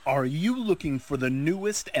Are you looking for the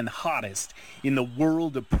newest and hottest in the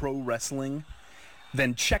world of pro wrestling?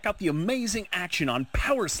 Then check out the amazing action on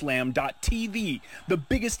Powerslam.tv, the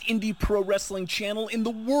biggest indie pro wrestling channel in the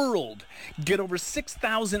world. Get over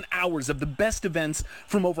 6,000 hours of the best events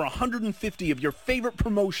from over 150 of your favorite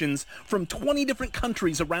promotions from 20 different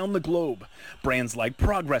countries around the globe. Brands like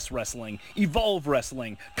Progress Wrestling, Evolve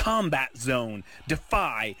Wrestling, Combat Zone,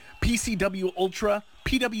 Defy, PCW Ultra,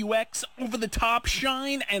 PWX, Over the Top,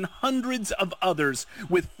 Shine, and hundreds of others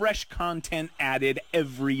with fresh content added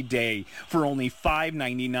every day for only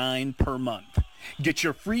 $5.99 per month. Get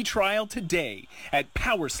your free trial today at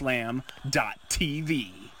powerslam.tv.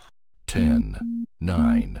 10,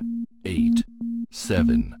 9, 8,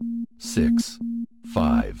 7, 6,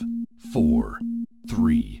 5, 4,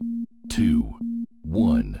 3, 2,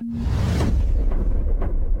 1.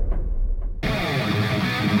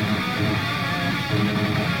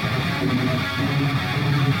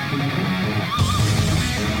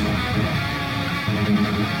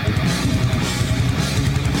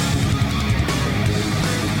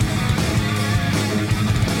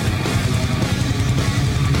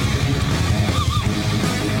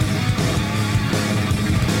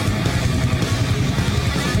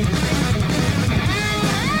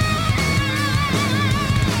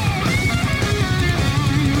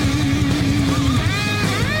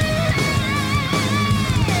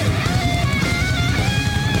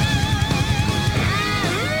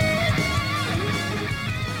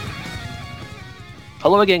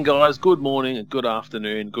 Hello again, guys. Good morning, good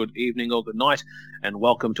afternoon, good evening, or good night, and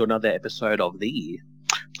welcome to another episode of the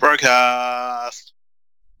Broadcast.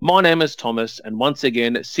 My name is Thomas, and once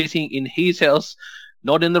again, sitting in his house,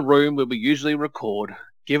 not in the room where we usually record.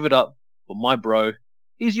 Give it up for my bro.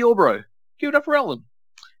 He's your bro. Give it up for Alan.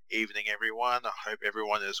 Evening, everyone. I hope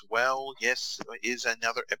everyone is well. Yes, it is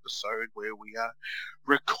another episode where we are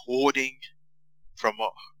recording from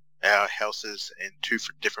our houses in two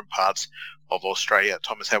different parts of Australia.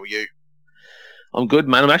 Thomas, how are you? I'm good,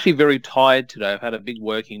 man. I'm actually very tired today. I've had a big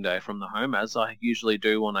working day from the home, as I usually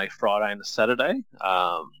do on a Friday and a Saturday.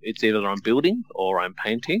 It's either I'm building, or I'm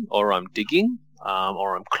painting, or I'm digging,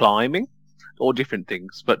 or I'm climbing, all different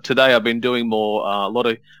things. But today I've been doing more, a lot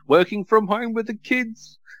of working from home with the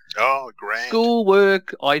kids. Oh, grand. School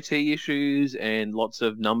work, IT issues, and lots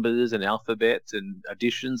of numbers and alphabets and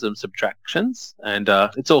additions and subtractions. And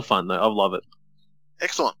it's all fun, though. I love it.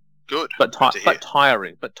 Excellent. Good. But Good to hear.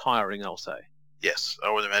 tiring, I'll say. Yes,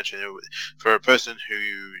 I would imagine for a person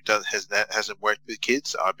who hasn't worked with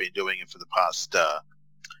kids, I've been doing it for the past, oh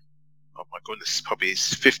my goodness, probably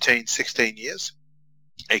 15, 16 years.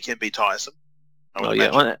 It can be tiresome.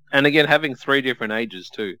 Yeah, and again, having 3 different ages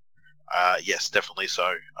too. Yes, definitely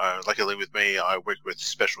so. Luckily with me, I work with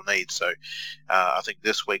special needs, so I think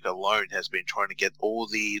this week alone has been trying to get all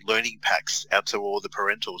the learning packs out to all the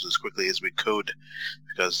parentals as quickly as we could,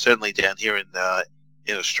 because certainly down here in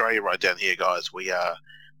Australia, right down here, guys, we are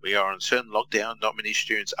on a certain lockdown. Not many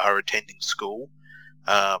students are attending school.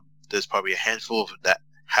 There's probably a handful of them that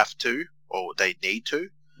have to or they need to,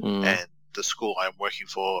 and the school I'm working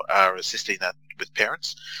for are assisting that with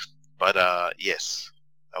parents. But yes,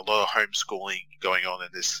 a lot of homeschooling going on in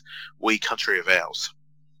this wee country of ours.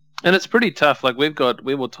 And it's pretty tough. Like we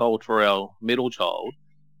were told for our middle child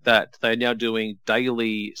that they're now doing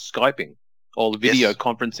daily Skyping or video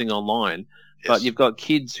conferencing online. Yes. But you've got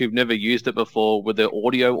kids who've never used it before with their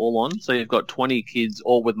audio all on. So you've got 20 kids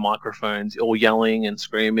all with microphones, all yelling and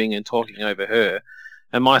screaming and talking over her.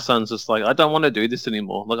 And my son's just like, I don't want to do this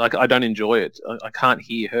anymore. Like I don't enjoy it. I can't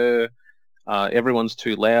hear her. Everyone's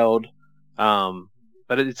too loud.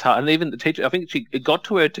 But it's hard. And even the teacher, I think it got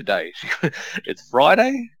to her today. It's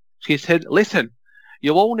Friday. She said, listen,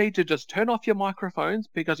 you all need to just turn off your microphones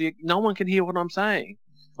because no one can hear what I'm saying.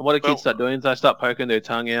 And what do kids start doing is they start poking their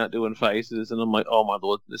tongue out, doing faces, and I'm like, oh my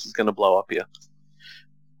Lord, this is going to blow up here.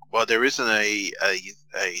 Well, there isn't a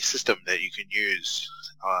system that you can use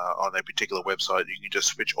on a particular website. You can just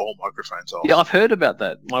switch all microphones off. Yeah, I've heard about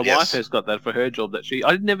that. My wife has got that for her job.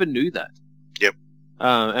 I never knew that. Yep.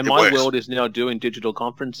 And my world is now doing digital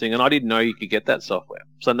conferencing, and I didn't know you could get that software.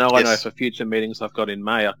 So now I know for future meetings I've got in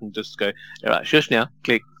May, I can just go, all right, shush now,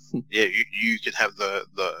 click. Yeah, you can have the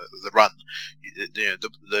run.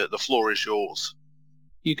 The floor is yours.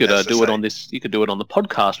 You could do it on this. You could do it on the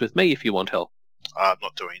podcast with me if you want help. I'm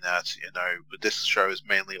not doing that. But this show is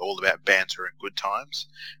mainly all about banter and good times,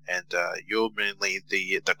 and you're mainly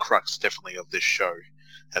the crux, definitely, of this show.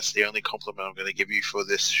 That's the only compliment I'm going to give you for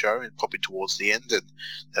this show, and probably towards the end, and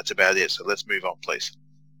that's about it. So let's move on, please.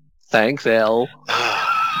 Thanks, Al.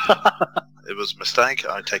 It was a mistake.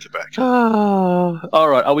 I take it back. All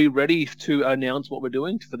right. Are we ready to announce what we're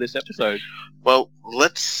doing for this episode? Well,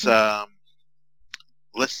 let's address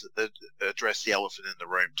the elephant in the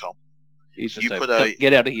room, Tom.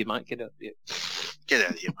 Get out of here, mate. Get out. Yeah. Get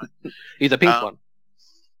out of here, mate. He's a pink one.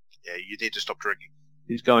 Yeah, you need to stop drinking.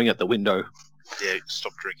 He's going out the window. Yeah,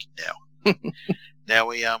 stop drinking now.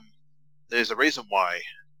 Now there's a reason why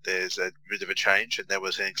there's a bit of a change, and there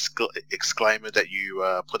was an exclaimer that you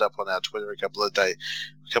put up on our Twitter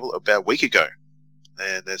about a week ago,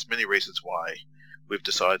 and there's many reasons why we've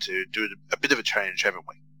decided to do a bit of a change, haven't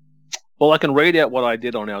we? Well, I can read out what I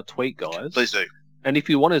did on our tweet, guys. Please do. And if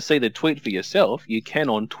you want to see the tweet for yourself, you can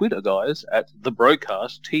on Twitter, guys, at The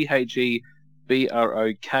Broadcast, THEBROKAST.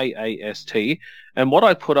 And what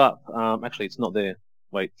I put up, actually, it's not there.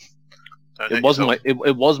 Wait. It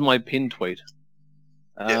was my pinned tweet.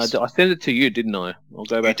 Yes. I sent it to you, didn't I? I'll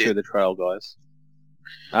go back through the trail, guys.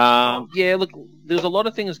 Yeah, look, there's a lot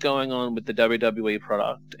of things going on with the WWE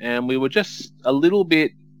product, and we were just a little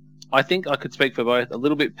bit, I think I could speak for both, a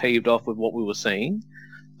little bit peeved off with what we were seeing.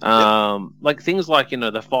 Like things like,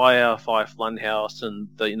 the Firefly Funhouse and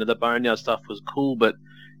the Boneyard stuff was cool, but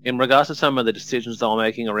in regards to some of the decisions they were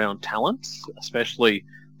making around talents, especially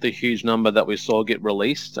the huge number that we saw get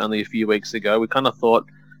released only a few weeks ago, we kind of thought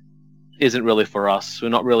isn't really for us. We're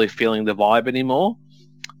not really feeling the vibe anymore.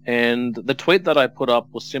 And the tweet that I put up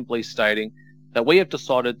was simply stating that we have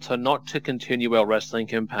decided not to continue our Wrestling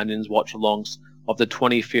Companions watch-alongs of the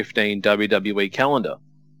 2015 WWE calendar.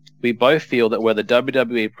 We both feel that where the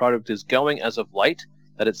WWE product is going as of late,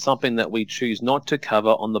 that it's something that we choose not to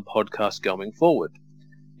cover on the podcast going forward.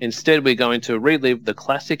 Instead, we're going to relive the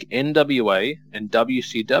classic NWA and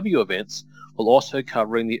WCW events, while also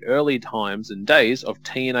covering the early times and days of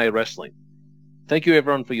TNA wrestling. Thank you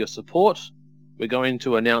everyone for your support. We're going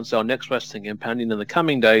to announce our next Wrestling Companion in the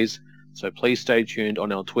coming days, so please stay tuned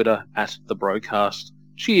on our Twitter at The Broadcast.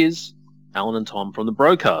 Cheers, Alan and Tom from The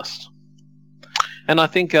Broadcast. And I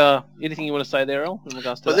think, anything you want to say there, Al, in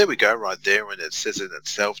regards to that? There we go, right there, and it says in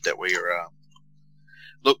itself that we are,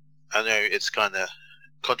 look, I know it's kind of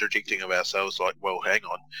contradicting of ourselves, like, well, hang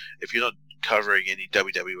on, if you're not covering any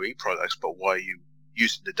WWE products, but why are you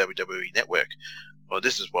using the WWE network? Well,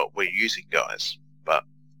 this is what we're using, guys, but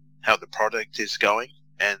how the product is going,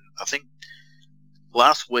 and I think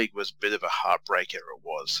last week was a bit of a heartbreaker, it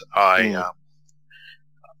was.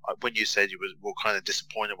 When you said you were kind of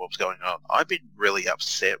disappointed what was going on, I've been really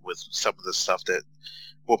upset with some of the stuff that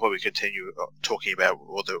we'll probably continue talking about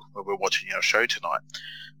when we're watching our show tonight.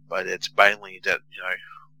 But it's mainly that,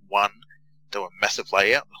 one, there were massive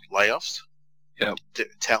layoffs,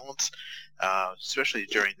 talents, especially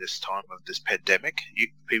during this time of this pandemic. You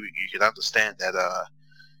can understand that,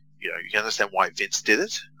 you can understand why Vince did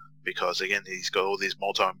it, because again, he's got all these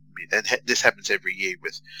and this happens every year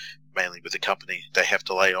mainly with the company. They have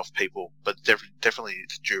to lay off people, but definitely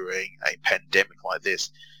during a pandemic like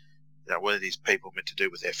this, what are these people meant to do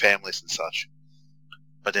with their families and such?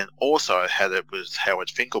 But then also was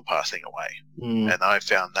Howard Finkel passing away, and I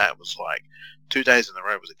found that was like 2 days in a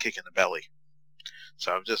row was a kick in the belly.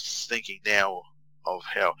 So I'm just thinking now of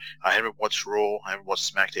how I haven't watched Raw, I haven't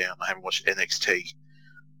watched SmackDown, I haven't watched NXT.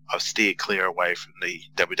 I've steered clear away from the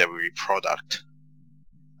WWE product.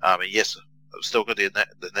 And yes, I've still got the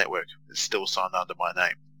network. It's still signed under my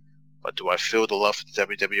name. But do I feel the love for the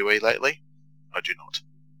WWE lately? I do not.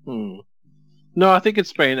 No, I think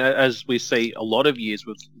it's been, as we see a lot of years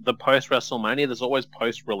with the post-WrestleMania, there's always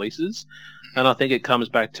post-releases. And I think it comes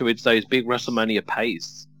back to it's those big WrestleMania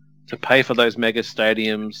pays. To pay for those mega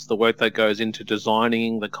stadiums, the work that goes into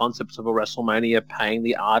designing the concepts of a WrestleMania, paying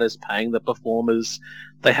the artists, paying the performers,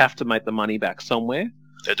 they have to make the money back somewhere.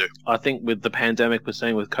 They do. I think with the pandemic we're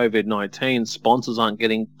seeing with COVID-19, sponsors aren't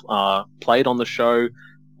getting played on the show,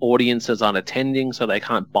 audiences aren't attending, so they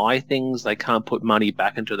can't buy things, they can't put money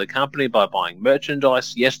back into the company by buying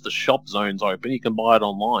merchandise. Yes, the shop zone's open, you can buy it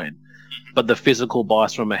online, but the physical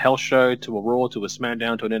buys from a Hell Show to a Raw to a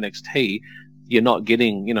SmackDown to an NXT, you're not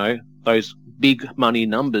getting, those big money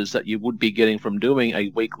numbers that you would be getting from doing a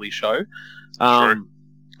weekly show. Sure.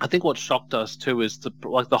 I think what shocked us too is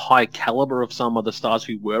the high caliber of some of the stars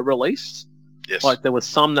who were released. Yes. Like there was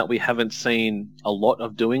some that we haven't seen a lot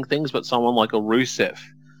of doing things, but someone like a Rusev,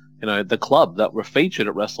 the Club that were featured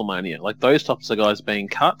at WrestleMania, like those types of guys being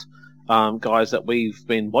cut, guys that we've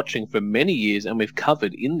been watching for many years and we've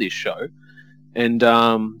covered in this show. And,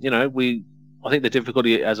 I think the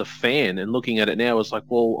difficulty as a fan and looking at it now is like,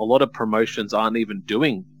 well, a lot of promotions aren't even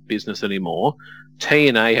doing business anymore.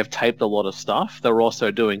 TNA have taped a lot of stuff. They're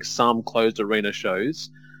also doing some closed arena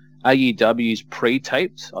shows. AEW's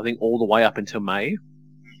pre-taped, I think, all the way up until May.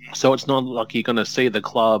 So it's not like you're going to see the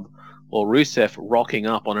club or Rusev rocking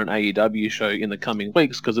up on an AEW show in the coming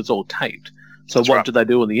weeks because it's all taped. So That's what right. do they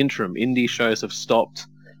do in the interim? Indie shows have stopped.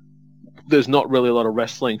 There's not really a lot of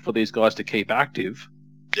wrestling for these guys to keep active.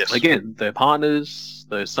 Yes. Again, their partners,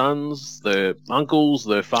 their sons, their uncles,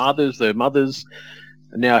 their fathers, their mothers.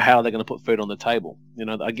 And now how are they going to put food on the table? You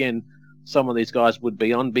know, again, some of these guys would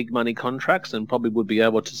be on big money contracts and probably would be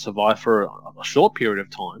able to survive for a short period of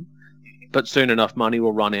time. But soon enough, money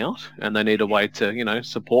will run out and they need a way to, you know,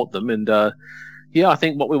 support them. And yeah, I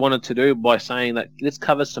think what we wanted to do by saying that let's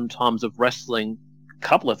cover some times of wrestling, a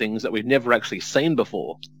couple of things that we've never actually seen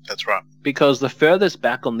before. That's right. Because the furthest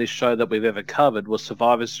back on this show that we've ever covered was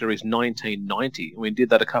Survivor Series 1990. We did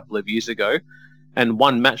that a couple of years ago. And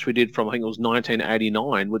one match we did from, I think it was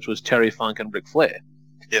 1989, which was Terry Funk and Ric Flair.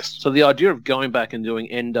 Yes. So the idea of going back and doing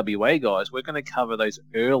NWA, guys, we're going to cover those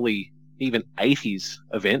early, even 80s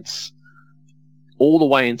events, all the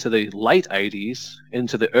way into the late 80s,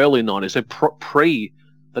 into the early 90s, so pre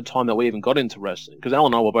the time that we even got into wrestling. Because Al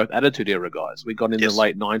and I were both Attitude Era guys. We got in the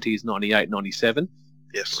late 90s, 98, 97.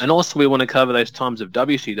 Yes. And also we want to cover those times of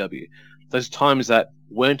WCW, those times that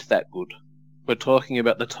weren't that good. We're talking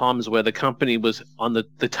about the times where the company was on the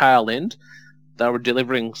tail end. They were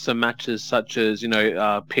delivering some matches such as, you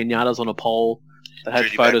know, pinatas on a pole. They had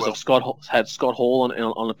Judy photos Bagwell. of Scott Hall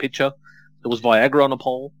on a picture. There was Viagra on a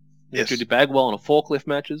pole. Yes. Judy Bagwell on a forklift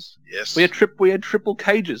matches. Yes. We had triple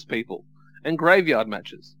cages, people, and graveyard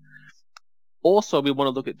matches. Also, we want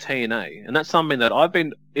to look at TNA, and that's something that I've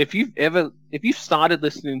been. If you've started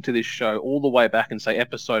listening to this show all the way back in say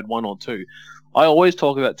episode 1 or 2, I always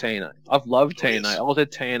talk about TNA. I've loved TNA. Yes. I was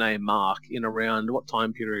at TNA Mark in around what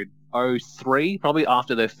time period? 03, probably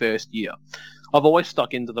after their first year. I've always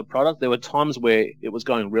stuck into the product. There were times where it was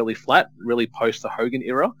going really flat, really post the Hogan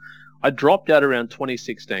era. I dropped out around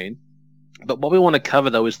 2016, but what we want to cover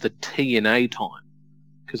though is the TNA time,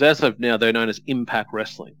 because as of now they're known as Impact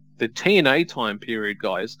Wrestling. The TNA time period,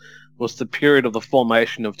 guys, was the period of the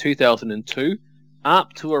formation of 2002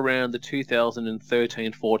 up to around the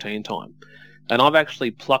 2013-14 time. And I've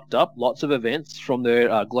actually plucked up lots of events from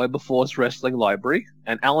their Global Force Wrestling library,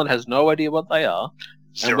 and Alan has no idea what they are.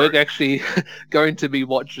 Zero. And we're actually going to be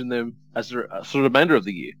watching them as for the remainder of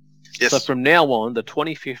the year. Yes. So from now on, the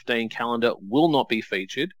 2015 calendar will not be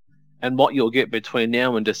featured, and what you'll get between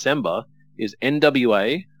now and December is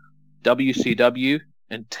NWA, WCW,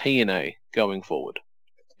 and TNA going forward.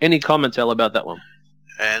 Any comments, Al, about that one?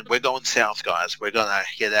 And we're going south, guys. We're going to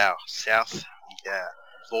get our south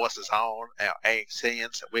voices on, our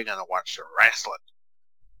accents, and we're going to watch the wrestling.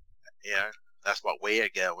 You know, that's what we're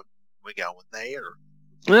going. We're going there.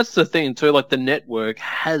 And that's the thing, too. Like, the network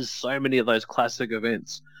has so many of those classic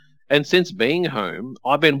events. And since being home,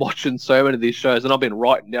 I've been watching so many of these shows, and I've been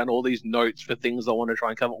writing down all these notes for things I want to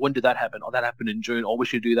try and cover. When did that happen? Oh, that happened in June. Oh, we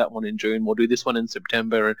should do that one in June. We'll do this one in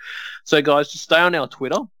September. And so, guys, just stay on our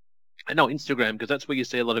Twitter and our Instagram, because that's where you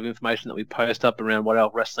see a lot of information that we post up around what our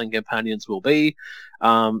wrestling companions will be.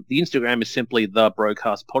 The Instagram is simply The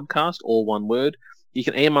Broadcast Podcast, all one word. You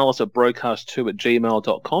can email us at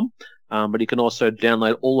broadcast2@gmail.com. But you can also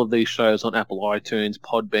download all of these shows on Apple iTunes,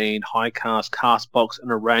 Podbean, Highcast, Castbox,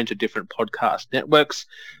 and a range of different podcast networks.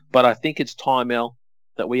 But I think it's time, Al,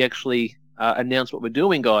 that we actually announce what we're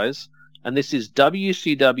doing, guys. And this is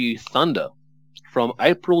WCW Thunder from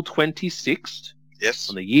April 26th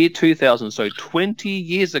on the year 2000. So 20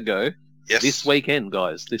 years ago, this weekend,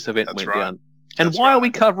 guys, this event went down. And why are we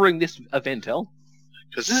covering this event, Al?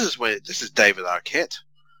 Because this is David Arquette.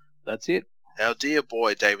 That's it. Our dear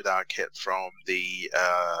boy David Arquette from the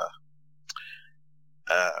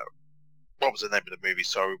what was the name of the movie?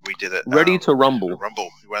 Sorry, we did it. Ready to Rumble. Rumble.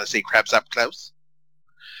 You want to see Crabs Up Close?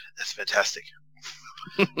 That's fantastic.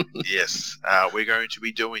 Yes, we're going to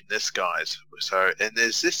be doing this, guys. So, and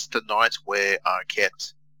is this the night where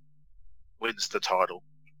Arquette wins the title?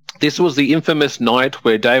 This was the infamous night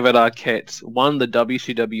where David Arquette won the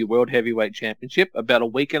WCW World Heavyweight Championship about a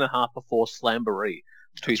week and a half before Slamboree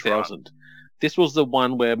 2000. Right. This was the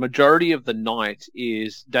one where majority of the night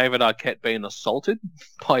is David Arquette being assaulted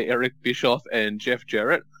by Eric Bischoff and Jeff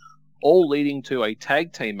Jarrett, all leading to a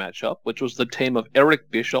tag team matchup, which was the team of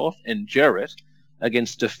Eric Bischoff and Jarrett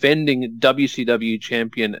against defending WCW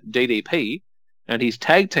champion DDP and his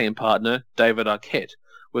tag team partner, David Arquette,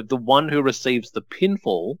 with the one who receives the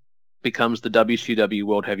pinfall becomes the WCW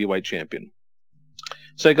World Heavyweight Champion.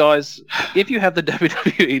 So, guys, if you have the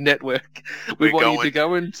WWE Network, we want you to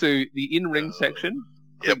go into the in-ring section,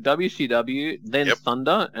 click WCW, then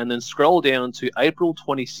Thunder, and then scroll down to April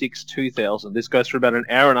 26, 2000. This goes for about an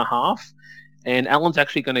hour and a half, And Alan's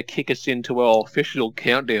actually going to kick us into our official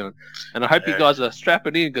countdown. And I hope you guys are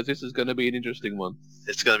strapping in because this is going to be an interesting one.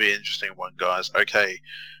 It's going to be an interesting one, guys. Okay,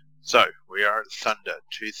 so we are at Thunder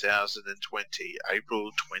 2020,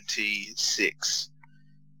 April 26,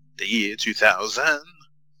 the year 2000.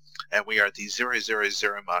 And we are at the 000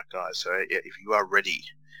 mark, guys. So if you are ready,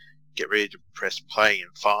 get ready to press play in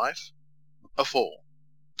 5, 4,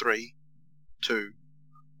 3, 2,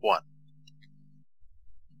 1.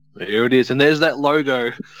 There it is, and there's that logo.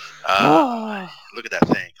 Look at that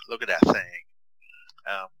thing. Look at that thing.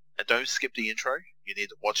 And don't skip the intro. You need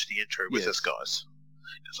to watch the intro with us, guys.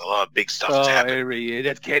 There's a lot of big stuff to happen. Here he is.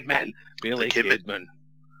 That's Kidman. Billy Kidman.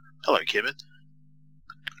 Hello, Kidman.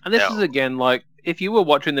 And this is, again, like, if you were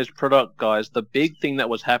watching this product, guys, the big thing that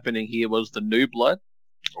was happening here was the New Blood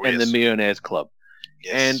and the Millionaires Club.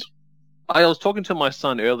 Yes. And I was talking to my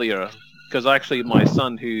son earlier, because actually my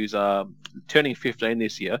son, who's turning 15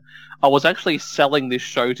 this year, I was actually selling this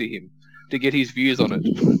show to him to get his views on it.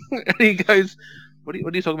 And he goes, what are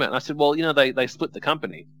you talking about? And I said, well, they split the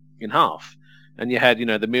company in half. And you had,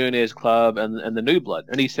 the Millionaires Club and the New Blood.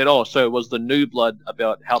 And he said, oh, so was the New Blood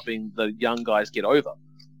about helping the young guys get over?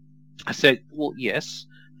 I said, well, yes,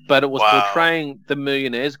 but it was portraying the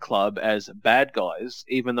Millionaires Club as bad guys,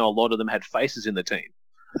 even though a lot of them had faces in the team.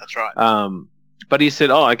 That's right. But he said,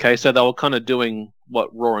 oh, okay, so they were kind of doing what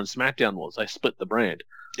Raw and SmackDown was. They split the brand.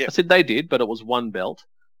 Yep. I said, they did, but it was one belt.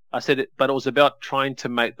 I said, but it was about trying to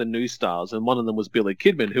make the new stars, and one of them was Billy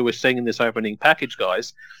Kidman, who was seeing in this opening package,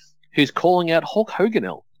 guys, who's calling out Hulk Hogan.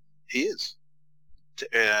 He is.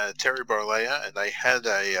 Terry Bollea, and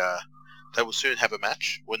they will soon have a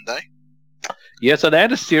match, wouldn't they? Yeah, so they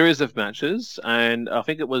had a series of matches, and I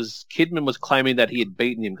think it was Kidman was claiming that he had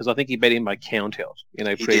beaten him, because I think he beat him by countout in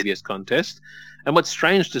a previous contest. And what's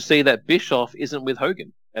strange to see that Bischoff isn't with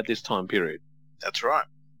Hogan at this time period. That's right.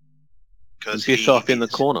 Because Bischoff in the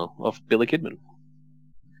corner of Billy Kidman.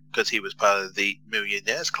 Because he was part of the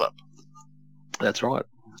Millionaires Club. That's right.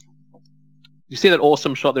 You see that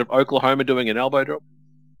awesome shot there of Oklahoma doing an elbow drop?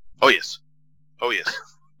 Oh, yes. Oh, yes.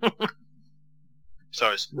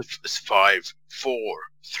 So it's 5, 4,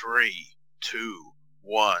 3, 2,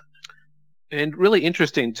 1. And really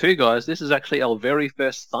interesting too, guys. This is actually our very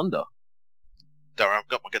first Thunder. I've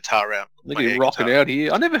got my guitar out. Look at you rocking out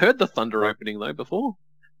here. I never heard the Thunder opening though before.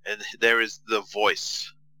 And there is the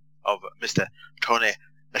voice of Mr. Tony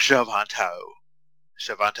Schiavone.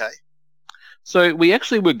 So we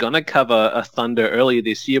actually were going to cover a Thunder earlier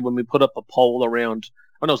this year when we put up a poll around.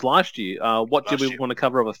 Oh, no, it was last year. What did we want to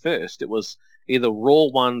cover over first? It was either Raw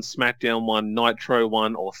 1, SmackDown 1, Nitro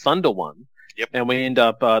 1, or Thunder 1. Yep. And we end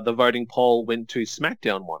up, the voting poll went to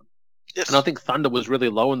SmackDown 1. Yes. And I think Thunder was really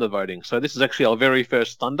low in the voting. So this is actually our very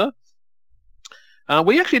first Thunder. I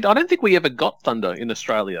don't think we ever got Thunder in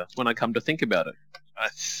Australia when I come to think about it. I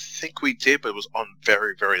think we did, but it was on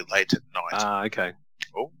very, very late at night. Okay.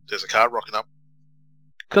 Oh, there's a car rocking up.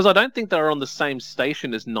 Because I don't think they were on the same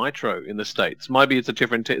station as Nitro in the States. Maybe it's a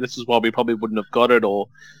different... this is why we probably wouldn't have got it, or...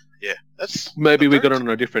 Yeah, that's... Maybe we got it on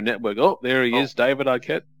a different network. Oh, there he is, David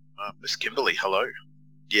Arquette. Miss Kimberly, hello.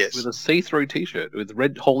 Yes. With a see-through T-shirt with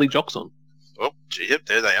red Holy Jocks on. Oh, yep,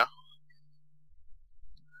 there they are.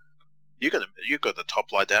 You got the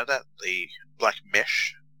top light down that, the black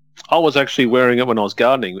mesh. I was actually wearing it when I was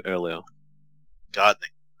gardening earlier.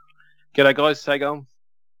 Gardening. G'day, guys. Say go.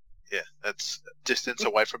 Yeah, that's distance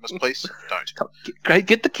away from us, please. Don't.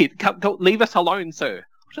 Get the kid. Come, leave us alone, sir.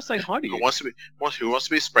 I'm just saying hi to you. Who wants to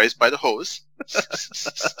be sprayed by the hose?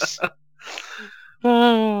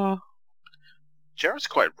 Jared's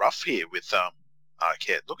quite rough here with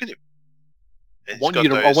Arquette. Look at him.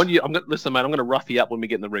 Listen, mate. I'm gonna rough you up when we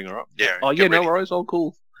get in the ring, all right? Yeah. Oh yeah, no worries. Oh,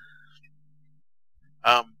 cool.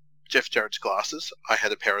 Jeff Jarrett's glasses. I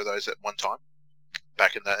had a pair of those at one time,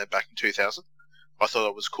 back in 2000. I thought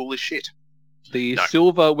it was cool as shit. The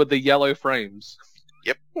silver with the yellow frames.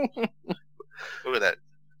 Yep. Look at that.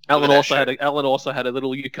 Alan also had a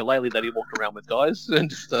little ukulele that he walked around with, guys.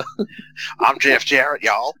 And I'm Jeff Jarrett,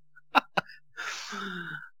 y'all.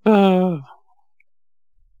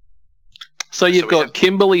 So you've got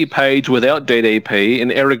Kimberly Page without DDP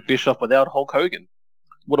and Eric Bischoff without Hulk Hogan.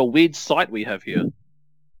 What a weird sight we have here.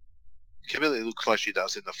 Kimberly looks like she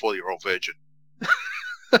does in the 40-Year-Old Virgin.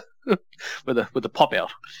 with the pop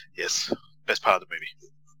out. Yes, best part of the movie.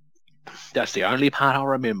 That's the only part I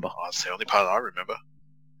remember. Oh, that's the only part I remember.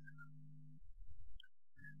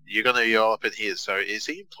 You're going to yell up in here, so is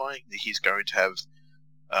he implying that he's going to have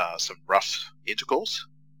some rough intercourse?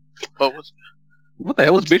 What the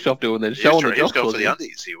hell was Bischoff doing then? He was going for the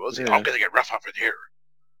undies, he was. Yeah. I'm going to get rough up in here.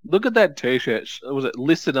 Look at that t-shirt. Was it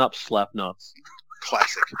Listen Up, Slap Nuts?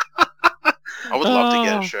 Classic. I would love to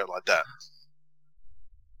get a shirt like that.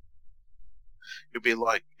 It'd be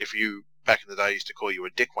like if you back in the day used to call you a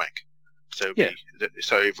dick wank. So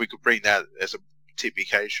so if we could bring that as a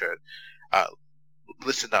TPK shirt,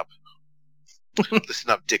 listen up, listen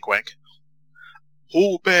up, dick wank.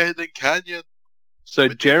 Who banned the Canyon? So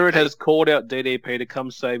Jared has called out DDP to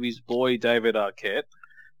come save his boy David Arquette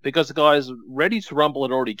because the guys Ready to Rumble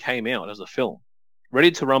had already came out as a film.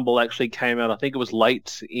 Ready to Rumble actually came out, I think it was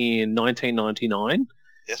late in 1999.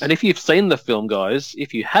 Yes. And if you've seen the film, guys,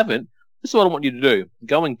 if you haven't, this is what I want you to do.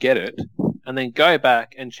 Go and get it, and then go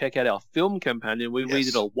back and check out our film companion. We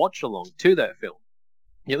did a watch-along to that film.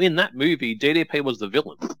 You know, in that movie, DDP was the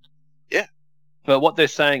villain. Yeah. But what they're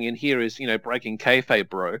saying in here is, breaking kayfabe,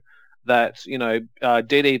 bro, that,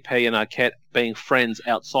 DDP and Arquette being friends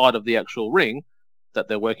outside of the actual ring, that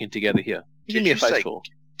they're working together here. Give me a face call.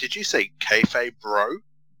 Did you say kayfabe, bro?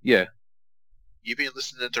 Yeah. You been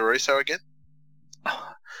listening to Russo again?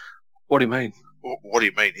 What do you mean? What do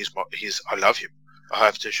you mean? I love him. I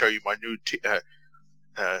have to show you my new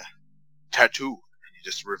tattoo. You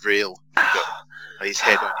just reveal his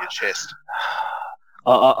head on your chest.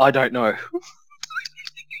 I don't know.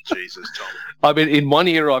 Jesus, Tom. I mean, in one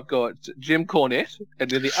ear I've got Jim Cornette,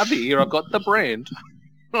 and in the other ear I've got the brand.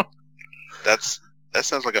 That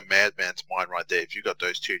sounds like a madman's mind right there. If you got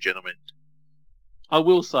those two gentlemen. I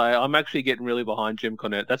will say I'm actually getting really behind Jim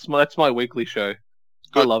Cornette. That's my weekly show.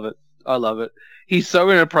 Good. I love it. He's so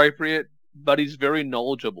inappropriate, but he's very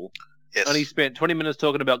knowledgeable. Yes. And he spent 20 minutes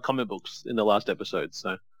talking about comic books in the last episode.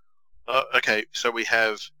 So. Okay, so we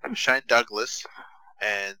have Shane Douglas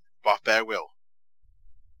and Buff Bagwell.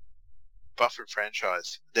 Buff and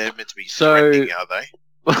franchise. They're meant to be threatening, are they?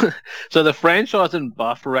 So the franchise and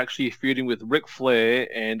Buff are actually feuding with Ric Flair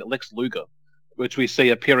and Lex Luger, which we see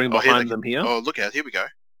appearing behind them here. Oh, look out. Here we go.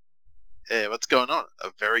 Yeah, what's going on?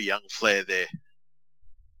 A very young Flair there.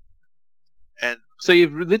 And so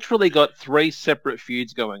you've literally got three separate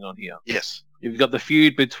feuds going on here. Yes. You've got the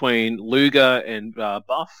feud between Luger and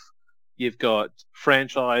Buff. You've got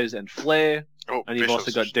franchise and Flair. Oh, and you've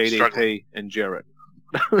also got DDP struggling. And Jarrett.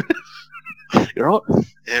 You're right.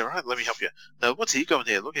 Yeah, right. Let me help you. Now, what's he going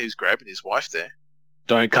here? Look, he's grabbing his wife there.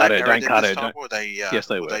 Don't cut it. Don't cut it. Yes,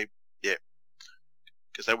 they will. Yeah.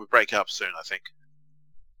 Because they would break up soon, I think.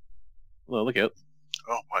 Well, look out.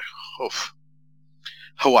 Oh, my. Oof.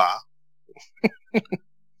 Hoa.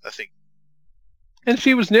 I think. And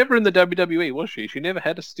she was never in the WWE, was she? She never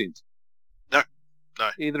had a stint. No.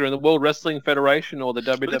 Either in the World Wrestling Federation or the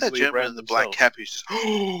WWE. Look at that gentleman in the black cap who's just...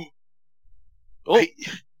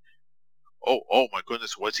 Oh my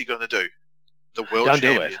goodness, what's he going to do? The world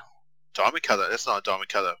champion. Do it. Diamond cutter. That's not a diamond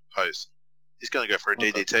cutter pose. He's going to go for a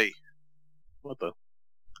DDT. What the?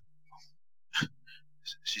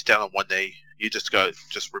 She's down on one knee. You just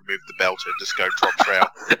remove the belt and just go drop trowel.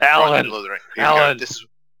 Alan. Alan.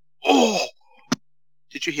 Oh!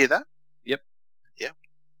 Did you hear that? Yep. Yeah.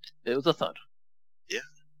 It was a thud. Yeah.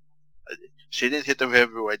 She didn't hit the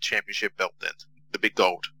heavyweight championship belt then. The big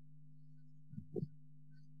gold.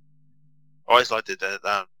 I always liked it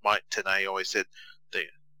that Mike Tenay always said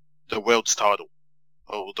the world's title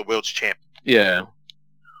or the world's champ. Yeah.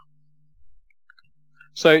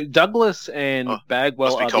 So Douglas and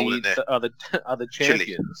Bagwell are the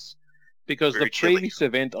champions because Very the previous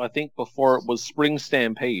event, I think, before it was Spring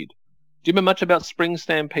Stampede. Do you remember much about Spring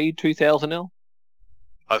Stampede 2000, L?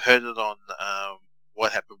 I've heard it on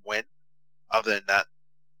what happened when. Other than that,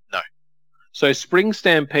 no. So Spring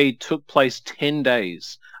Stampede took place 10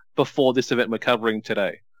 days before this event we're covering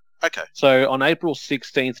today. Okay. So on April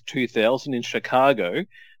 16th, 2000 in Chicago,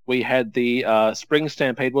 we had the Spring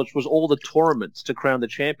Stampede, which was all the tournaments to crown the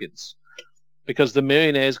champions. Because the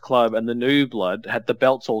Millionaires Club and the New Blood had the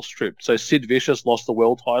belts all stripped. So Sid Vicious lost the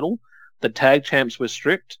world title. The tag champs were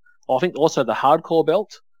stripped. I think also the hardcore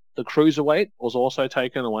belt, the cruiserweight, was also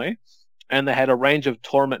taken away. And they had a range of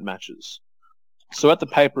tournament matches. So at the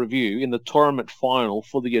pay-per-view, in the tournament final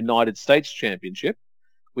for the United States Championship,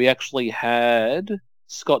 we actually had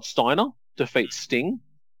Scott Steiner defeat Sting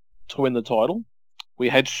to win the title. We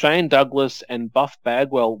had Shane Douglas and Buff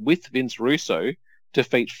Bagwell with Vince Russo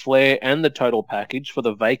defeat Flair and the Total Package for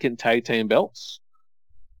the vacant tag team belts.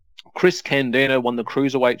 Chris Candido won the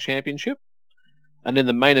Cruiserweight Championship. And in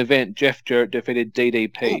the main event, Jeff Jarrett defeated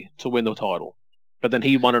DDP to win the title. But then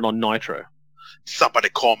he won it on Nitro. Somebody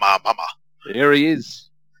call my mama. There he is.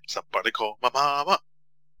 Somebody call my mama.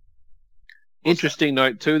 Interesting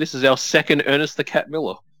note, too. This is our second Ernest the Cat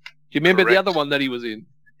Miller. Do you remember the other one that he was in?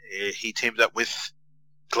 He teamed up with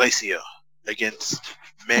Glacier against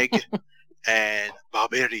Meg and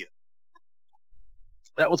Barbarian.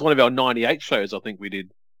 That was one of our 98 shows, I think we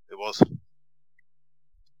did. It was.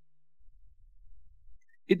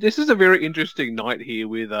 This is a very interesting night here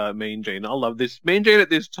with Mean Gene. I love this. Mean Gene at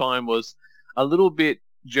this time was a little bit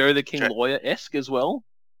Joe the King Lawyer-esque as well.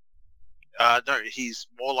 No, he's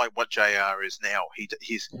more like what JR is now.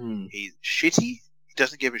 He's shitty. He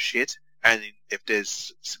doesn't give a shit. And if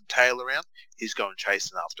there's some tail around, he's going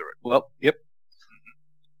chasing after it. Well, yep.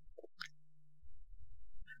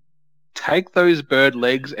 Take those bird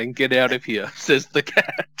legs and get out of here, says the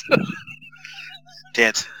cat.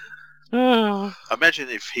 Dance. Imagine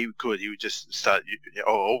if he could, he would just start.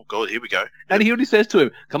 Oh God, here we go. And he already says to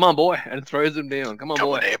him, "Come on, boy," and throws him down. Come on, Come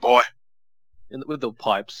boy. on there, boy. With the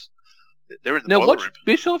pipes. They're in the now, room.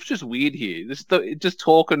 Bischoff's just weird here. Just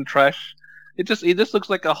talking trash. He just looks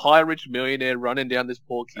like a high rich millionaire running down this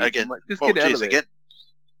poor kid. Again, like, just get out of there. Again.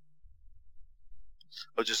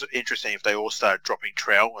 It was just interesting if they all started dropping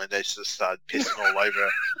trowel and they just started pissing all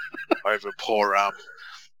over poor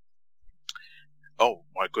Oh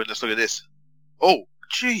my goodness! Look at this. Oh,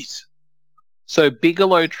 jeez. So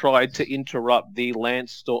Bigelow tried to interrupt the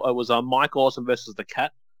Lance Storm. It was Mike Awesome versus the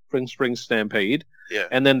Cat, Spring Stampede. Yeah.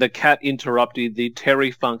 And then the Cat interrupted the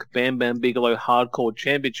Terry Funk Bam Bam Bigelow Hardcore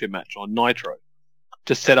Championship match on Nitro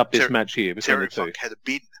to set up this match here. Terry Funk had a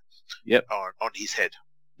bin. Yep. On his head.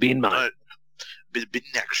 Bin, mate. Bin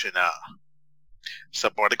action.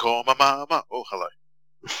 Somebody call my mama. Oh, hello.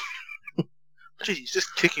 Gee, he's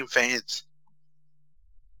just kicking fans.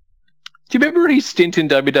 Do you remember his stint in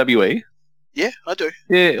WWE? Yeah, I do.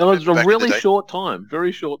 Yeah, it was a really short time.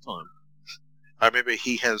 Very short time. I remember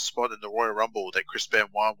he had a spot in the Royal Rumble that Chris Benoit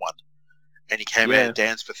won, and he came out and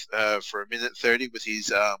danced for a minute 30 with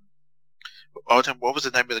his what was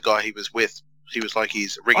the name of the guy he was with? He was like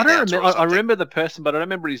his ring announcer. I remember the person, but I don't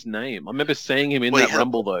remember his name. I remember seeing him in that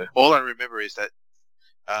Rumble though. All I remember is that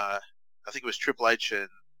I think it was Triple H and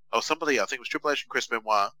somebody. I think it was Triple H and Chris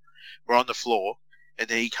Benoit were on the floor, and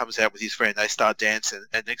then he comes out with his friend. They start dancing,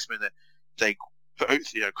 and next minute they,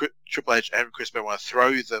 Triple H and Chris Benoit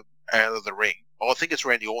throw them out of the ring. Oh, I think it's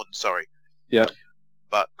Randy Orton. Sorry. Yeah.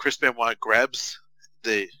 But Chris Benoit grabs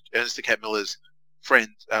the Ernest the Cat Miller's friend.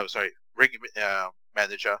 Ring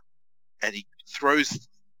manager, and he throws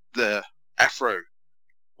the Afro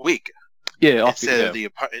wig. Yeah. Instead of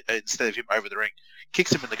him over the ring,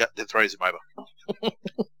 kicks him in the gut, then throws him over.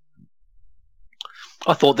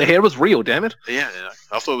 I thought the hair was real. Damn it. Yeah,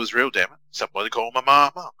 I thought it was real. Damn it! Somebody call my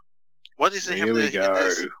mama. What is it? Here we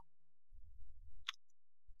go.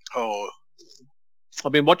 Oh,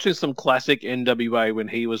 I've been watching some classic NWA when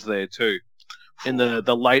he was there too, in the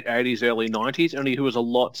late 80s, early 90s, only he was a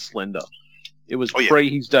lot slender. It was pre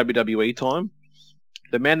his WWE time.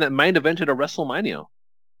 The man that main evented a WrestleMania.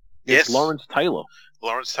 It's Lawrence Taylor.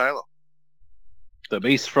 Lawrence Taylor. The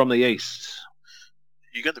Beast from the East.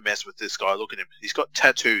 You're going to mess with this guy. Look at him. He's got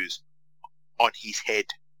tattoos on his head.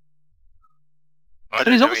 But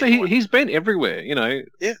he's been everywhere,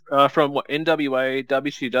 Yeah. From NWA,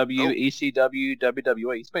 WCW, ECW,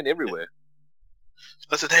 WWE. He's been everywhere.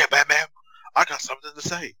 Listen there, Batman. I got something to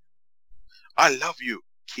say. I love you.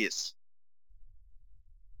 Kiss.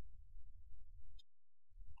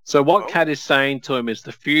 So what Cat is saying to him is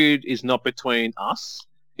the feud is not between us.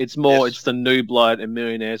 It's more, it's the New Blood and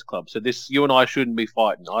Millionaires Club. So you and I shouldn't be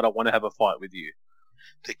fighting. I don't want to have a fight with you.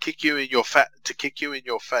 To kick you in your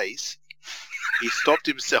face, he stopped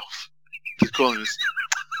himself. He's calling us,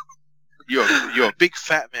 you're a big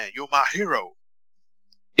fat man. You're my hero.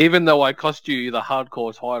 Even though I cost you the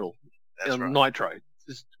hardcore title. That's right. Nitro.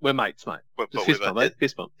 We're mates, mate. Fist bump, mate.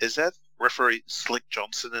 Fist bump. Is that referee Slick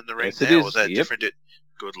Johnson in the ring now? Or is that different?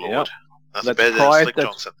 Good Lord. Yep. Nothing better than Slick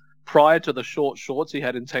Johnson. Prior to the short shorts he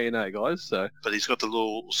had in TNA, guys. So, but he's got the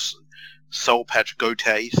little soul patch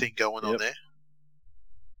goatee thing going on there.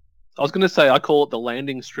 I was going to say I call it the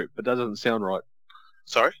landing strip, but that doesn't sound right.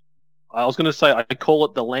 Sorry? I was going to say I call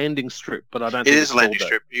it the landing strip, but I don't think it is a landing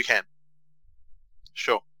strip. You can.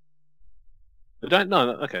 Sure. I don't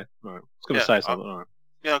know. Okay. All right. I was going to say something. All right.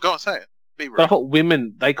 Yeah, go on, say it. Be rude. But I thought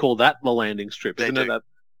women, they call that the landing strip, isn't it? That?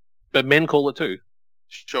 But men call it too.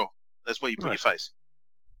 Sure. That's where you put your face.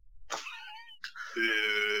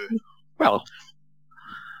 Well,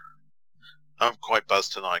 I'm quite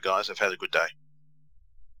buzzed tonight, guys. I've had a good day.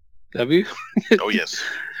 Have you? Oh, yes.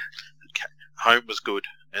 Home was good.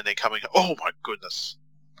 And then coming... Oh, my goodness.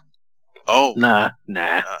 Oh. Nah.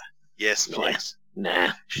 Yes, please.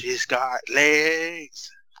 Nah. She's got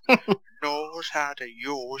legs. Knows how to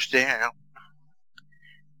use them.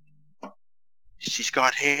 She's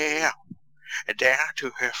got hair. And down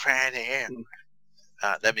to her fanny.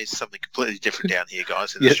 That means something completely different down here,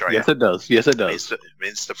 guys, in Australia. Yes, it does. Yes, it does. It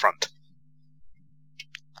means the front.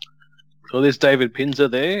 So there's David Pinzer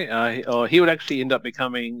there. He would actually end up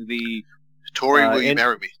becoming the Tori, will you and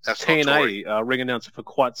marry me? That's not Tori. TNA ring announcer for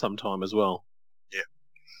quite some time as well.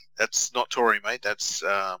 That's not Tori, mate. That's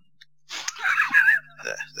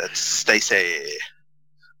Stacey.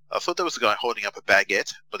 I thought there was a guy holding up a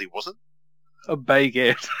baguette, but he wasn't. A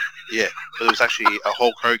baguette. Yeah, but it was actually a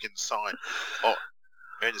Hulk Hogan sign. Oh,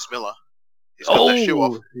 Ernest Miller. He's got that shoe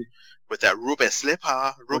off with that ruby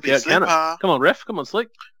slipper. Ruby slipper. Come on, ref. Come on, Slick.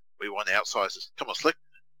 We want outsizers. Come on, Slick.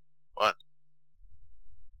 One.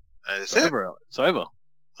 It's over. It's over.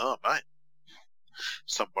 Oh, mate.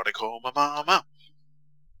 Somebody call my mama.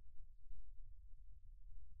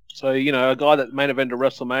 So, you know, a guy that main evented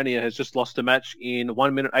WrestleMania has just lost a match in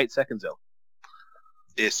 1 minute, 8 seconds, El.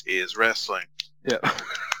 This is wrestling. Yeah.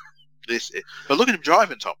 But look at him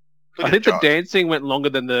driving, Tom. I think the dancing went longer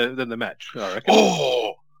than the match, I reckon.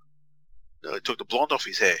 Oh! No, he took the blonde off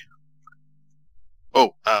his hair.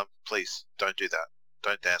 Oh, please, don't do that.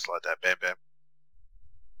 Don't dance like that, Bam Bam.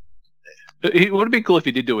 Yeah. It would have been cool if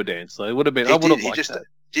he did do a dance, though. It would have been. I would have liked that.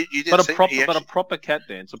 You didn't but a proper cat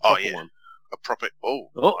dance, a proper one. A proper. Oh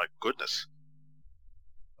my goodness.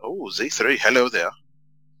 Oh, Z3, hello there.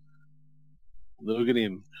 Look at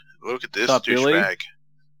him. Look at this douchebag.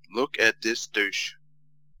 Look at this douche.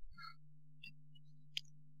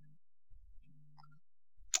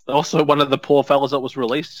 Also, one of the poor fellas that was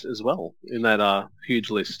released as well in that huge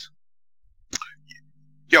list.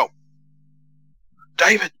 Yo,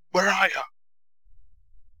 David, where are you?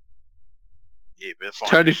 Yeah, better find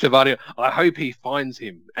Tony Schiavone. I hope he finds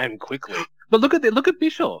him and quickly. But look at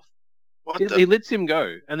Bischoff. He lets him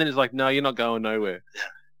go, and then he's like, "No, you're not going nowhere." Yeah.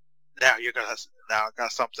 Now I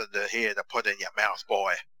got something to put in your mouth,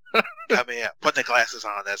 boy. Come here. Put the glasses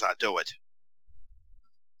on as I do it.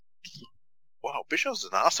 Wow, Bischoff's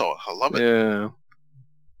an asshole. I love it. Yeah.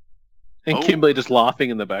 And Kimberly just laughing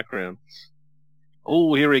in the background.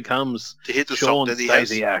 Oh, here he comes. To hit the Sean song that he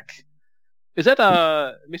Stasiak. Is that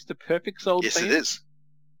Mr. Perfect's old Yes, theme? it is.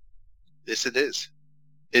 Yes, it is.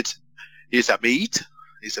 He's a meat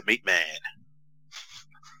man.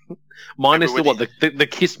 Minus the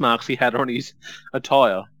kiss marks he had on his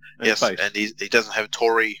attire and face. And he doesn't have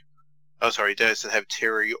Tori. Oh, sorry, he doesn't have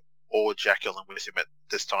Terry or Jacqueline with him at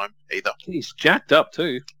this time either. He's jacked up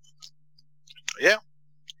too. Yeah.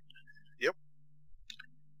 Yep.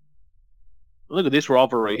 Look at this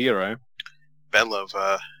rivalry here, eh? Battle of.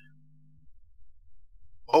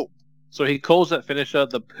 So he calls that finisher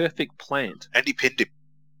the perfect plant. And he pinned him.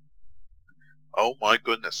 Oh my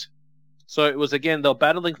goodness. So it was again, they were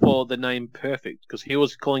battling for the name Perfect because he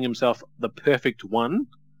was calling himself the Perfect One.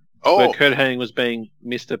 Oh. Where Kurt Hennig was being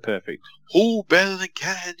Mr. Perfect. Oh, better than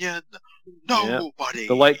Canyon. Nobody. Yeah.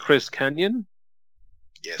 The late Chris Canyon.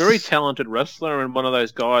 Yes. Very talented wrestler and one of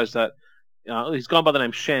those guys that he's gone by the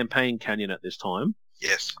name Champagne Canyon at this time.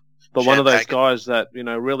 Yes. But one of those guys that, you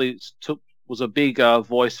know, really was a big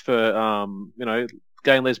voice for, you know,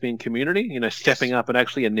 gay and lesbian community, you know, stepping up and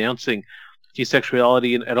actually announcing his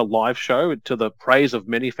sexuality at a live show to the praise of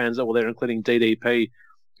many fans that were there, including DDP,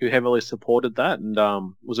 who heavily supported that and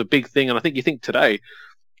was a big thing. And I think you think today,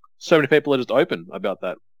 so many people are just open about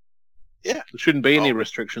that. Yeah. There shouldn't be any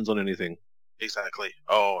restrictions on anything. Exactly.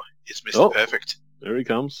 Oh, it's Mr. Perfect. There he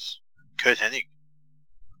comes. Kurt Hennig.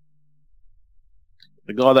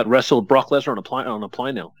 The guy that wrestled Brock Lesnar on a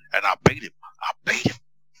plane now. And I beat him.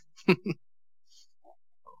 He's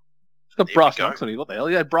got brass knucks on him. What the hell?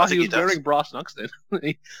 Yeah, he was wearing brass knucks then.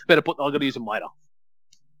 I've got to use them later. All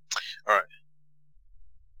right.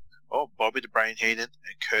 Oh, Bobby the Brain Heenan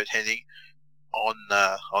and Kurt Hennig on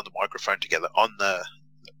the microphone together,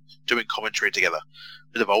 doing commentary together.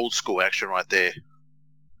 Bit of old school action right there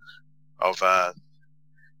of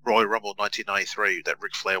Royal Rumble 1993 that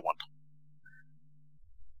Ric Flair won.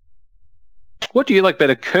 What do you like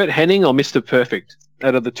better, Kurt Hennig or Mr. Perfect?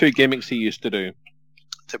 Out of the two gimmicks he used to do,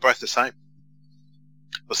 they're both the same.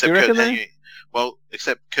 Except Kurt Hennig. Well,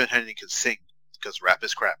 except Kurt Hennig can sing because rap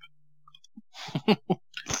is crap.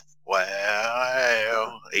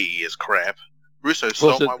 Well, he is crap. Russo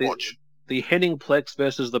stole my watch. The Henning Plex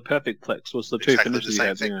versus the Perfect Plex was the two finishes he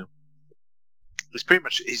had. Yeah. It's pretty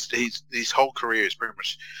much his whole career is pretty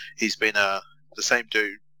much he's been the same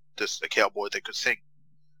dude, just a cowboy that could sing.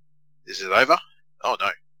 Is it over? Oh no.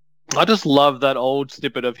 I just love that old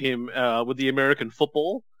snippet of him with the American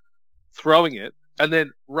football, throwing it and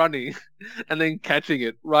then running and then catching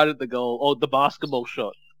it right at the goal or the basketball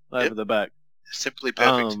shot over the back. Simply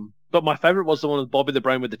perfect. But my favourite was the one with Bobby the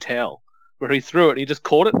Brain with the towel, where he threw it and he just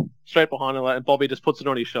caught it straight behind him and Bobby just puts it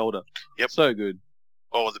on his shoulder. Yep. So good.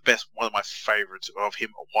 Oh, one of my favourites of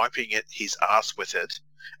him wiping his ass with it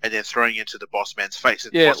and then throwing it into the boss man's face.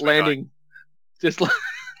 And landing. Just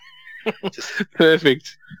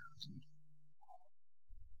perfect.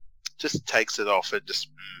 Just takes it off and just...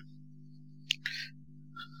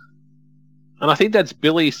 And I think that's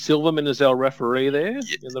Billy Silverman as our referee there in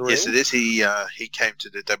the ring. Yes, it is. He came to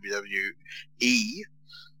the WWE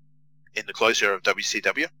in the closure of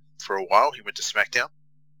WCW for a while. He went to SmackDown.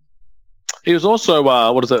 He was also,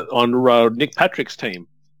 on Nick Patrick's team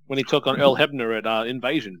when he took on Earl Hebner at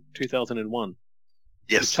Invasion 2001.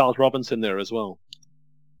 Yes. With Charles Robinson there as well.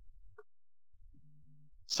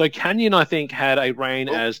 So Canyon, I think, had a reign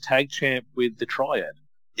as tag champ with the Triad.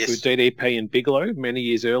 Yes. With DDP and Bigelow many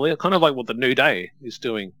years earlier, kind of like what the New Day is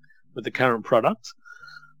doing with the current product,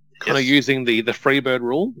 kind of using the Freebird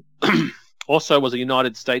rule. Also was a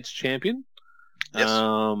United States champion. Yes.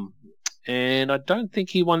 And I don't think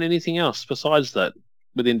he won anything else besides that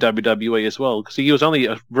within WWE as well, because he was only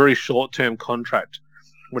a very short-term contract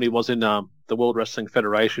when he was in the World Wrestling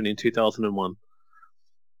Federation in 2001.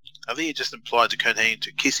 I think he just implied to Kurt Hennig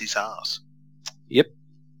to kiss his ass. Yep.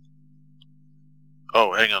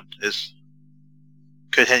 Oh, hang on. Is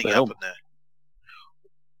Kurt Hennig up in there?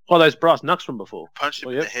 Oh, those brass knucks from before. Punched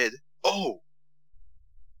him in the head. Oh!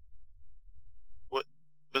 What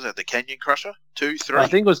was that? The Canyon Crusher? 2, 3? I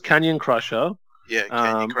think it was Canyon Crusher. Yeah,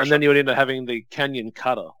 Canyon Crusher. And then you would end up having the Canyon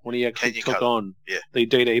Cutter when he actually took on the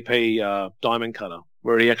DDP Diamond Cutter,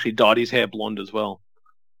 where he actually dyed his hair blonde as well.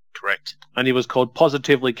 Correct. And he was called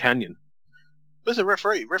Positively Canyon. Where's the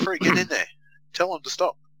referee? Referee, get in there. Tell him to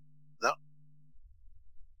stop. No.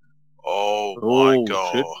 Oh my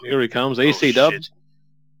God. Shit. Here he comes. EC Dub.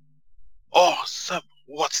 Oh,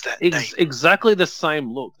 what's that name? Exactly the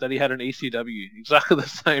same look that he had in ECW. Exactly the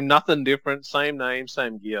same. Nothing different. Same name,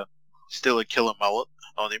 same gear. Still a killer mullet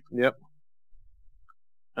on him. Yep.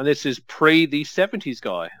 And this is pre the 70s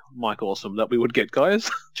guy, Mike Awesome, that we would get,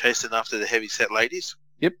 guys. Chasing after the heavy set ladies.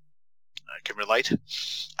 Yep. I can relate.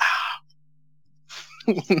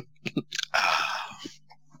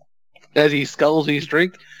 As he sculls his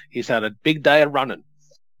drink, he's had a big day of running.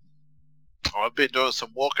 Oh, I've been doing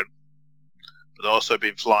some walking, but I've also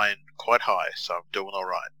been flying quite high, so I'm doing all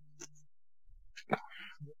right.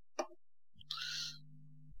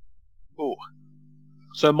 Oh.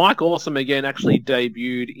 So Mike Awesome again actually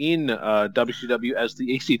debuted in WCW as the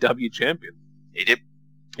ECW champion. He did.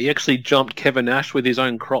 He actually jumped Kevin Nash with his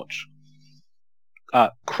own crotch.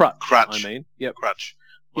 Crutch. I mean. Yep. Crutch.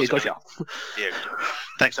 Yeah, gotcha. Yeah.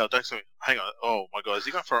 Thanks, Al. Hang on. Oh, my God. Is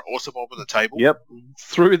he going for an awesome bomb on the table? Yep.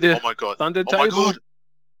 Through the Thunder table. Oh, my God.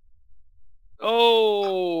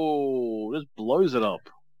 Oh, just blows it up.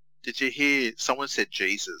 Did you hear someone said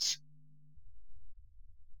Jesus?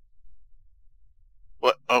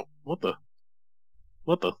 What? Oh. What the?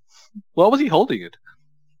 Why was he holding it?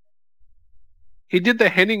 He did the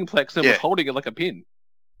Henningplex and was holding it like a pin.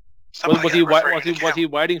 Was he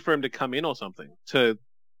waiting for him to come in or something?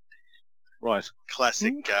 Right.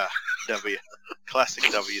 Classic Classic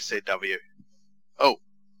WCW. Oh.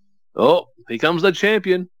 Oh, here comes the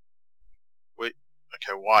champion. Wait.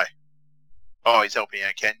 Okay, why? Oh, he's helping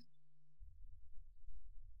out Ken.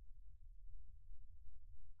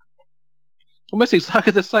 Almost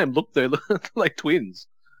exactly the same look there, like twins.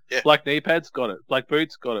 Yeah. Black knee pads, got it. Black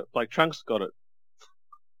boots, got it. Black trunks, got it.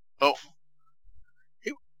 Oh.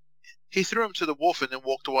 He threw him to the wharf and then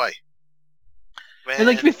walked away. Man. And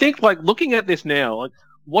like, if you think, like, looking at this now, like,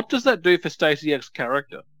 what does that do for Stacey X's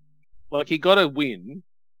character? Like, he got a win,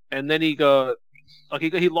 and then he got, like,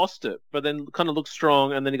 he lost it, but then kind of looked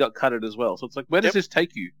strong, and then he got cutted as well. So it's like, where does this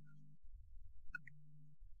take you?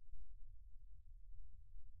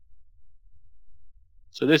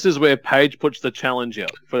 So this is where Paige puts the challenge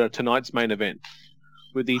out for tonight's main event,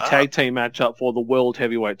 with the tag team matchup for the World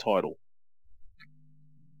Heavyweight title.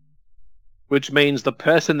 Which means the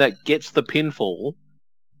person that gets the pinfall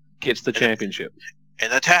gets the championship.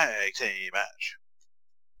 In a tag team match.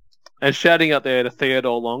 And shouting out there to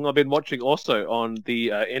Theodore Long, I've been watching also on the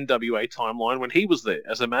NWA timeline when he was there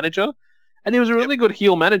as a manager, and he was a really good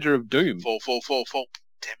heel manager of Doom. Fall.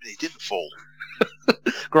 Damn it, he didn't fall.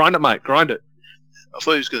 Grind it, mate, grind it. I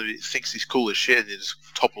thought he was going to thinks he's cool as shit and he just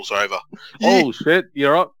topples over. Oh, shit,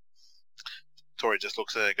 you're up. Tori just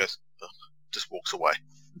looks at it and goes, just walks away.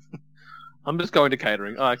 I'm just going to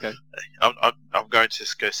catering. Oh, okay. I'm going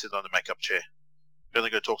to go sit on the makeup chair. I'm going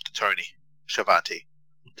to go talk to Tony Schiavone.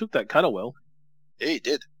 Took that cutter well. Yeah, he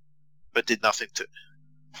did. But did nothing to...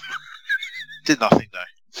 did nothing, though.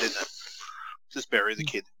 Didn't it? Just bury the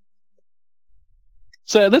kid.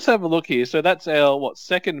 So let's have a look here. So that's our,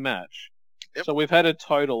 second match? Yep. So we've had a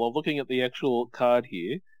total of, looking at the actual card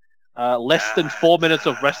here, less than 4 minutes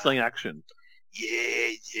of wrestling action. Yeah.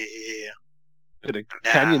 Bit of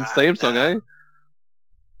Canyon's theme song, eh?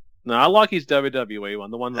 No, I like his WWE one,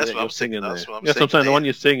 the one that you're singing there. That's what I'm saying, the one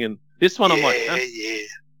you're singing. This one, yeah, I'm like, huh? yeah.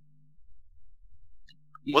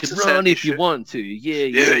 You What's can the sound run you if you should- want to. Yeah.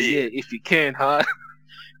 If you can, huh?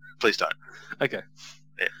 Please don't. Okay.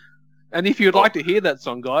 Yeah. And if you'd Oh. like to hear that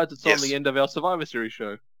song, guys, it's on Yes. the end of our Survivor Series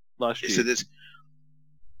show last Yes, year. it is.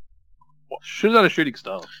 Should have done a shooting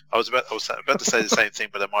star. I was about to say the same thing,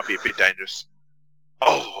 but it might be a bit dangerous.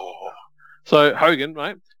 Oh, So, Hogan,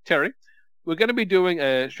 right? Terry, we're going to be doing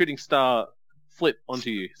a shooting star flip onto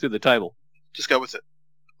you through the table. just go with it.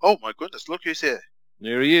 Oh my goodness, look who's here.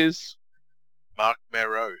 There he is. Mark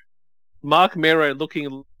Mero. Mark Mero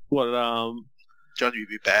looking what Johnny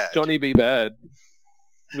B. Bad. Johnny B. Bad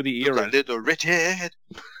with the Look earring. like little Richard.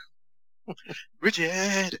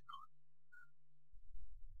 Richard.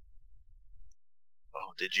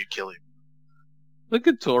 Oh, did you kill him? Look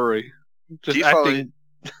at Tori. Just Do you follow acting.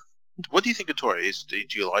 What do you think of Tori? Do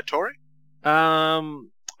you like Tori?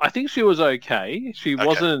 I think she was okay. She Okay.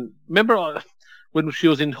 wasn't. Remember when she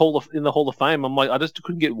was in the Hall of Fame? I'm like, I just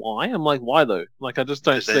couldn't get why. I'm like, why though? Like, I just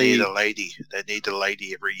don't Because they see. need a lady. They need a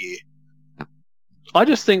lady every year. I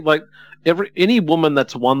just think like any woman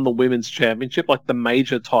that's won the women's championship, like the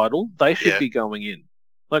major title, they should Yeah. be going in.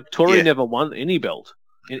 Like Tori Yeah. never won any belt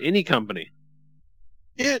in any company.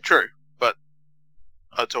 Yeah, true. But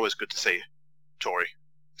it's always good to see Tori,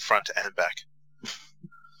 front and back.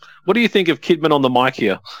 What do you think of Kidman on the mic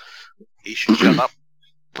here? He should shut up.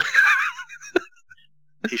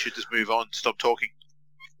 He should just move on. Stop talking.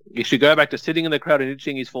 He should go back to sitting in the crowd and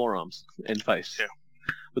itching his forearms and face Yeah.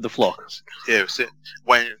 with the flock. Yeah, sit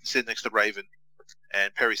next to Raven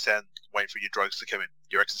and Perry Sand, waiting for your drugs to come in,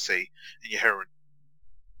 your ecstasy and your heroin.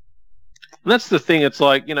 And that's the thing. It's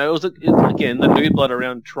like, you know, again, the new blood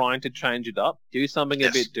around trying to change it up, do something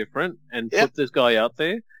Yes. a bit different, and Yeah. put this guy out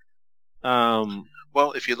there.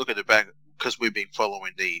 Well, if you look at it back, because we've been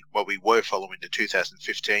following we were following the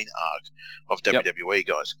 2015 arc of Yep. WWE,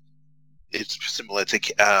 guys. It's similar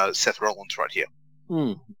to Seth Rollins right here.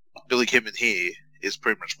 hmm. Billy Kidman here is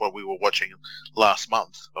pretty much what we were watching last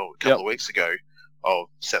month or a couple of weeks ago of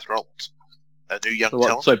Seth Rollins, a new young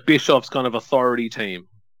talent. So Bischoff's kind of authority team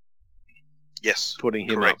Yes, putting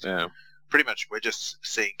him correct. up. Yeah. Pretty much, we're just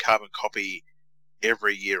seeing carbon copy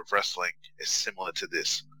every year of wrestling is similar to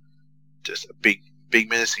this. Just a big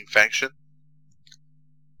menacing faction.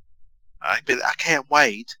 But I can't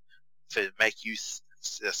wait to make you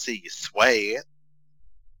see you swear.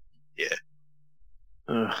 Yeah,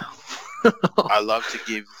 I love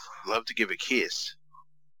to give a kiss.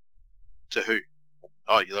 To who?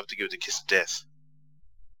 Oh, you love to give it a kiss of death.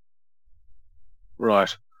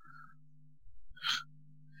 Right.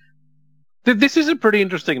 This is a pretty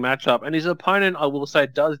interesting matchup, and his opponent, I will say,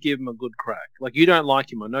 does give him a good crack. Like, you don't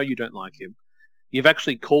like him. I know you don't like him. You've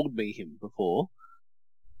actually called me him before,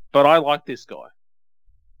 but I like this guy.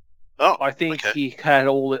 Oh, I think okay. he had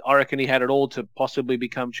all. I reckon he had it all to possibly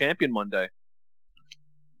become champion one day.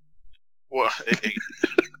 Well,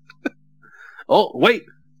 Oh wait,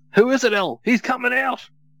 who is it? El? He's coming out.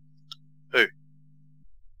 Who?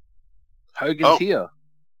 Hogan's here.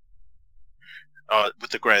 with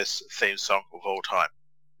the greatest theme song of all time.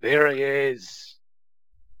 There he is.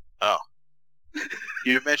 Oh.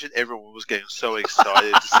 You imagine everyone was getting so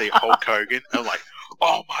excited to see Hulk Hogan. I'm like,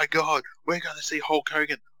 oh my god, we're going to see Hulk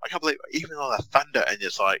Hogan. I can't believe even on a Thunder, and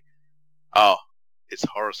it's like, oh, it's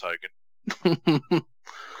Horace Hogan.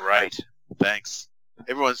 Great, thanks.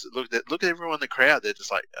 Everyone's look at everyone in the crowd. They're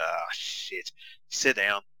just like, ah, shit. Sit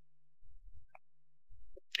down.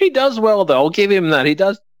 He does well though. I'll give him that. He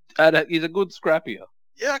does. He's a good scrappier.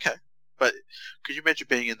 Yeah, okay. But could you imagine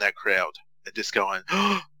being in that crowd and just going,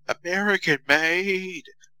 oh, American made?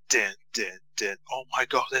 Dun, dun, dun. Oh my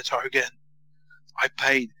god, that's Hogan. I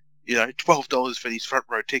paid, $12 for these front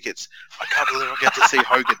row tickets. I can't believe I get to see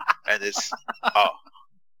Hogan. And it's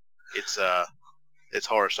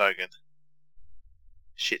Horace Hogan.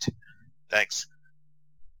 Shit. Thanks.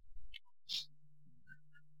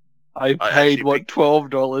 I paid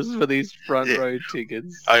 $12 for these front row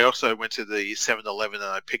tickets. I also went to the 7-Eleven and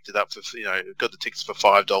I picked it up for, got the tickets for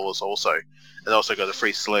 $5 also. And also got a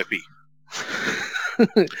free Slurpee.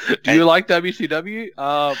 Do you like WCW?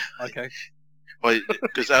 Okay. Well,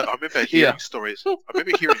 because I remember hearing stories. I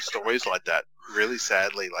remember hearing stories like that. Really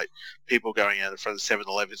sadly, like people going out in front of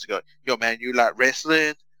 7-Elevens and going, "Yo, man, you like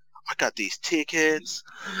wrestling? I got these tickets.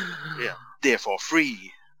 Yeah, they're for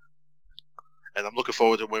free." And I'm looking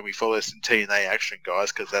forward to when we follow some TNA action,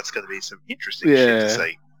 guys, because that's going to be some interesting shit to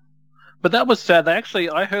see. But that was sad.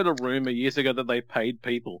 I heard a rumor years ago that they paid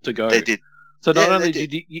people to go. They did. So not only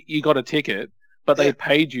did you got a ticket, but they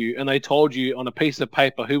paid you and they told you on a piece of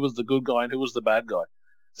paper who was the good guy and who was the bad guy.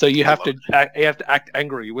 So you have to act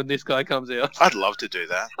angry when this guy comes out. I'd love to do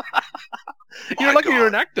that. You're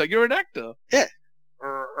an actor. You're an actor. Yeah.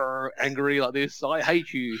 Angry like this. I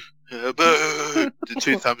hate you. The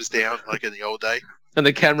 2 thumbs down like in the old day. And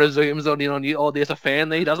the camera zooms on you. Oh, there's a fan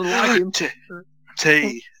there. He doesn't like him. T,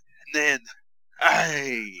 and then,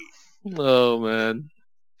 hey. Oh, man.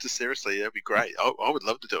 Just seriously, that'd be great. I would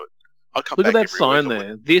love to do it. I'll come Look back at that every sign week.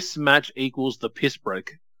 there. This match equals the piss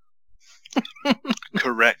break.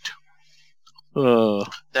 Correct. Oh.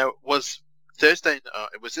 Now, was this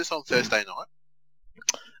on Thursday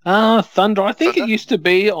night? Thunder. I think Thunder? it used to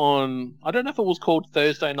be on... I don't know if it was called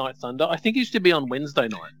Thursday Night Thunder. I think it used to be on Wednesday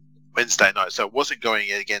night. Wednesday night, so it wasn't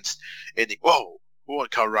going against any... Whoa,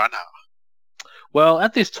 Corona. Well,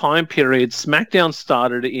 at this time period, SmackDown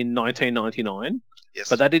started in 1999, Yes.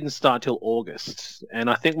 but that didn't start till August. And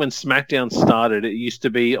I think when SmackDown started, it used to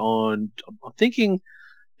be on... I'm thinking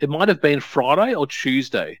it might have been Friday or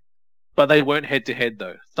Tuesday, but they weren't head-to-head,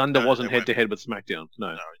 though. Thunder wasn't head-to-head with SmackDown,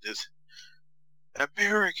 no. No, it is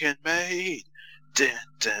American made.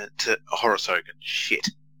 Horace Hogan. Shit.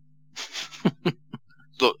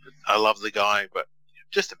 Look, I love the guy, but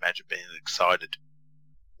just imagine being excited.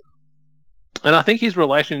 And I think his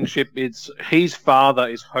relationship is... His father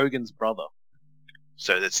is Hogan's brother.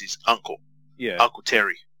 So that's his uncle. Yeah. Uncle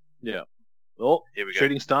Terry. Yeah. Oh, Here we go.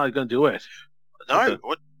 Shooting Star is going to do it. No, Okay.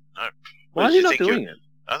 what? No. Why What is did he you not think doing it?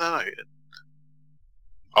 I don't know.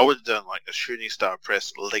 I would have done like a Shooting Star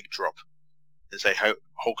press leg drop and say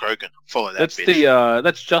Hulk Hogan. Follow that That's bitch.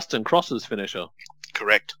 that's Justin Cross's finisher.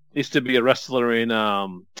 Correct. Used to be a wrestler in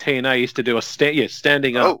TNA. Used to do a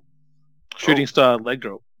standing up Shooting Star leg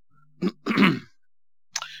drop.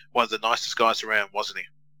 One of the nicest guys around, wasn't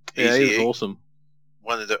he? Yeah, he was awesome.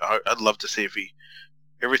 I'd love to see if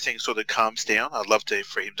everything sort of calms down. I'd love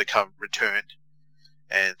for him to return,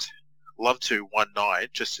 and love to one night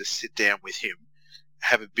just to sit down with him,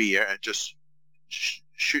 have a beer, and just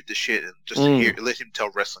shoot the shit and just let him tell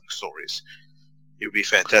wrestling stories. It would be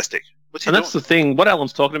fantastic. What's he And doing? that's the thing. What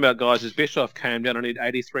Alan's talking about, guys, is Bischoff came down and did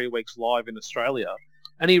 83 weeks live in Australia,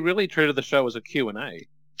 and he really treated the show as a Q&A.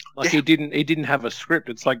 Like he didn't have a script.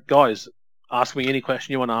 It's like, guys, ask me any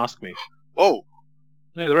question you want to ask me. Oh,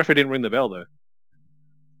 Yeah, the referee didn't ring the bell though.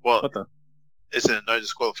 well, What the? is it a no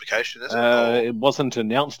disqualification? Is it? It wasn't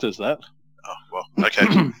announced as that. Oh, well, okay.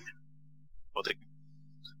 Well,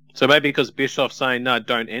 So maybe because Bischoff's saying no,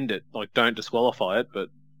 don't end it, like don't disqualify it. But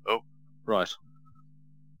right.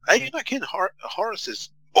 hey, you're not kidding. Horace is,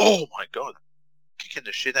 oh my god, kicking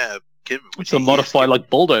the shit out of Kim. It's a modified like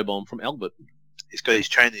Baldo bomb from Albert. He's got his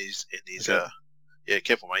trainers in his. Okay. Yeah,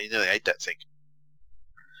 careful, mate. You nearly ate that thing.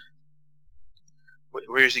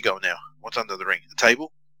 Where is he going now? What's under the ring? The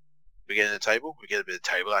table? We get in the table? We get a bit of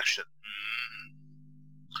table action.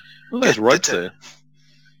 Well, there's ropes there.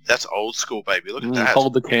 That's old school, baby. Look at that.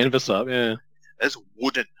 Hold the canvas up, yeah. That's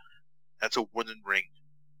wooden. That's a wooden ring.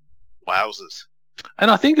 Wowzers. And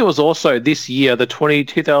I think it was also this year, the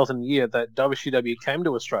 2000 year, that WCW came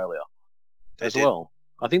to Australia as well.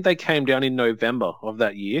 I think they came down in November of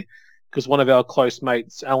that year because one of our close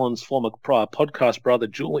mates, Alan's former podcast brother,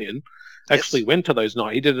 Julian, actually went to those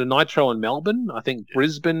nights. He did a Nitro in Melbourne, I think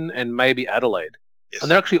Brisbane, and maybe Adelaide. Yes.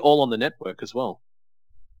 And they're actually all on the network as well.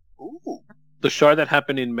 Ooh. The show that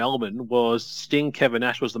happened in Melbourne was Sting, Kevin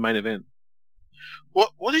Nash was the main event.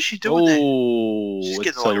 What is she doing there? Oh, She's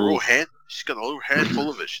getting like a real hand. She's got a little handful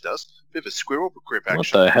of it. She does. Bit of a squirrel grip what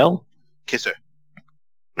action. the hell? Kiss her.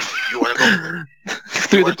 You want to go?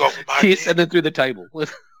 Through wanna the go for my kiss dick? and then through the table.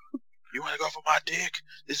 You want to go for my dick?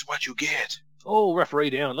 This is what you get. Oh,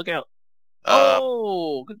 referee down! Look out! Uh,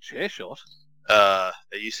 Oh, good chair shot. Are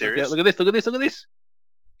you serious? Look at this! Look at this! Look at this!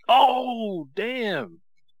 Oh, damn!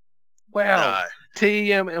 Wow.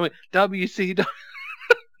 No. WCW.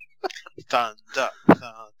 Thunder.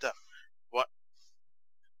 What?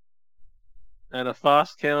 And a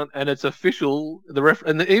fast count, and it's official.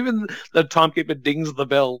 Even the timekeeper dings the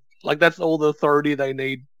bell. Like that's all the authority they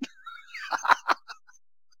need.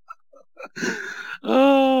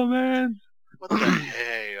 Oh man! What the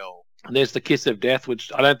hell? And there's the kiss of death,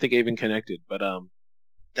 which I don't think even connected. But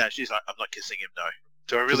No, she's like, I'm not kissing him. No.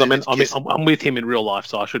 Do I 'cause really? need to kiss him? I'm with him in real life,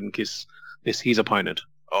 so I shouldn't kiss his opponent.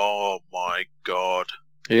 Oh my god!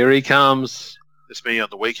 Here he comes. It's me on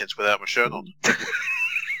the weekends without my shirt on.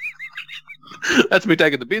 That's me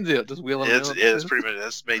taking the bins out, just wheeling them out. That's pretty much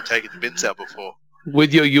that's me taking the bins out before.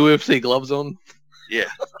 With your UFC gloves on. Yeah.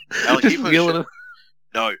 Alan, Just you put a wheeling shirt-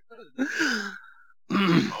 them. No.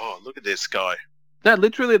 Oh, look at this guy. That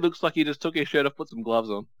literally looks like he just took his shirt off, put some gloves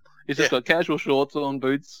on. He's just Yeah. got casual shorts on,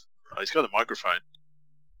 boots. Oh, he's got a microphone.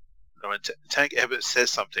 When Tank Abbott says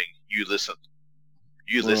something, you listen.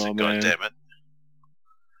 You listen, man. goddammit.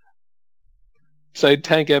 So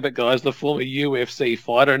Tank Abbott, guys, the former UFC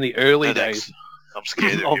fighter in the early No, days thanks. I'm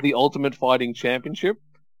scared of of him. the Ultimate Fighting Championship.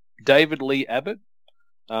 David Lee Abbott.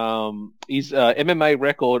 His MMA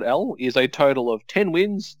record, L, is a total of 10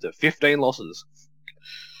 wins to 15 losses.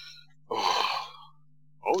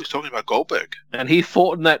 Oh, he's talking about Goldberg. And he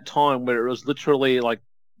fought in that time where it was literally like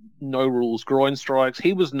no rules, groin strikes.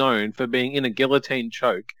 He was known for being in a guillotine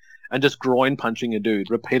choke and just groin punching a dude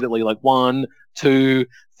repeatedly, like 1, 2,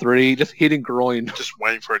 3, just hitting groin. Just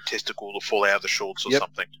waiting for a testicle to fall out of the shorts or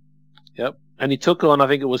something. Yep. And he took on, I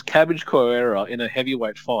think it was Cabbage Correa in a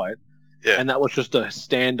heavyweight fight. Yeah. And that was just a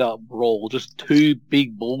stand-up brawl. Just two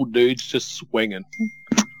big bald dudes just swinging.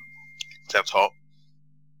 Sounds hot.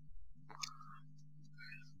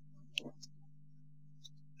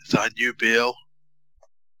 It's on you, Bill.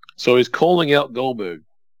 So he's calling out Goldberg.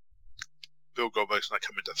 Bill Goldberg's not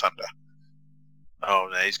coming to Thunder. Oh,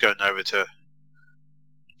 no, he's going over to...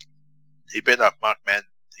 He beat up Mark Mann.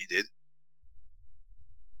 He did.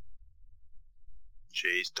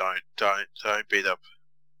 Jeez, don't beat up...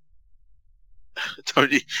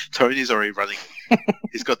 Tony's already running.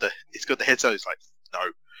 he's got the headset. He's like,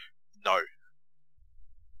 no.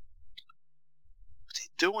 What's he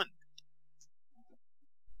doing?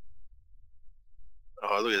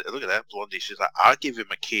 Oh, look at that Blondie. She's like, I'll give him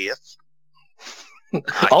a kiss.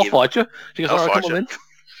 I'll fight you. She goes, I'll all right, fight come on you. then.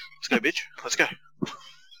 Let's go, bitch. Let's go.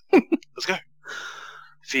 Let's go.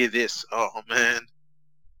 Fear this. Oh man.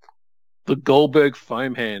 The Goldberg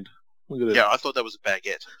foam hand. Look at it. Yeah, I thought that was a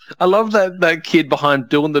baguette. I love that kid behind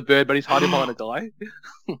doing the bird, but he's hiding behind a guy.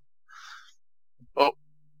 Oh.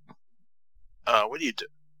 What do you do?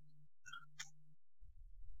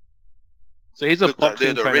 So he's a Look,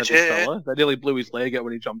 boxing the trainer, rich this hair. fella. They nearly blew his leg out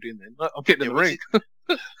when he jumped in then. I'm getting in the ring.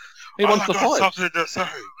 what's He wants to I got fight. something to say.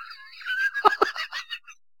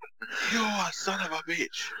 You are a son of a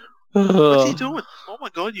bitch. What's he doing? Oh my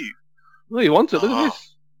god, you. Well, he wants it. Look Oh. at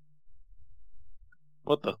this.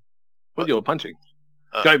 What the? What you were punching?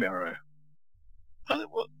 Uh, Go, Maro.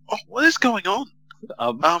 What is going on?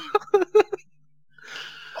 Um,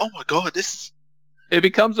 Oh my god, this. it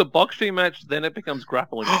becomes a boxing match, then it becomes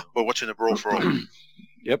grappling. We're watching a brawl for all.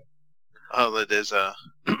 Yep. Oh, there's a.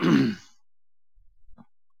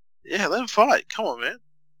 Yeah, let him fight. Come on, man.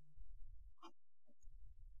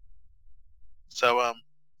 So, all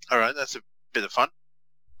right, that's a bit of fun.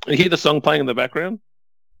 You hear the song playing in the background?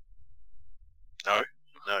 No.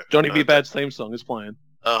 Johnny B. Bad's theme song is playing.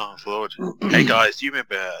 Oh Lord. Hey guys, do you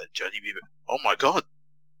remember Johnny B? Oh my god.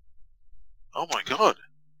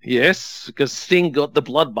 Yes, because Sting got the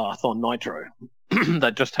bloodbath on Nitro.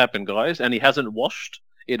 That just happened, guys, and he hasn't washed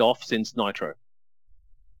it off since Nitro.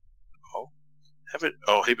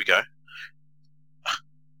 Oh, here we go.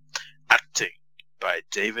 Acting by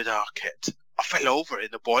David Arquette. I fell over in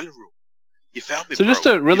the boiler room. You found me, So just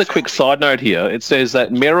bro. a really You quick found me. side note here. It says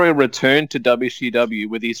that Mero returned to WCW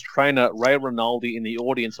with his trainer Ray Rinaldi in the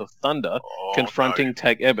audience of Thunder, Oh, confronting no.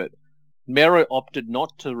 Tank Abbott. Mero opted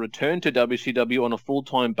not to return to WCW on a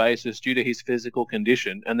full-time basis due to his physical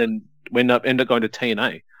condition, and then ended up going to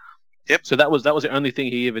TNA. Yep. So that was the only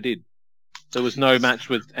thing he ever did. There was no match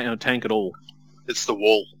with Tank at all. It's the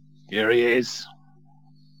wall. Here he is.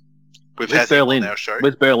 We've With had Berlin. him on our show.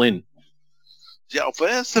 With Berlin. Yeah,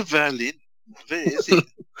 where's the Berlin? Where is he?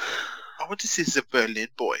 I want to see the Berlin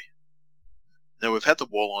boy. Now, we've had the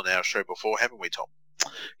wall on our show before, haven't we, Tom?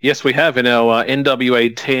 Yes, we have in our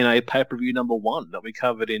NWA TNA pay-per-view number 1 that we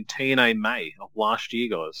covered in TNA May of last year,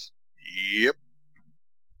 guys. Yep.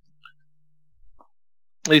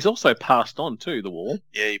 He's also passed on too, the wall.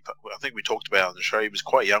 Yeah, I think we talked about it on the show. He was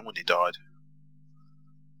quite young when he died.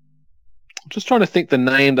 I'm just trying to think the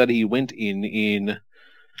name that he went in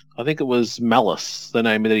I think it was Malice, the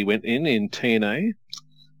name that he went in TNA. Wait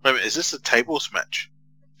a minute, is this a tables match?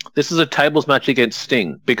 This is a tables match against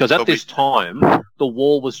Sting, because at this time, the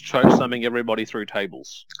wall was choke-slamming everybody through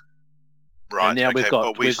tables. Right. And now okay,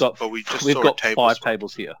 we've got we just we've saw got a table 5 spot.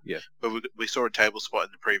 tables here, yeah. But we saw a table spot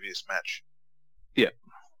in the previous match. Yeah.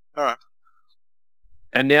 All right.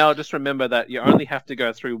 And now just remember that you only have to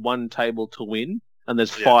go through 1 table to win, and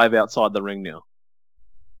there's Yeah. 5 outside the ring now.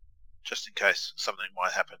 Just in case something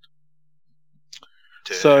might happen.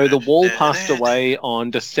 So the wall passed away on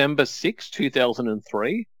December 6,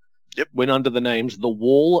 2003. Yep. Went under the names The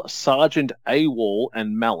Wall, Sergeant AWOL,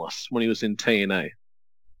 and Malice when he was in TNA.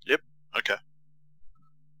 Okay.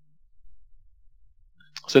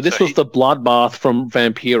 So this So was the bloodbath from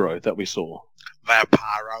Vampiro that we saw.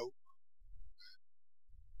 Vampiro.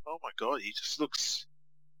 Oh my god, he just looks.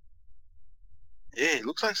 Yeah, he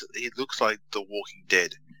looks like The Walking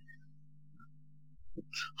Dead.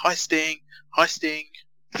 Hi, Sting. Hi, Sting.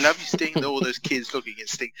 Love you, Sting. All those kids looking at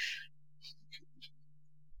Sting.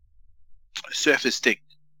 Surfer Sting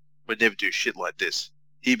would never do shit like this.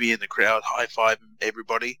 He'd be in the crowd, high-fiving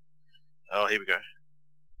everybody. Oh, here we go.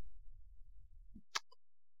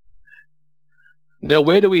 Now,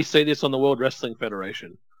 where do we see this on the World Wrestling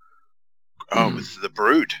Federation? Oh, with the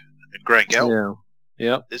Brood and Grangel.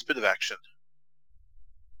 Yeah. There's a bit of action.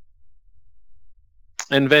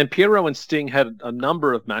 And Vampiro and Sting had a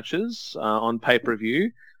number of matches on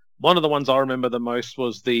pay-per-view. One of the ones I remember the most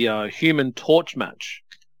was the Human Torch match,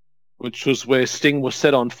 which was where Sting was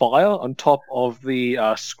set on fire on top of the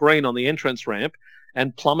screen on the entrance ramp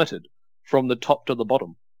and plummeted from the top to the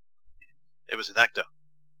bottom. It was an actor.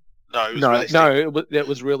 No, it was really Steve. No, it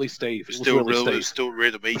was really Steve. It was still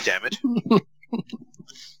real to me, damn it.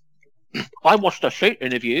 I watched a sheet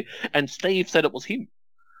interview, and Steve said it was him.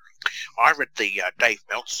 I read the Dave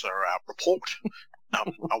Meltzer report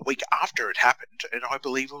a week after it happened, and I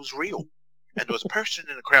believe it was real. And there was a person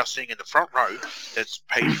in the crowd sitting in the front row that's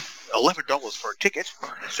paid $11 for a ticket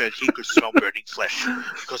and said he could smell burning flesh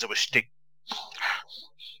because it was Sting.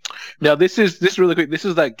 Now, this really quick. This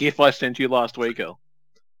is that GIF I sent you last week, El.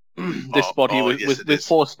 This spot here with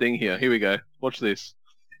poor Sting here. Here we go. Watch this.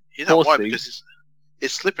 You know why? Because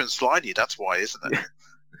it's slip and slidey. That's why, isn't it?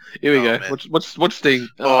 Here we go. Watch Sting.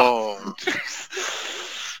 Oh.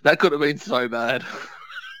 That could have been so bad.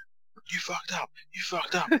 You fucked up. You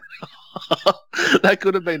fucked up. That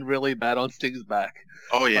could have been really bad on Sting's back.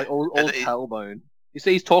 Oh, yeah. Like all tailbone. You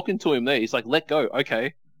see, he's talking to him there. He's like, let go.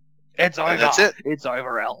 Okay. It's over. That's it. It's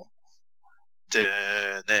over, Al.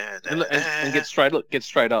 And get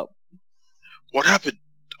straight up. What happened?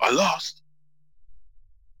 I lost.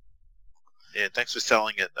 Yeah, thanks for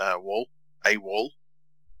selling it, Wall. Wall.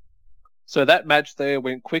 So that match there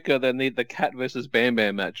went quicker than the Cat versus Bam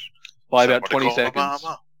Bam match by about 20 seconds.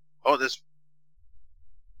 Oh, there's.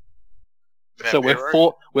 So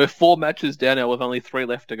we're four matches down now with only 3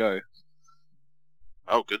 left to go.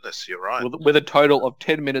 Oh goodness, you're right. With a total of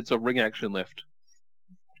 10 minutes of ring action left.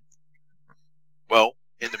 Well,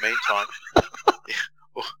 in the meantime,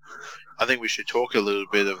 I think we should talk a little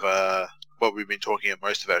bit of what we've been talking at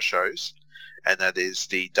most of our shows, and that is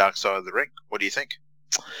the Dark Side of the Ring. What do you think?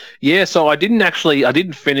 Yeah, so I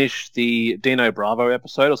didn't finish the Dino Bravo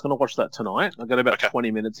episode. I was going to watch that tonight. I got about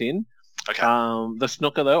 20 minutes in. Okay. The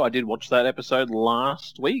Snooker, though, I did watch that episode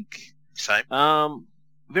last week. Same.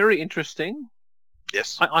 Very interesting.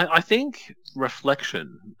 Yes. I think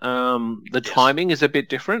reflection. The timing is a bit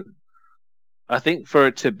different. I think for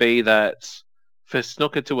it to be that for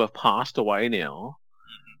Snooker to have passed away now,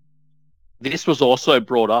 this was also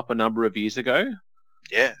brought up a number of years ago.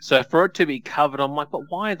 Yeah. So for it to be covered, I'm like, but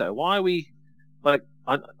why though? Why are we like?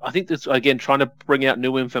 I think this again trying to bring out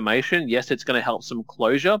new information. Yes, it's going to help some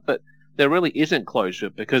closure, but there really isn't closure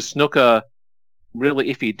because Snooker, really,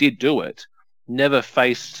 if he did do it, never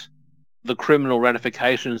faced the criminal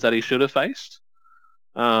ramifications that he should have faced.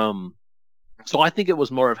 So I think it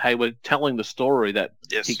was more of, hey, we're telling the story that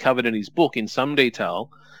he covered in his book in some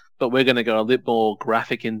detail, but we're going to go a little more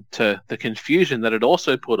graphic into the confusion that it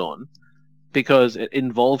also put on because it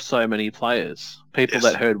involves so many players. People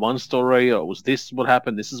that heard one story, or was this what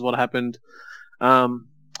happened, this is what happened. But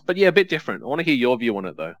yeah, a bit different. I want to hear your view on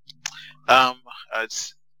it, though.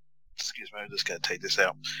 Excuse me, I'm just going to take this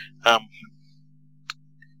out.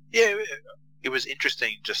 Yeah, it was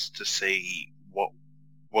interesting just to see what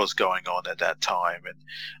was going on at that time, and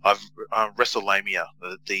I've WrestleMania.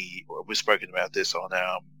 We've spoken about this on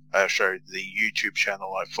our show, the YouTube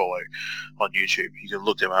channel I follow on YouTube. You can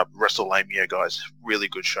look them up. WrestleMania, guys, really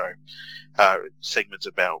good show. Segments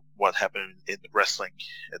about what happened in wrestling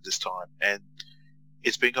at this time, and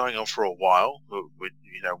it's been going on for a while.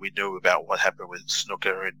 We knew about what happened with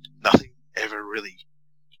Snooker, and nothing ever really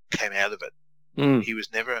came out of it. He was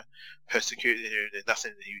never persecuted.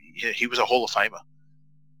 Nothing. He was a Hall of Famer.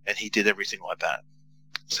 And he did everything like that.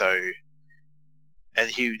 So, and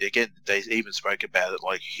they even spoke about it,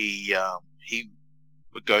 like he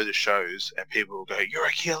would go to shows and people would go, "You're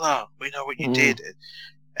a killer. We know what you did."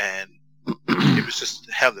 And it was just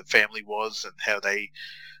how the family was and how they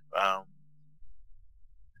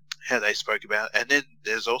spoke about it. And then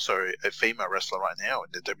there's also a female wrestler right now in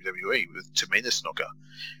the WWE with Tamina Snooker,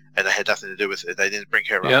 and they had nothing to do with it. They didn't bring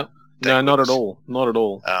her up. No, not at all. Not at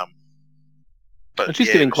all. But and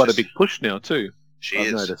she's getting quite a big push now too.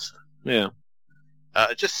 I've noticed. Yeah.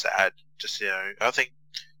 Just sad. I think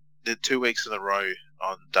the 2 weeks in a row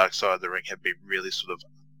on Dark Side of the Ring have been really sort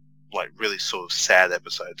of sad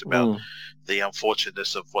episodes about the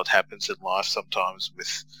unfortunateness of what happens in life sometimes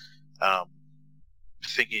with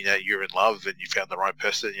thinking that you're in love and you found the right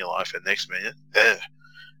person in your life, and next minute,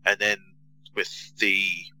 and then with the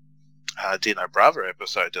Dino Bravo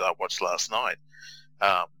episode that I watched last night,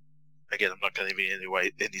 again, I'm not going to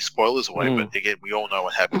give any spoilers away, but again, we all know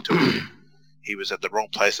what happened to him. He was at the wrong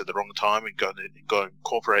place at the wrong time and got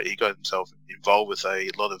incorporated. He got himself involved with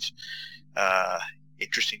a lot of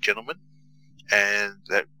interesting gentlemen, and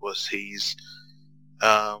that was his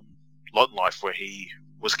lot in life where he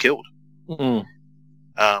was killed.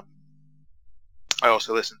 I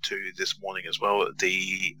also listened to this morning as well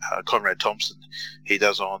the Conrad Thompson. He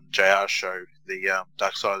does on JR's show, the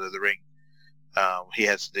Dark Side of the Ring. He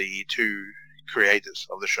has the two creators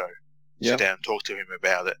of the show sit down and talk to him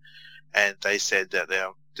about it, and they said that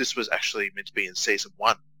this was actually meant to be in season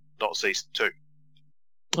 1, not season 2.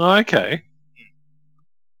 Oh, okay.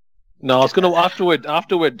 No, I was going to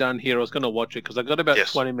after we're done here, I was going to watch it because I got about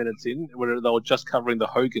 20 minutes in where they were just covering the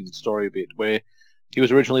Hogan story a bit, where he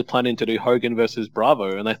was originally planning to do Hogan versus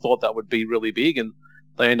Bravo, and they thought that would be really big, and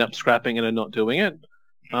they end up scrapping it and not doing it.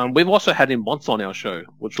 We've also had him once on our show,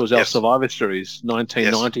 which was our Survivor Series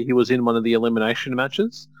 1990. He was in one of the elimination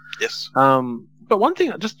matches. Yes. But one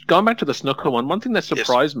thing, just going back to the snooker one thing that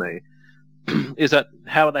surprised me is that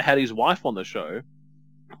how they had his wife on the show.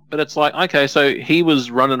 But it's like, okay, so he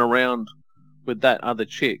was running around with that other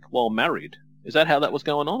chick while married. Is that how that was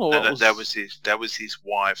going on? Or no, that was his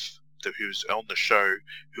wife who was on the show,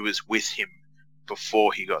 who was with him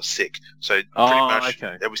before he got sick. So pretty much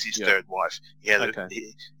that was his third wife. He had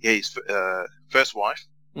his first wife.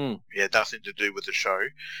 He had nothing to do with the show,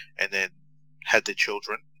 and then had the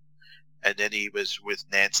children, and then he was with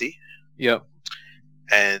Nancy. Yep.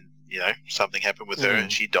 And something happened with her,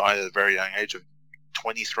 and she died at a very young age of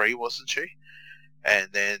 23, wasn't she? And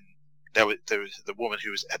then there was the woman who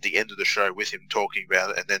was at the end of the show with him talking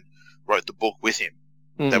about it, and then wrote the book with him.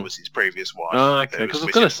 That was his previous wife. Oh, okay. Because I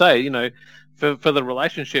was going to say, for the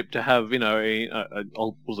relationship to have, a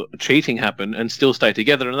cheating happen and still stay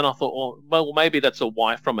together, and then I thought, well, maybe that's a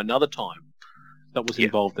wife from another time that was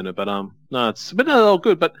involved in it. But no, it's all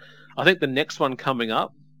good. But I think the next one coming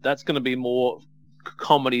up, that's going to be more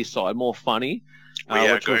comedy side, more funny.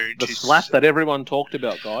 Which was the slap that everyone talked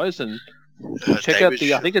about, guys, and check out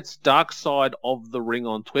I think it's Dark Side of the Ring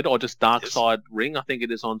on Twitter, or just Dark Side Ring, I think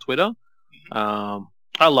it is on Twitter.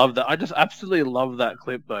 I love that. I just absolutely love that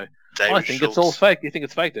clip, though. I think it's all fake. You think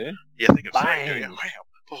it's fake, do you? Yeah, I think it's fake.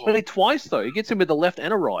 Wow. Really twice, though. He gets him with the left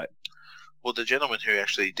and a right. Well, the gentleman who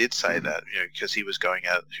actually did say that, because he was going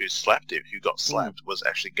out, who slapped him, who got slapped, was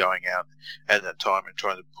actually going out at that time and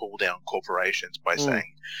trying to pull down corporations by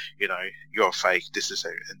saying, you're fake, this is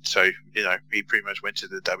and so, he pretty much went to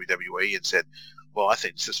the WWE and said, well, I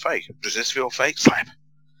think this is fake. Does this feel fake? Slap.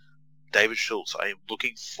 David Schultz, I am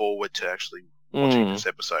looking forward to actually watching this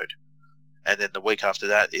episode. And then the week after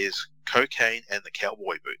that is Cocaine and the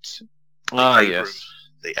Cowboy Boots.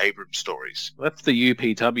 The Abrams stories. That's the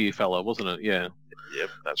UPW fella, wasn't it? Yeah. Yep,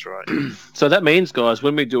 that's right. So that means, guys,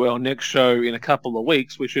 when we do our next show in a couple of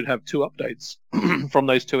weeks, we should have 2 updates from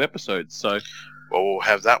those 2 episodes. So, well, we'll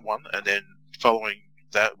have that one, and then following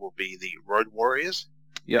that will be the Road Warriors.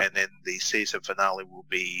 Yeah. And then the season finale will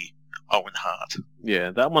be Owen Hart.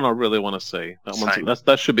 Yeah, that one I really want to see.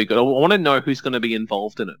 That should be good. I want to know who's going to be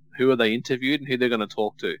involved in it. Who are they interviewed and who they're going to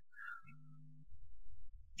talk to.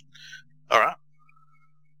 All right.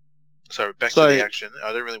 So back to the action.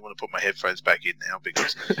 I don't really want to put my headphones back in now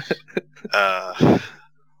because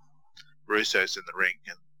Russo's in the ring.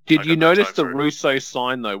 And did you notice the Russo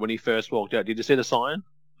sign, though, when he first walked out? Did you see the sign?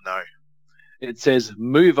 No. It says,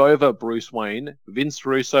 "Move over, Bruce Wayne. Vince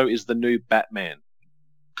Russo is the new Batman."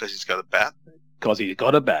 Because he's got a bat? Because he's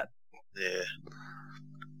got a bat. Yeah.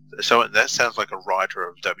 So that sounds like a writer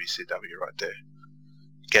of WCW right there.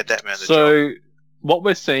 Get that man the job. What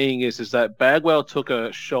we're seeing is that Bagwell took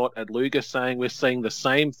a shot at Luger, saying we're seeing the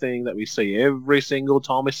same thing that we see every single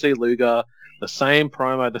time we see Luger, the same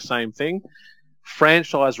promo, the same thing.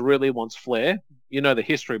 Franchise really wants Flair. The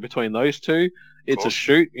history between those two. It's a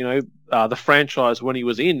shoot. The franchise, when he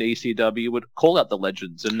was in ECW, would call out the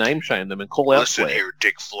legends and name shame them and call out Flair. Listen here,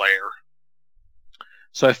 Dick Flair.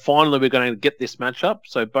 So finally we're going to get this match up.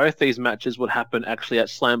 So both these matches would happen actually at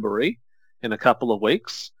Slamboree in a couple of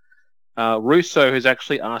weeks. Russo has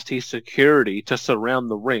actually asked his security to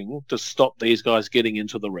surround the ring to stop these guys getting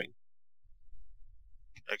into the ring.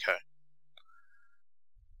 Okay.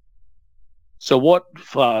 So what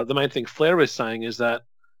the main thing Flair is saying is that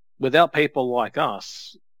without people like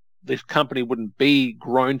us, this company wouldn't be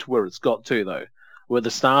grown to where it's got to, though. We're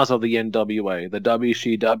the stars of the NWA, the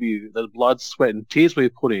WCW, the blood, sweat, and tears we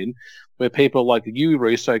put in, where people like you,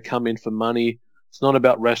 Russo, come in for money, It's not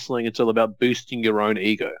about wrestling. It's all about boosting your own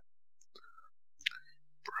ego.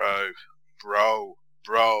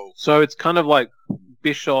 Bro. So it's kind of like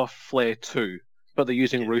Bischoff Flair 2, but they're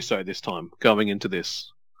using Russo this time, going into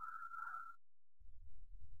this.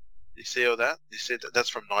 You see all that? You see that's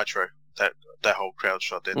from Nitro. That whole crowd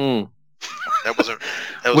shot there. That was from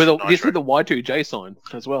Nitro. You see the Y2J sign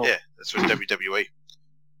as well. Yeah, that's from WWE.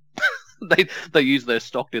 They used their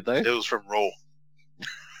stock, did they? It was from Raw.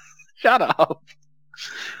 Shut up.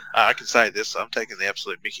 I can say this. I'm taking the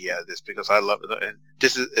absolute Mickey out of this because I love it. And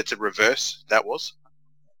it's a reverse. That was.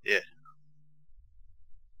 Yeah.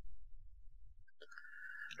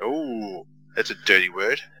 Oh, that's a dirty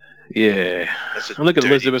word. Yeah. And look at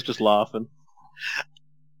Elizabeth just laughing.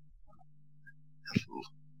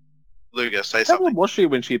 Luger, say How something. old was she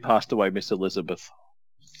when she passed away, Miss Elizabeth?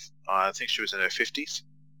 I think she was in her 50s.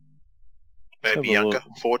 Maybe younger,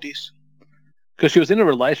 40s. Because she was in a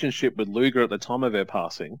relationship with Luger at the time of her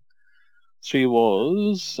passing. She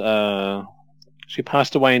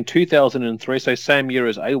passed away in 2003, so same year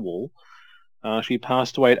as AWOL. She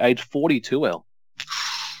passed away at age 42, L.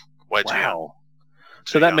 Way too young.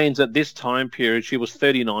 So that means at this time period, she was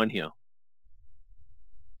 39 here.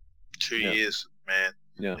 2 years, man.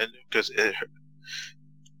 Yeah. Because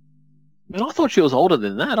Man, I thought she was older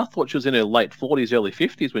than that. I thought she was in her late 40s, early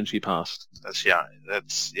 50s when she passed. That's young.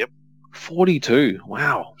 Yep. 42.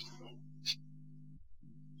 Wow.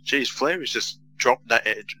 Jeez, Flair is just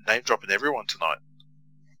name dropping everyone tonight.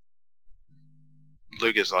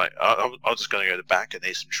 Luger's like, I'm just going to go to the back and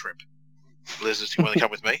eat some shrimp. Liz, do you want to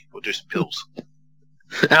come with me? We'll do some pills.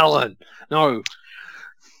 Alan, no.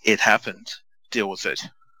 It happened. Deal with it.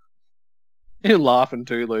 You're laughing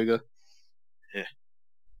too, Luger. Yeah.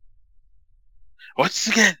 Once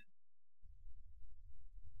again.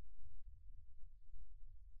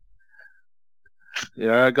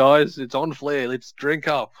 Yeah, guys, it's on Flair. Let's drink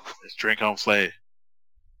up. Let's drink on Flair.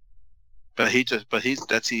 But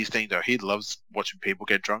that's his thing though. He loves watching people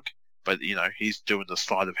get drunk. But he's doing the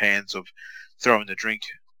sleight of hands of throwing the drink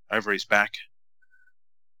over his back.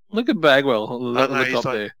 Look at Bagwell on the top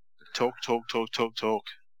like, there. Talk.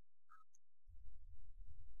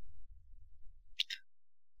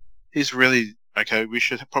 He's really okay. We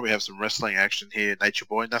should probably have some wrestling action here, Nature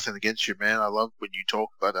Boy. Nothing against you, man. I love when you talk,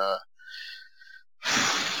 but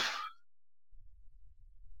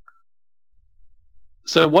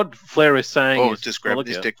So what Flair is saying is... just grabbing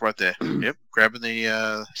his dick right there. Yep, grabbing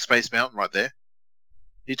the Space Mountain right there.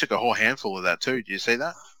 He took a whole handful of that too. Did you see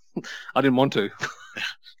that? I didn't want to.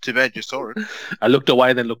 Too bad you saw it. I looked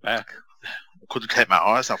away, then looked back. I couldn't take my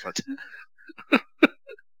eyes off it.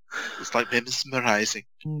 It's like mesmerizing.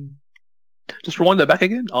 Just rewind that back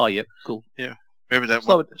again? Oh, yep, cool. Yeah. Remember that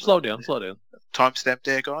one? Slow down. Timestamp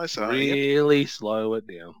there, guys. Really slow it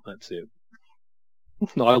down. That's it.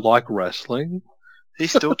 I like wrestling.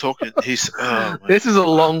 He's still talking. This is a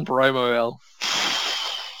long promo, Al.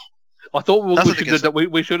 I thought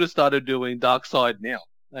we should have started doing Dark Side now,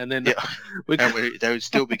 and then they would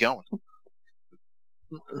still be going.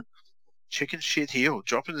 Chicken shit heel,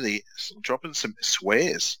 dropping some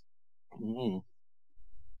swears.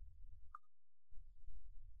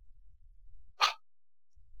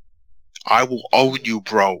 I will own you,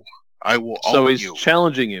 bro. I will own you. So he's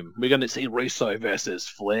challenging him. We're going to see Russo versus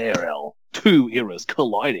Flair, L. Two eras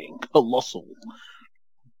colliding. Colossal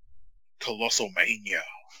mania.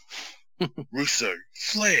 Russo,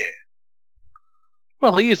 Flair.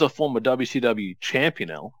 Well, he is a former WCW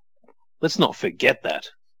champion, L. Let's not forget that.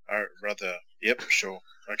 Oh, rather. Yep, sure.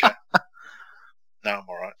 Okay. No, I'm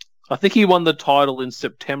all right. I think he won the title in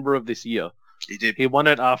September of this year. He did. He won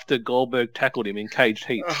it after Goldberg tackled him in caged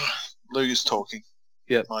heat. Luger's talking.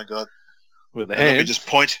 Yep. My God. With the hand. Let me just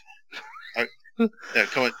point. Yeah,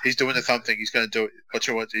 come on. He's doing the thumb thing. He's going to do it. Watch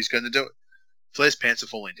what he's going to do it. Flair's pants are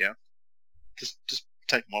falling down. Just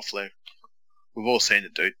take them off, Flair. We've all seen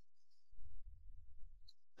it, dude.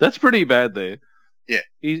 That's pretty bad there. Yeah.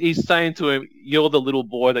 He's saying to him, you're the little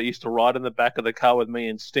boy that used to ride in the back of the car with me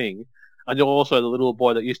and Sting, and you're also the little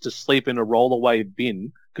boy that used to sleep in a rollaway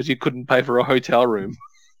bin because you couldn't pay for a hotel room.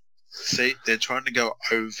 See, they're trying to go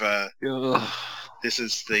over... This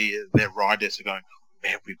is their riders are going,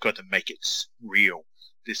 man, we've got to make it real.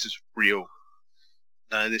 This is real.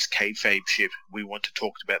 None of this kayfabe shit. We want to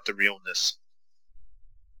talk about the realness.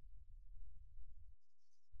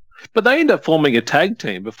 But they end up forming a tag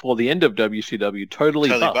team before the end of WCW, totally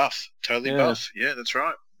buff. Totally buff. Yeah, that's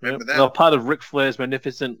right. Remember that. They're part of Ric Flair's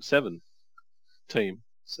Magnificent Seven team.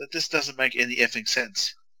 So this doesn't make any effing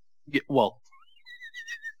sense. Yeah, well.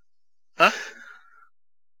 Huh?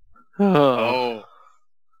 Oh.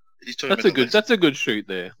 That's a good shoot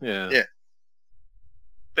there. Yeah. Yeah.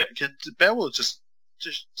 Bagwell just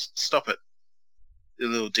stop it. The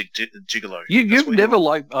little gigolo. You've never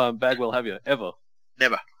liked Bagwell, have you? Ever?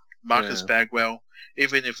 Never. Marcus Yeah. Bagwell.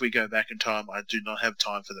 Even if we go back in time, I do not have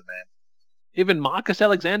time for the man. Even Marcus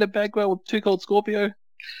Alexander Bagwell with Too Cold Scorpio? Yeah,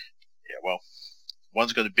 well,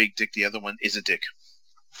 one's got a big dick, the other one is a dick.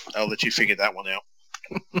 I'll let you figure that one out.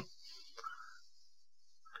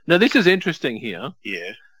 Now, this is interesting here.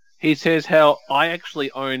 Yeah. He says how I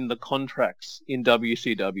actually own the contracts in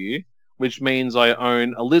WCW, which means I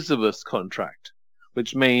own Elizabeth's contract,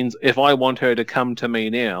 which means if I want her to come to me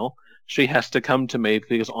now, she has to come to me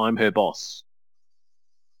because I'm her boss.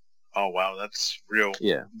 Oh, wow, that's real.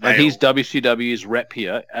 Yeah. Male. And he's WCW's rep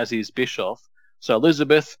here, as is Bischoff. So,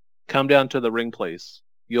 Elizabeth, come down to the ring, please.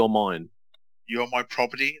 You're mine. You're my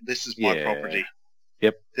property? This is my property.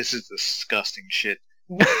 Yep. This is disgusting shit.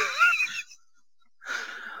 Look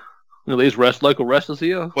at these local wrestlers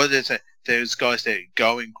here. What did they say? There's guys there.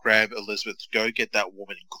 Go and grab Elizabeth. Go get that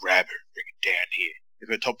woman and grab her. Bring it down here. If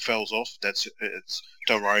her top falls off,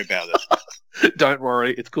 don't worry about it. Don't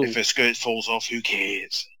worry, it's cool. If her skirt falls off, who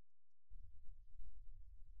cares?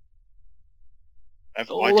 I have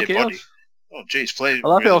my dead body. Oh, jeez, Flair. I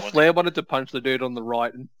love really how Flair wanted to punch the dude on the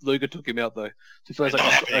right, and Luger took him out, though. So Flair's like,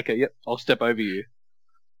 oh, okay, yep, I'll step over you.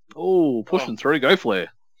 Oh, pushing through. Go, Flair.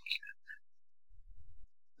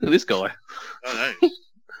 Look at this guy. I know.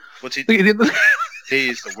 What's he? He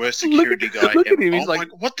is the worst security guy look ever. At him. He's oh like,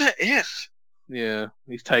 what the F? Yeah,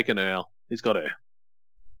 he's taken her out. He's got her.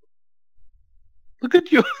 Look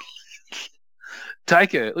at you.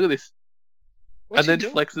 Take her. Look at this. What's and he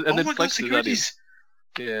then doing? flexes. And then God, flexes at him.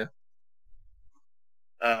 Yeah.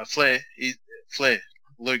 Flair,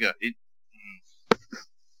 Luger.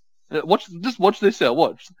 Just watch this out.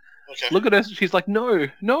 Watch. Okay. Look at her. She's like, no.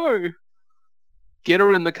 Get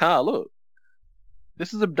her in the car. Look.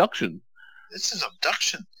 This is abduction. This is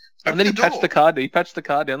abduction. And then he patched the car. He patched the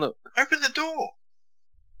car down. Look. Open the door.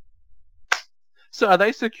 So are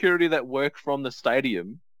they security that work from the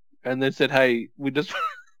stadium, and then said, "Hey, we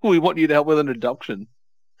want you to help with an abduction.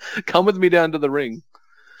 Come with me down to the ring."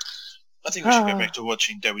 I think we should go back to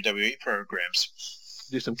watching WWE programs.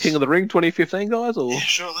 Do some King of the Ring 2015, guys, or yeah,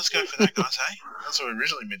 sure. Let's go for that, guys. Hey, that's what we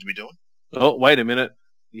originally meant to be doing. Oh, wait a minute.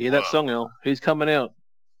 You hear that song, Al? Who's coming out?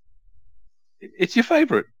 It's your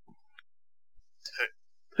favourite.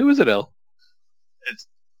 Who is it, Al? It's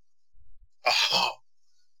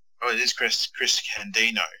it is Chris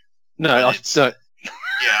Candino. No, I don't. Yeah,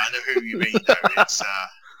 I know who you mean. Though. It's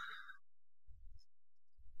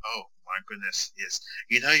oh my goodness, yes.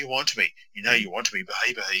 You know you want me. You know you want me,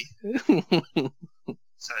 baby.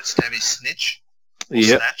 So it's Tammy Snitch.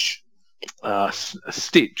 Yeah. Snatch.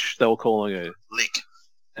 Stitch. They were calling her. Lick.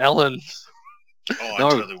 Alan. Oh, I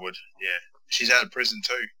totally would. Yeah, she's out of prison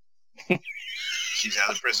too. She's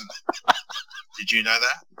out of prison. Did you know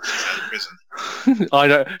that? She's out of prison. I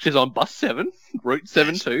know. She's on bus 7, route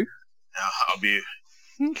 72. I'll be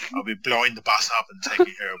blowing the bus up and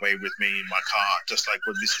taking her away with me in my car, just like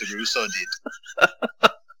what Mr. Russo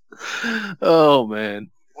did. Oh,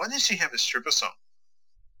 man. Why did she have a stripper song?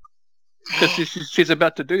 Because she's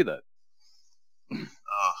about to do that.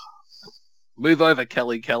 Oh. Move over,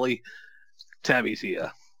 Kelly. Tammy's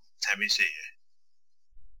here.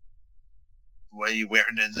 What are you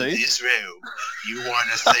wearing under this robe? You want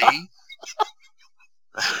to see?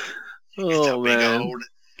 Oh, man.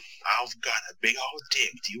 I've got a big old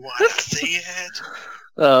dick. Do you want to see it?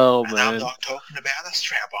 Oh, and man. I'm not talking about a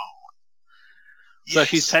strap-on. So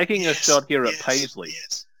she's taking a shot here at Paisley,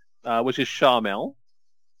 which is Charmel,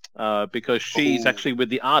 because she's actually with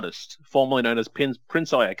the artist, formerly known as Prince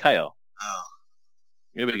Iakea. Oh.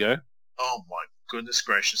 Here we go. Oh, my goodness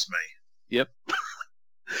gracious me. Yep.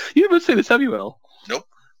 You haven't seen this, have you, Al? Nope.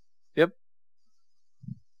 Yep.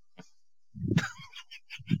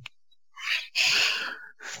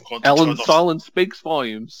 Alan's silence speaks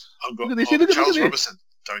volumes. Look at this. Charles Robinson.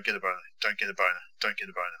 Don't get a boner.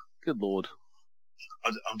 Good Lord.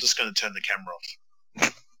 I'm just going to turn the camera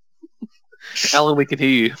off. Alan, we can hear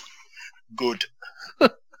you. Good.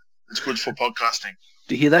 It's good for podcasting.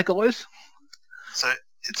 Do you hear that, guys? So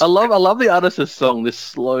I love the artist's song. This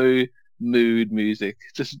slow mood music.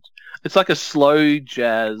 It's like a slow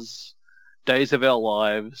jazz. Days of Our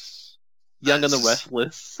Lives. Young and the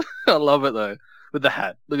Restless. I love it though. With the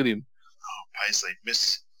hat. Look at him. Oh, Paisley.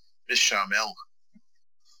 Miss Charmel.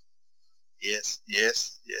 Yes.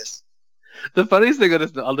 The funniest thing I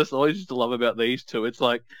just always used to love about these two, it's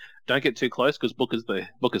like, don't get too close because Booker's there.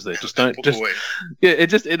 Just don't. Yeah.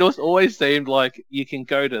 It always seemed like you can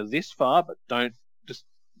go to this far, but don't just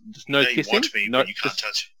no kissing. You want me, but you can't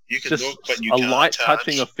touch. You can just look, but you a can't light touch.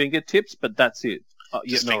 touching of fingertips, but that's it. Yeah,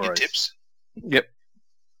 Just no worries. fingertips. Yep.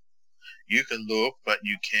 You can look, but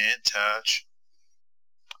you can't touch.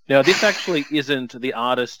 Now, this actually isn't the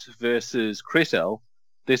artist versus Chris L.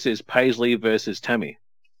 This is Paisley versus Tammy.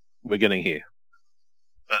 We're getting here.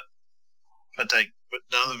 But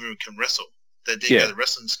none of them can wrestle. They didn't Yeah. go to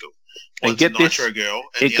wrestling school. And One's get a this, Nitro girl,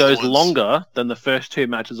 and it the other goes one's... longer than the first 2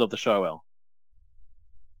 matches of the show, L.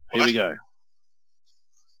 Here we go.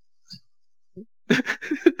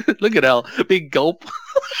 Look at Al. Big gulp.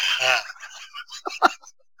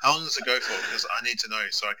 How long does it go for? Because I need to know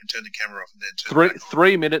so I can turn the camera off and then turn it back on.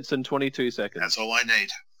 3 minutes and 22 seconds. That's all I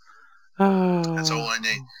need. That's all I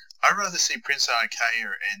need. I'd rather see Prince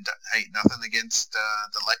Ikea and nothing against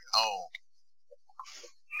the late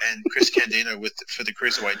and Chris Candido for the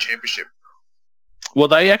Cruiserweight Championship. Well,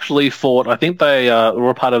 they actually fought. I think they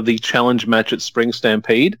were part of the challenge match at Spring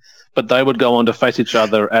Stampede, but they would go on to face each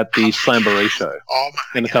other at the Slamboree show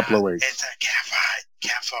in a couple of weeks. It's a cat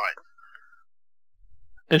fight.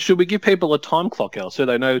 And should we give people a time clock, Al, so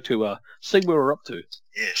they know to see where we're up to?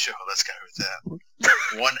 Yeah, sure. Let's go with that.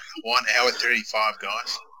 1 hour 35,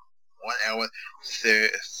 guys. 1 hour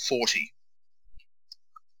 40.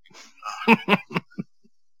 1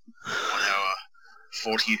 hour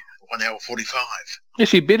 40. 1 hour 45. Yeah,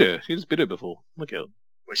 she bit her. She just bit her before. Look out.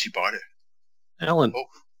 Where'd she bite her? Alan. Oh,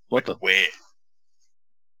 what the? Where?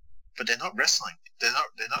 But they're not wrestling. They're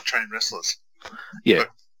not trained wrestlers. Yeah.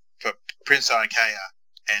 But Prince Ikea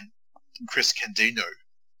and Chris Candido.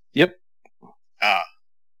 Yep.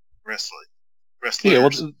 Wrestlers. Yeah, well,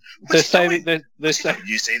 they're saying they're saying.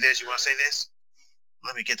 You see this? You want to see this?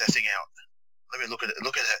 Let me get that thing out. Let me look at it.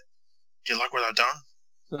 Look at it. Do you like what I've done?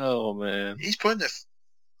 Oh man. He's putting the.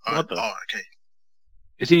 What the? Oh, okay.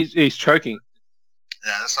 Is he's choking?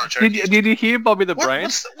 No, that's not choking. Did you hear Bobby the Brain?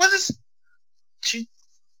 What is? She.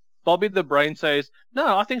 Bobby the Brain says,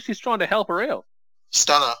 "No, I think she's trying to help her out."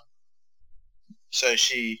 Stunner. So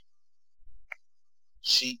she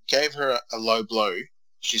gave her a low blow.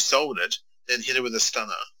 She sold it, then hit her with a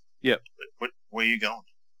stunner. Yep. Where are you going?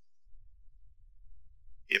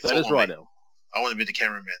 Yeah, that is right, Al. I want to be the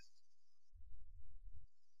cameraman.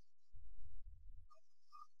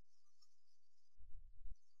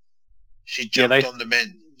 She jumped on the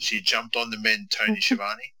men. She jumped on the men, Tony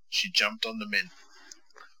Schiavone. She jumped on the men.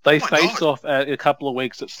 They faced off a couple of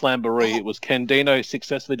weeks at Slamboree. It was Candido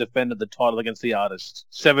successfully defended the title against the artist.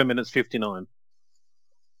 7 minutes 59.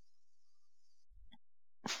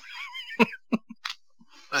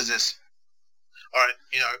 What is this? All right,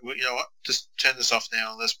 you know what? Just turn this off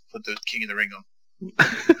now and let's put the King of the Ring on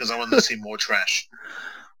because I want to see more trash.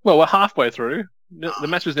 Well, we're halfway through. The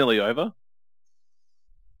match is nearly over.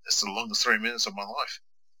 That's the longest 3 minutes of my life.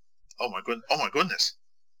 Oh my goodness.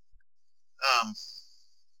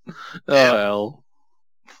 Al.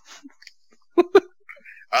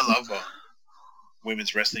 I love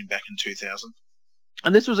women's wrestling back in 2000.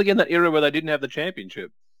 And this was again that era where they didn't have the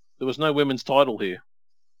championship. There was no women's title here.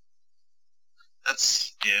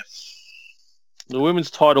 Yeah. The women's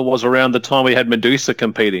title was around the time we had Medusa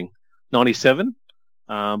competing, 97.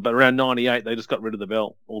 But around 98, they just got rid of the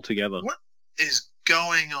belt altogether. What is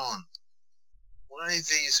going on? Why are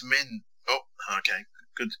these men... Oh, okay.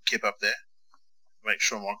 Good keep up there. Make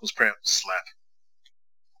sure Michael's proud. Slap.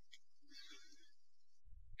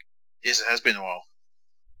 Yes, it has been a while.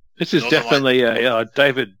 This is definitely a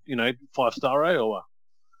David, 5-star or what?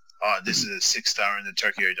 Oh, this is a 6-star in the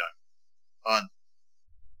Tokyo Dome. On.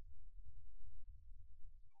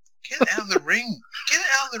 Get out of the ring. Get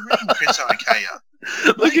out of the ring, Prince Ikea.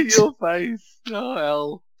 Look at your face. Oh,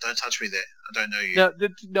 hell. Don't touch me there. I don't know you.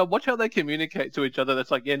 Now, watch how they communicate to each other. That's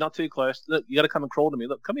like, yeah, not too close. Look, you got to come and crawl to me.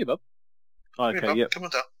 Look, come here, bub. Oh, okay, bub. yep. Come on,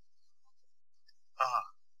 up.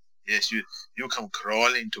 Yes, you come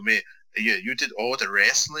crawling to me. You did all the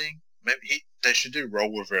wrestling. Maybe they should do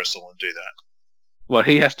role reversal and do that. Well,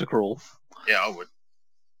 he has to crawl. Yeah, I would.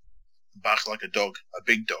 Bark like a dog, a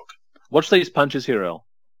big dog. Watch these punches here, El.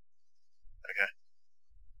 Okay.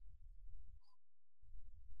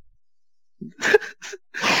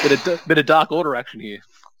 bit of Dark Order action here.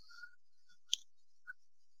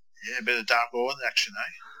 Yeah, a bit of Dark Order action,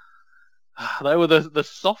 eh? They were the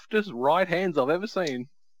softest right hands I've ever seen.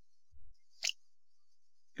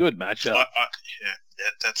 Good matchup. Yeah,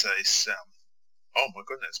 that's a... oh my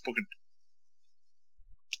goodness,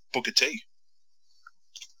 Booker T.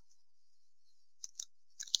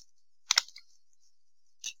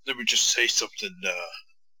 Let me just say something.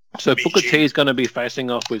 So Booker T is going to be facing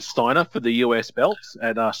off with Steiner for the US belts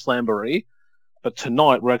at Slamboree. But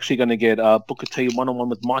tonight we're actually going to get Booker T one-on-one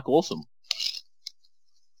with Mike Awesome.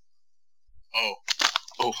 Oh,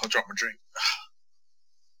 I dropped my drink.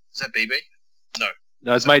 Is that BB? No.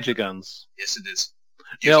 No, it's Major Guns. Yes, it is.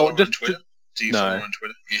 Do you Now, follow her on Twitter? Do you follow her on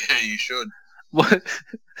Twitter? Yeah, you should. What?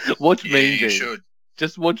 Watch Yeah, Mean you Gene. should.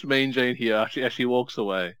 Just watch Mean Gene here as she walks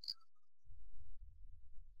away.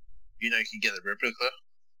 You know you can get a replica.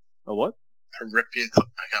 A what? A replica.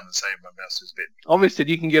 I can't even say my mouth is a bit. Obviously,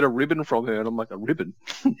 you can get a ribbon from her, and I'm like, a ribbon?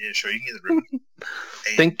 Yeah, sure, you can get a ribbon.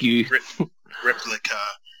 Thank you. Replica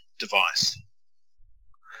device.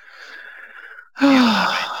 Do you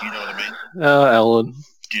know what I mean? Alan.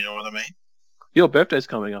 Do you know what I mean? Your birthday's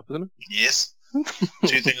coming up, isn't it? Yes. 2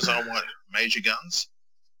 things I want: Major Guns,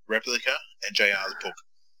 replica, and JR's book.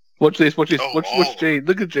 Watch this. Watch Oh. Gene.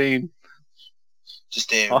 Look at Gene. Just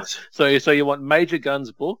there. Oh, so you want Major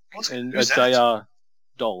Guns book and a who's that? JR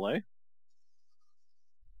doll, eh?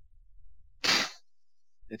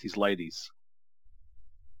 It's his ladies.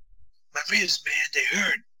 My ribs, man, they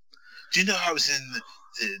hurt. Do you know I was in the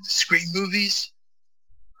Scream movies?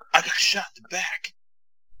 I got shot in the back.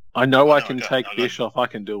 I know Oh, I no, can I got- take I got- Bischoff. I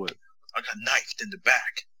can do it. I got knifed in the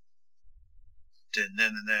back.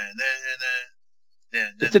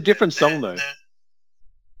 It's a different song, though.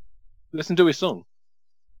 Listen to his song.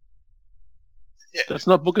 Yeah. That's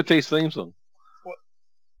not Booker T's theme song.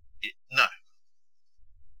 No.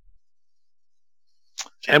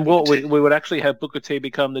 And what we would actually have Booker T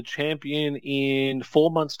become the champion in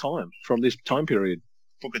 4 months' time from this time period.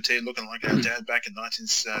 Booker T looking like our dad back in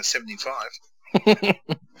 1975.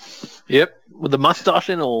 Yep, with the mustache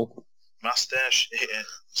and all. Mustache, hair,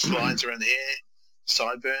 slides around the hair,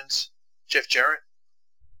 sideburns. Jeff Jarrett.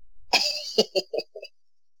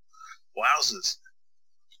 Wowzers.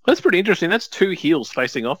 That's pretty interesting. That's 2 heels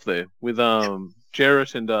facing off there with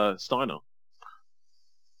Jarrett and Steiner.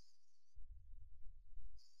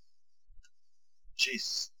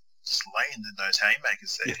 Jeez. Slaying in those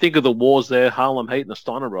haymakers there. You think of the wars there, Harlem Heat and the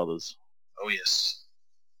Steiner brothers. Oh, yes.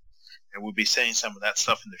 And we'll be seeing some of that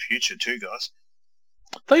stuff in the future too, guys.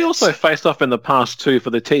 They also faced off in the past too for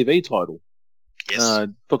the TV title. Yes.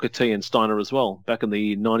 Booker T and Steiner as well, back in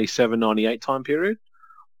the 97-98 time period.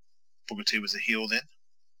 Booker T was the heel then.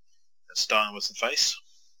 And Steiner was the face.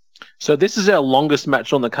 So this is our longest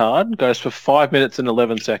match on the card. Goes for 5 minutes and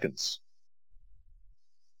 11 seconds.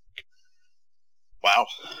 Wow.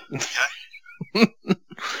 Okay. Hey,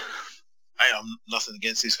 I'm nothing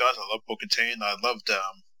against these guys. I love Booker T and I loved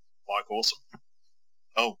Mike Awesome.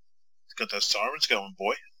 Oh, he's got those sirens going,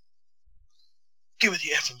 boy. Give it the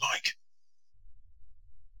effing mic.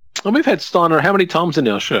 And we've had Steiner how many times in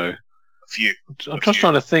our show? A few. I'm just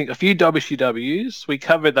trying to think. A few WCWs. We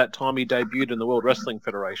covered that time he debuted in the World Wrestling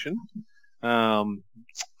Federation. Or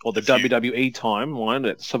the WWE timeline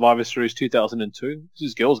at Survivor Series 2002.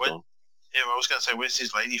 His girl's gone. Yeah, well, I was going to say, where's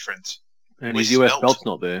his lady friends? And Where's his US belt? belt's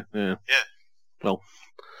not there. Yeah. Yeah. Well.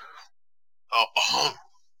 Oh,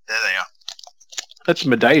 there they are. That's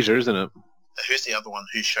Medeja, isn't it? Who's the other one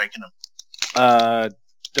who's shaking them?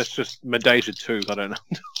 That's just Medeja 2. I don't know.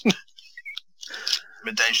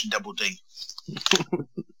 Medeja Double D.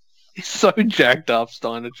 He's so jacked up,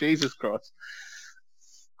 Steiner. Jesus Christ.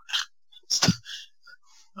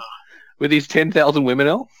 With his 10,000 women,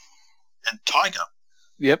 Al? And Tiger.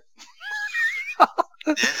 Yep.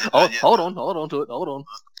 Yeah, Hold on to it. Hold on.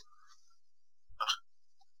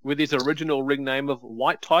 With his original ring name of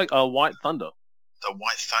White Thunder. The White Thunder.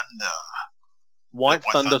 White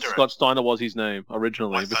White Thunder Thunder. Scott Steiner was his name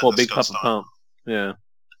originally, White before Thunder Big Scott Papa Steiner. Pump. Yeah.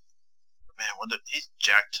 Man, he's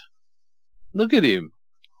jacked. Look at him.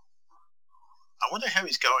 I wonder how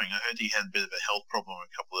he's going. I heard he had a bit of a health problem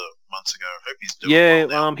a couple of months ago. I hope he's doing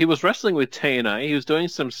well now. He was wrestling with TNA. He was doing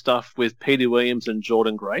some stuff with Petey Williams and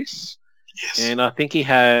Jordan Grace. Yes. And I think he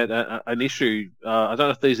had an issue. I don't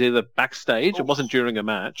know if these either backstage. It wasn't during a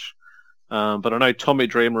match. But I know Tommy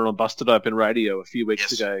Dreamer on Busted Open Radio a few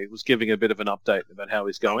weeks ago was giving a bit of an update about how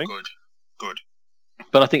he's going. Oh, good.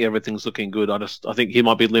 But I think everything's looking good. I think he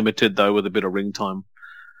might be limited, though, with a bit of ring time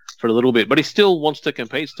for a little bit. But he still wants to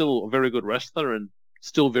compete. Still a very good wrestler and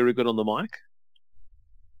still very good on the mic.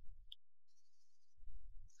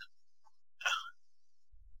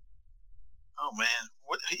 Oh, man.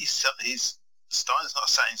 What Steiner's not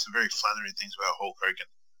saying some very flattering things about Hulk Hogan.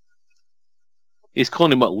 He's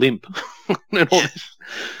calling him what, limp. And all this.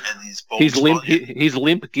 And his bald He's limp. spot. He's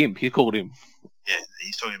limp gimp. He called him. Yeah,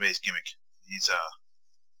 he's talking about his gimmick. He's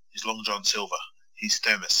Long John Silver. He's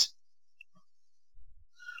Thermos.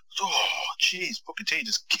 Oh, jeez, Booker T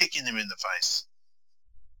just kicking him in the face.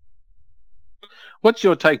 What's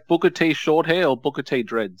your take? Booker T short hair or Booker T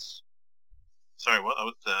dreads? Sorry, what?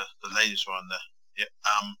 The latest one. Yeah.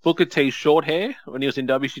 Booker T short hair when he was in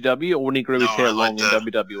WCW or when he grew his hair long in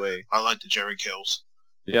WWE? I like the Jerry curls.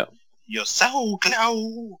 Yeah. You're so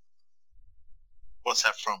close. What's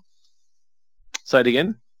that from? Say it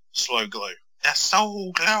again. Slow Glow. That's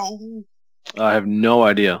Soul Glow. I have no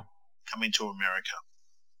idea. Coming to America.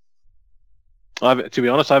 To be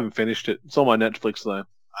honest, I haven't finished it. It's on my Netflix though.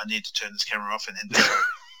 I need to turn this camera off and end the show.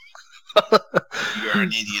 You are an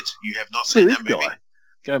idiot. You have not seen that movie. Guy.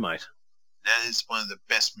 Go, mate. That is one of the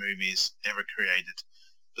best movies ever created.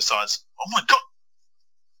 Besides, oh my god!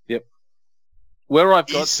 Yep. Where I've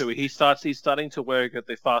got to, he's starting to work at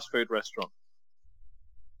the fast food restaurant.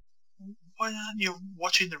 Why aren't you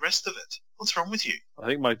watching the rest of it? What's wrong with you? I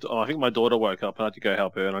think my daughter woke up and I had to go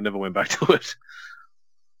help her, and I never went back to it.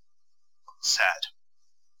 Sad.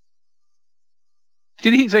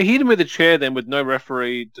 Did he? So he hit him with a chair then, with no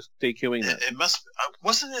referee, just DQing it. It must.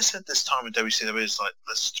 Wasn't this at this time in WCW? It's like,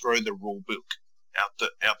 let's throw the rule book out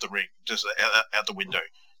the ring, just out the window.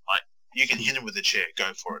 Like, you can hit him with a chair,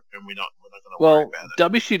 go for it, and we're not going to worry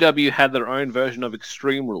about it. WCW had their own version of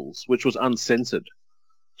Extreme Rules, which was uncensored.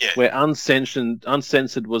 Yeah. Where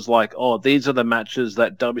uncensored was like, oh, these are the matches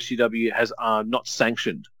that WCW has not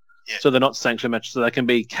sanctioned. Yeah. So they're not sanctioned matches, so they can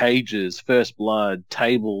be cages, first blood,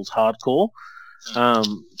 tables, hardcore.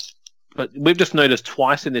 But we've just noticed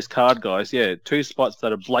twice in this card, guys, two spots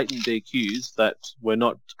that are blatant DQs that were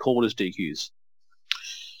not called as DQs.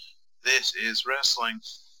 This is wrestling.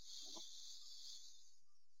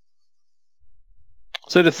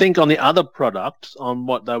 So to think on the other product, on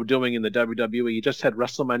what they were doing in the WWE, you just had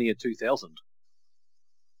WrestleMania 2000.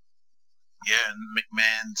 Yeah, and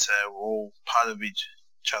McMahon's were all part of each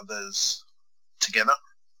other's together.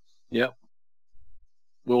 Yep.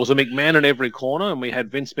 There was a McMahon in every corner, and we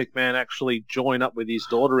had Vince McMahon actually join up with his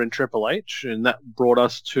daughter in Triple H, and that brought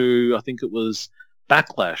us to, I think it was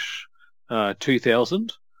Backlash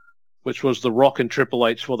 2000, which was The Rock and Triple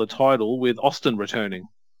H for the title, with Austin returning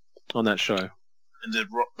on that show. And did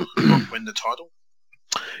Rock win the title?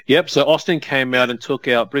 Yep, so Austin came out and took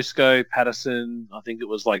out Briscoe, Patterson, I think it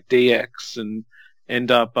was like DX, and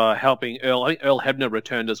end up helping Earl. I think Earl Hebner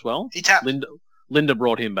returned as well. He tapped. Linda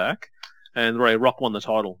brought him back, and Ray Rock won the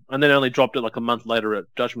title. And then only dropped it like a month later at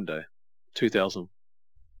Judgment Day, 2000.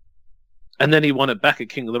 And then he won it back at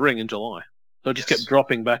King of the Ring in July. So it just kept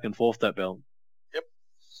dropping back and forth, that belt. Yep.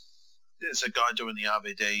 There's a guy doing the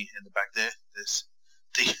RVD in the back there. There's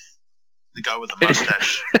the guy with the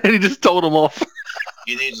mustache. And he just told him off.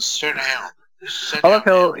 You need to sit down. I like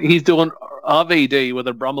how he's doing RVD with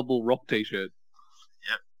a Brummable Rock t-shirt.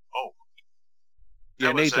 Yep. Oh.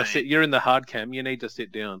 You need to sit. You're in the hard cam. You need to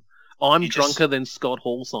sit down. I'm drunker than Scott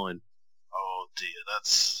Hall sign. Oh dear,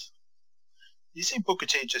 that's. You see, Booker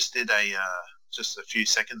T just did just a few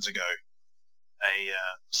seconds ago,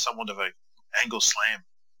 somewhat of a angle slam.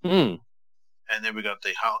 And then we got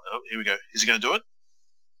the. Oh, here we go. Is he going to do it?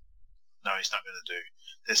 No, he's not going to do.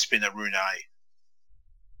 The Spinarune.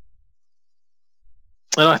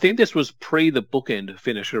 And I think this was pre the bookend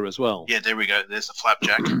finisher as well. Yeah, there we go. There's the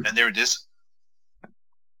flapjack, and there it is.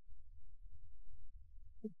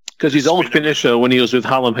 Because his old finisher when he was with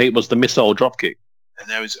Harlem Heat was the missile dropkick. And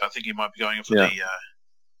now I think he might be going for the.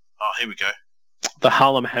 Oh, here we go. The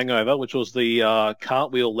Harlem Hangover, which was the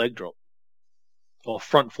cartwheel leg drop, or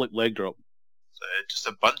front flip leg drop. So just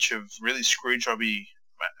a bunch of really screw jobby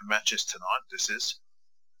matches tonight. This is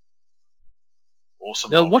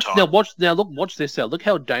awesome. Now watch this out. Look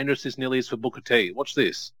how dangerous this nearly is for Booker T. Watch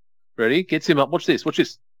this. Ready? Gets him up. Watch this. Watch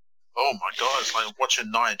this. Oh my god! It's like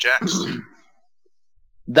watching Nia Jax.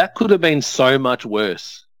 That could have been so much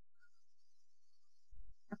worse.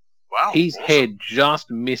 Wow. His head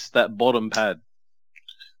just missed that bottom pad.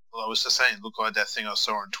 Well, I was just saying, it looked like that thing I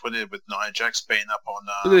saw on Twitter with Nia Jax being up on...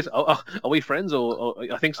 Look at this. Are we friends? Or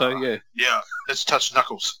I think so, yeah. Yeah, let's touch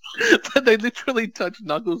Knuckles. They literally touched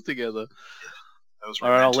Knuckles together. That was romantic.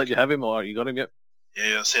 All right, I'll let you have him. All right, you got him, yep.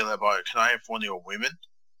 Yeah, see that bio. Can I have one of your women?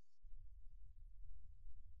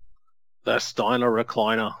 The Steiner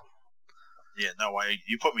recliner. Yeah, no way.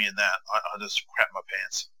 You put me in that, I just crap my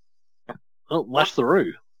pants. Oh, Lash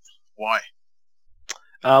LaRue. Why?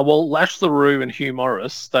 Well, Lash LaRue and Hugh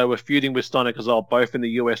Morris, they were feuding with Steiner Kazal both in the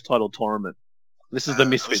US title tournament. This is the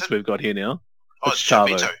Misfits we've got here now. Oh, it's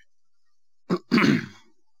Chavo.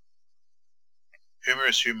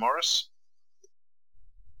 Humorous Hugh Morris?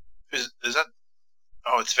 Is that...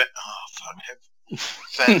 Oh, it's Van... Oh, fuck.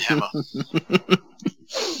 Van Hammer.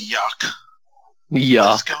 Yuck.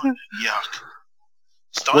 Yuck. Yuck.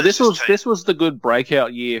 Well, this was the good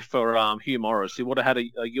breakout year for Hugh Morris. He would have had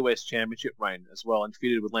a US championship reign as well and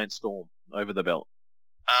feuded with Lance Storm over the belt.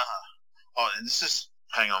 Oh, and this is...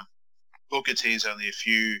 Hang on. Booker T is only a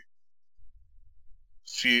few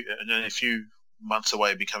months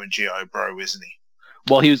away becoming G.I. Bro, isn't he?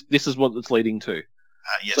 Well, this is what it's leading to.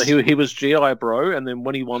 Yes. So he was GI Bro, and then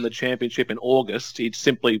when he won the championship in August, he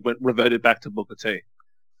simply reverted back to Booker T.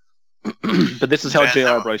 But this is how Van GI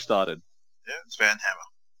Hammer. Bro started. Yeah, it's Van Hammer.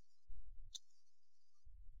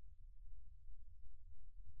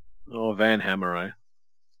 Oh, Van Hammer, eh?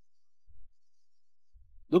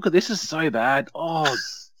 Look at this, is so bad. Oh,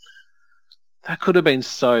 that could have been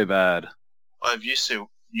so bad. Well,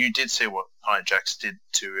 you did see what Hijax did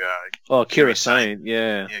to Kira Sane,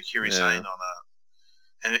 yeah. Yeah, Kiri Sane on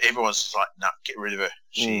and everyone's just like, nah, get rid of her.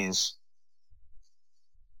 She's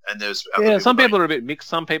and there's other some going, people are a bit mixed.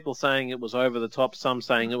 Some people saying it was over the top, some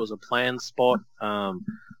saying it was a planned spot.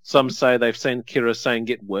 Some say they've seen Kira Sane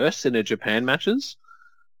get worse in her Japan matches.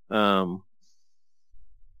 The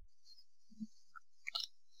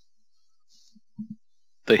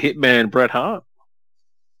Hitman Bret Hart.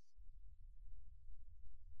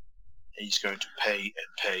 he's going to pay and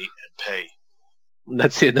pay and pay.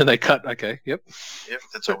 That's it. And then they cut. Okay. Yep. Yep.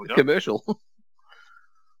 That's all we got. Commercial.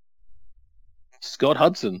 Scott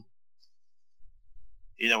Hudson.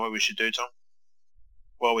 You know what we should do, Tom?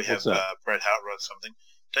 Well, we have Bret Hart write something.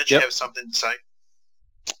 Don't you have something to say?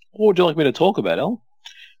 What would you like me to talk about, Al?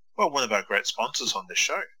 Well, one of our great sponsors on this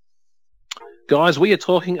show. Guys, we are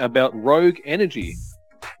talking about Rogue Energy.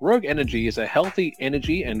 Rogue Energy is a healthy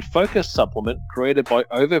energy and focus supplement created by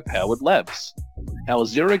Overpowered Labs. Our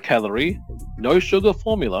zero-calorie, no-sugar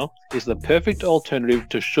formula is the perfect alternative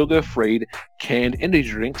to sugar-free canned energy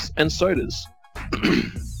drinks and sodas.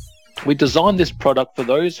 We designed this product for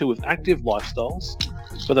those who have active lifestyles,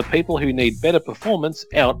 for the people who need better performance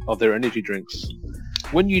out of their energy drinks.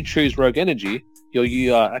 When you choose Rogue Energy,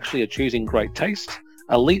 you are actually choosing great taste,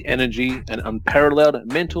 elite energy, and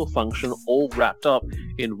unparalleled mental function all wrapped up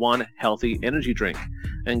in one healthy energy drink.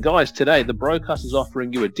 And guys, today the broadcast is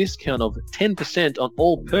offering you a discount of 10% on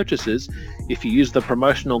all purchases if you use the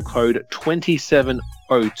promotional code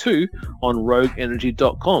 2702 on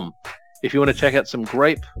rogueenergy.com. If you want to check out some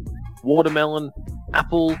grape, watermelon,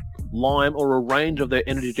 apple, lime, or a range of their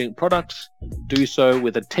energy drink products, do so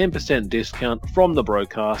with a 10% discount from the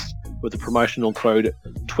broadcast with the promotional code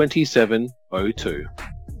 2702.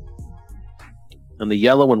 And the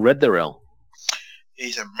yellow and red there, Al.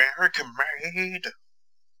 He's American made.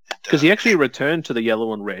 Because he actually returned to the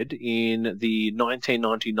yellow and red in the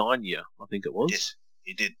 1999 year, I think it was. Yes,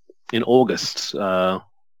 he did. In August. So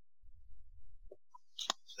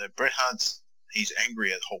Bret Hart's, he's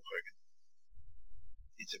angry at Hulk Hogan.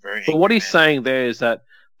 He's a very angry But what he's man. saying there is that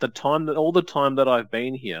all the time that I've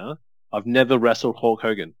been here, I've never wrestled Hulk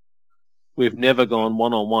Hogan. We've never gone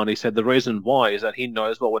one-on-one. He said the reason why is that he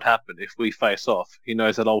knows what would happen if we face off. He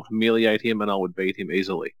knows that I'll humiliate him and I would beat him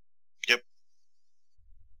easily. Yep.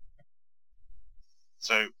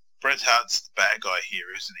 So Bret Hart's the bad guy here,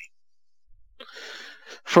 isn't he?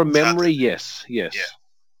 From memory, yes. Yeah.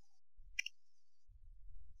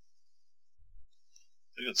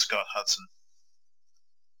 Look at Scott Hudson.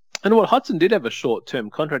 And what Hudson did have a short-term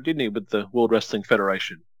contract, didn't he, with the World Wrestling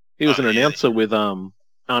Federation? He was an announcer with Arn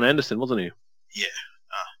Anderson, wasn't he? Yeah,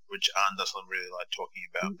 which Arn doesn't really like talking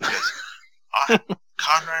about because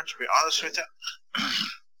Conrad, to be honest with you,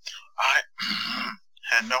 I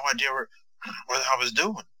had no idea what I was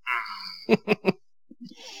doing.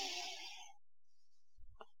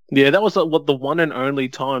 Yeah, that was the one and only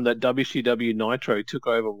time that WCW Nitro took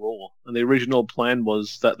over Raw. And the original plan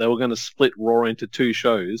was that they were going to split Raw into 2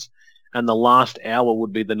 shows, and the last hour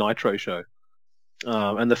would be the Nitro show.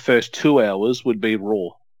 And the first 2 hours would be Raw.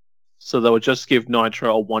 So they would just give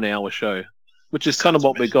Nitro a 1-hour show, which is kind of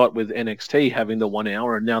what we got with NXT having the 1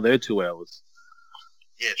 hour, and now they're 2 hours.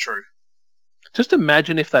 Yeah, true. Just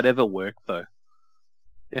imagine if that ever worked, though.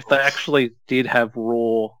 If they actually did have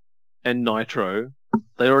Raw and Nitro,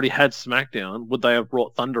 they already had SmackDown, would they have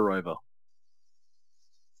brought Thunder over?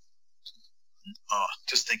 Oh,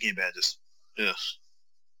 just thinking about this. Ugh.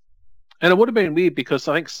 And it would have been weird because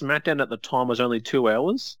I think SmackDown at the time was only 2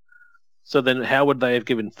 hours. So then how would they have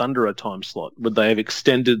given Thunder a time slot? Would they have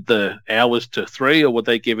extended the hours to 3, or would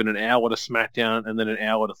they give it an hour to SmackDown and then an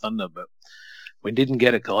hour to Thunder? But we didn't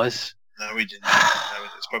get it, guys. No, we didn't.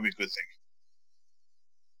 It's probably a good thing.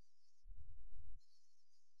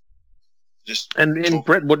 And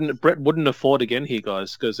Brett wouldn't afford again here,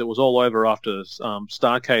 guys, because it was all over after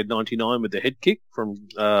Starrcade '99 with the head kick from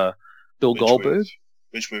Bill Goldberg,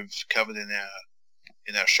 which we've covered in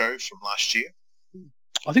our show from last year.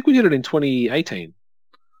 I think we did it in 2018.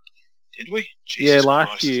 Did we? Jesus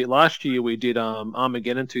Christ. Last year we did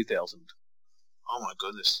Armageddon 2000. Oh my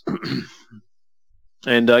goodness.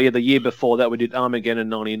 And the year before that we did Armageddon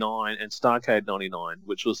 99 and Starrcade 99,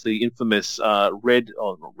 which was the infamous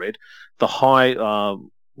the high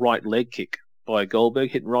right leg kick by Goldberg,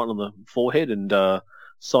 hitting right on the forehead and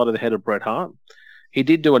side of the head of Bret Hart. He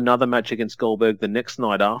did do another match against Goldberg the next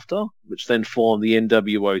night after, which then formed the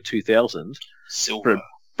NWO 2000. Silver.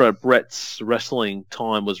 But Bret's wrestling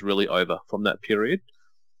time was really over from that period.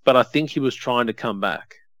 But I think he was trying to come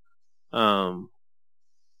back. But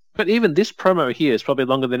even this promo here is probably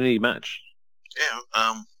longer than any match.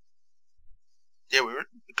 Yeah, we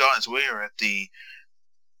are at the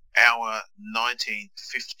hour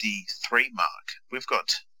 1953 mark. We've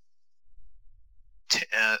got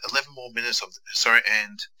 11 more minutes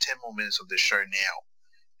and 10 more minutes of the show now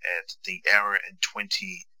at the hour and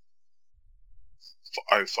 20:05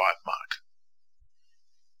 mark.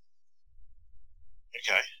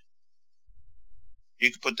 Okay.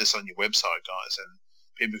 You can put this on your website, guys, and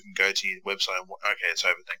people can go to your website and okay, it's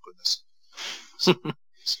over, thank goodness.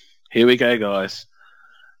 Here we go, guys.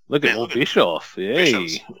 Look at Bischoff. Yay.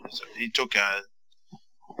 So he took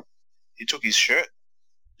his shirt.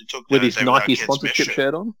 With his Nike sponsorship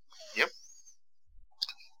shirt on? Yep.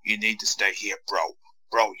 You need to stay here, bro.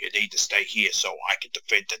 Bro, you need to stay here so I can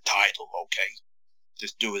defend the title, okay?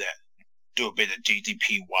 Just do that. Do a bit of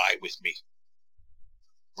DDPY with me.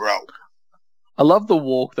 Bro. I love the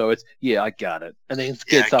walk, though. It's, I got it. And then he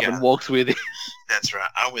gets up and walks with it. That's right.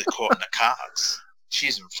 I'm with Court in the cards.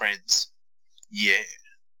 She's and friends. Yeah.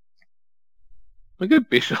 Look at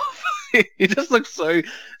Bischoff. He just looks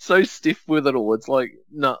so stiff with it all. It's like,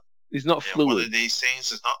 no, he's not fluid. One of these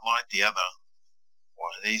things is not like the other.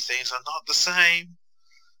 One of these things are not the same.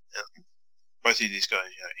 Both of these guys,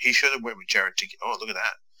 he should have went with Jarrett to... Oh, look at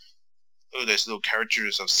that. Look at those little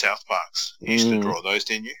caricatures of South Parks. You used to draw those,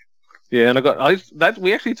 didn't you? Yeah, and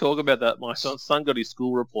we actually talked about that. My son got his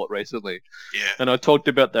school report recently. Yeah. And I talked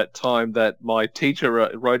about that time that my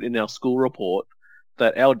teacher wrote in our school report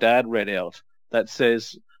that our dad read out that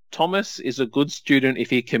says, Thomas is a good student if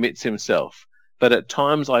he commits himself, but at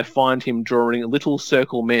times I find him drawing little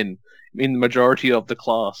circle men in the majority of the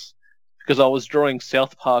class because I was drawing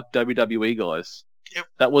South Park WWE guys. Yep.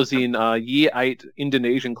 That was in year 8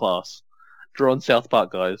 Indonesian class, drawing South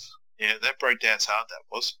Park guys. Yeah, that broke Dad's heart, that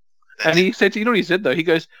was. And he said, you know what he said though? He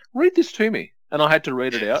goes, read this to me. And I had to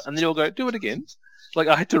read it out, and then he'll go, do it again. Like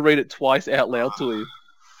I had to read it twice out loud to him.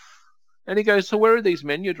 And he goes, so where are these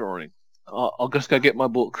men you're drawing? I'll just go get my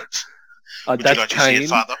book. That's like Kane.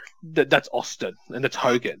 Father? That's Austin, and that's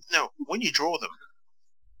Hogan. No, when you draw them,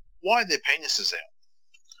 why are their penises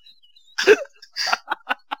out?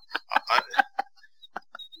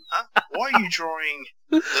 Why are you drawing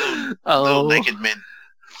little naked men?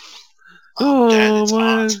 Dad, it's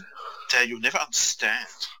art. Dad, you'll never understand.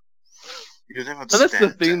 You'll never understand. And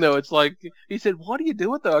that's the thing, though. It's like, he said, why do you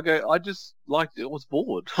do it, though? I go, I just liked it. I was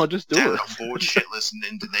bored. I just do Dad, it. I'm bored shitless in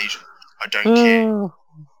Indonesian. I don't care.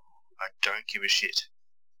 I don't give a shit.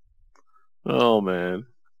 Oh, man.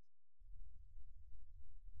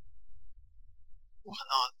 What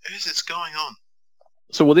on earth is going on?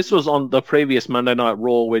 So, this was on the previous Monday Night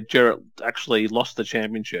Raw where Jarrett actually lost the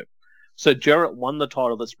championship. So Jarrett won the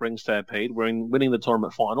title at Spring Stampede, winning the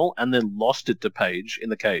tournament final, and then lost it to Paige in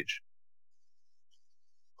the cage.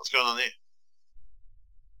 What's going on there?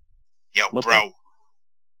 Yo, bro.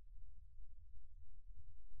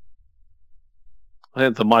 I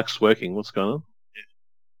think the mic's working. What's going on? Yeah.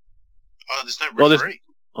 Oh, there's no referee.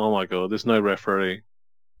 Oh my god, there's no referee.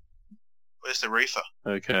 Where's the reefer?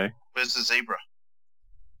 Okay. Where's the zebra?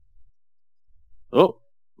 Oh,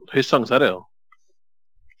 whose song's that, El?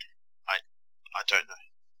 I don't know.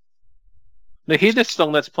 Now, hear this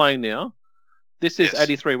song that's playing now? This is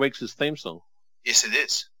 83 Weeks' theme song. Yes, it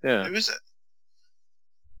is. Yeah. Who is it?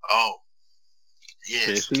 Oh. Yes.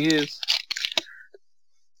 Yes, he is.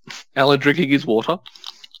 Alan drinking his water.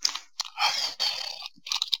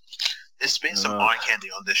 There's been some eye candy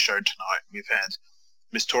on this show tonight. We've had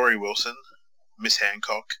Miss Tori Wilson, Miss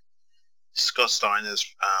Hancock, Scott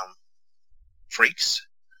Steiner's Freaks.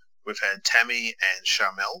 We've had Tammy and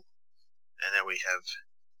Charmel. And then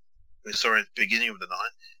we saw her at the beginning of the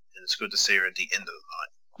night, and it's good to see her at the end of the night.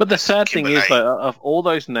 But the sad thing is, though, of all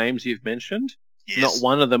those names you've mentioned, not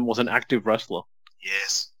one of them was an active wrestler.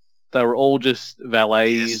 Yes. They were all just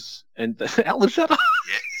valets and... Alan, shut up!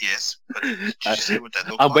 Yes. But did you see what that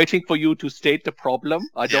looked I'm like? waiting for you to state the problem.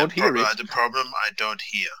 I don't hear it. The problem I don't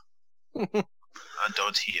hear. I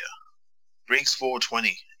don't hear. Briggs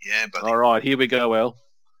 420. Yeah, buddy. All right, here we go, El.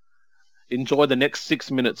 Enjoy the next 6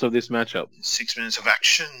 minutes of this matchup. 6 minutes of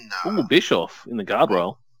action. Ooh, Bischoff in the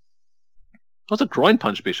guardrail. That was a groin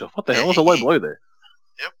punch, Bischoff. What the hell? That was a low blow there.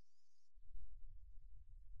 Yep.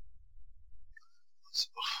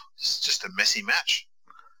 It's just a messy match.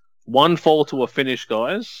 One fall to a finish,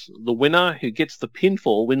 guys. The winner who gets the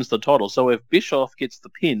pinfall wins the title. So if Bischoff gets the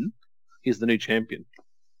pin, he's the new champion.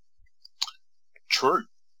 True.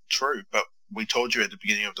 But we told you at the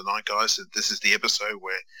beginning of the night, guys, that this is the episode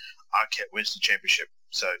where Arquette wins the championship.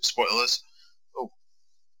 So, spoilers. Oh.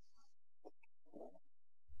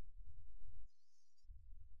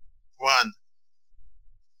 One.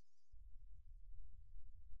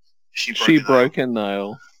 She broke a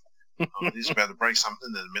nail. He's about to break something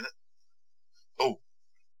in a minute. Oh.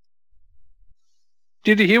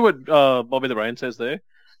 Did you hear what Bobby the Brain says there?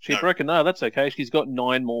 She No. broke a nail. That's okay. She's got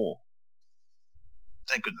 9 more.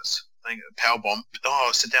 Thank goodness. Powerbomb. Oh,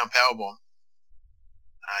 sit down powerbomb.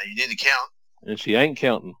 You need to count. And she ain't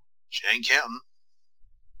counting. She ain't counting.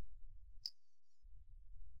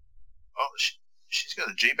 Oh, she's got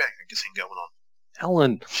a G-back thing going on.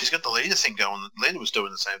 Alan. She's got the leader thing going. The leader was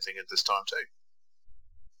doing the same thing at this time too.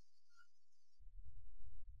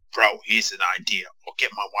 Bro, here's an idea. I'll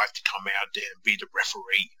get my wife to come out there and be the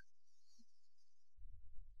referee.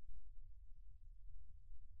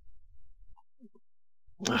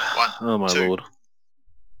 One, oh, my two. Lord.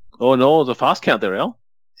 Oh, no, there's a fast count there, Al.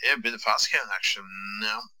 Yeah, a bit of fast count action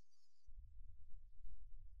now.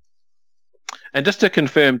 And just to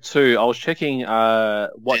confirm, too, I was checking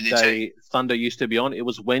what DDT. day Thunder used to be on. It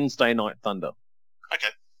was Wednesday Night Thunder. Okay.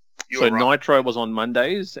 So Nitro was on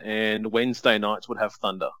Mondays, and Wednesday nights would have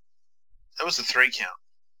Thunder. That was a 3 count.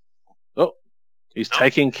 Oh, he's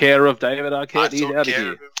taking care of David Arquette. He's out of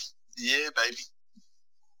here. Yeah, baby.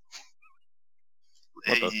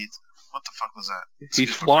 What the fuck was that?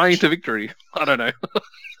 He's flying to victory. I don't know.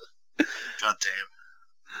 God damn.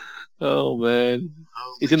 Oh man,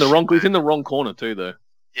 Holy he's in the wrong. shit, He's in the wrong corner too, though.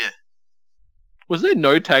 Yeah. Was there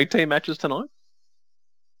no tag team matches tonight?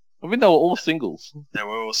 I mean, they were all singles. They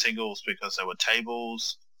were all singles because there were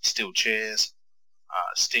tables, steel chairs,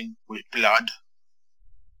 Sting with blood.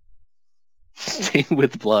 Sting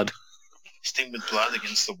with blood. Sting with blood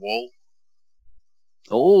against the wall.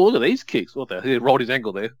 Oh, look at these kicks. What the hell? He rolled his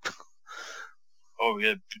ankle there. Oh, we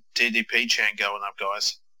got DDP chant going up,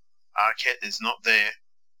 guys. Arquette is not there.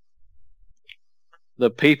 The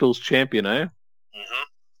people's champion, eh? Mm-hmm.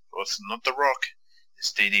 Well, it's not The Rock.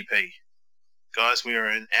 It's DDP. Guys, we are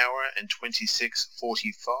an hour and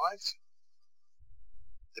 26:45.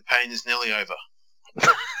 The pain is nearly over.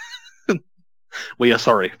 We are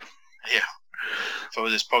sorry. Yeah. For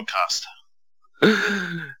this podcast.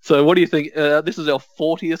 So what do you think? This is our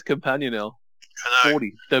 40th companion now. I know.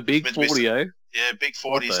 40. The big 40, eh? Yeah, big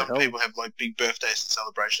 40. What the Some hell? people have like big birthdays and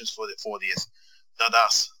celebrations for their 40th. Not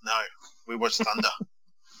us. No. We watched Thunder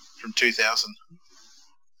from 2000.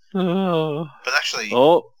 Oh. But actually,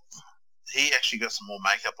 he actually got some more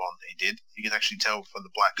makeup on. He did. You can actually tell from the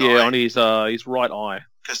black eye. Yeah, on his right eye.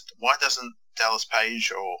 Because why doesn't Dallas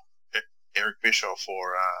Page or Eric Bischoff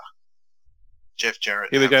or Jeff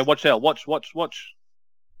Jarrett... Here we go. Watch out. Watch. Watch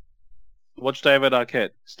David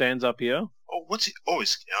Arquette. Stands up here. Oh, what's he... Oh,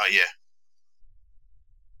 yeah.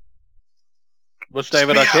 Watch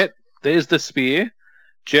David Spear. Arquette. There's the spear.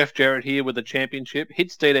 Jeff Jarrett here with the championship.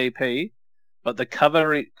 Hits DDP. But the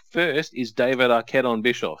cover first is David Arquette on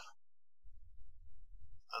Bischoff.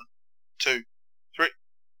 1, 2, 3.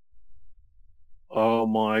 Oh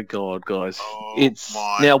my God, guys. Oh,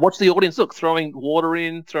 my. Now watch the audience. Look, throwing water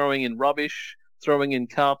in, throwing in rubbish, throwing in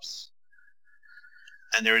cups.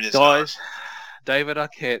 And there it is, Guys, David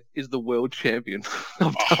Arquette is the world champion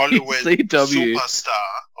of A Hollywood WCW superstar.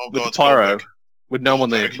 Oh, with God, pyro, Goldberg. with no one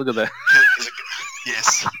there. Goldberg. Look at that.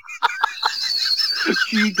 Yes.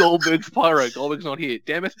 Gee, Goldberg's pyro. Goldberg's not here.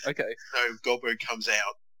 Damn it. Okay. No, Goldberg comes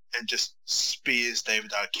out and just spears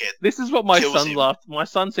David Arquette. This is what my Kills son him. laughed. My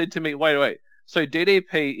son said to me, wait. So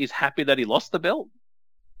DDP is happy that he lost the belt?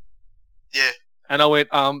 Yeah. And I went,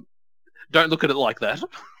 don't look at it like that.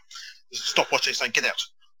 Stop watching, saying, get out.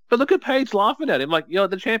 But look at Paige laughing at him, like, you're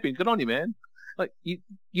the champion. Good on you, man. Like,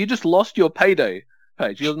 you just lost your payday,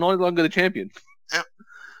 Paige. You're no longer the champion. Yep.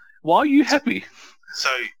 Why are you happy? So,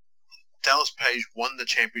 Dallas Page won the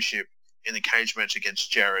championship in a cage match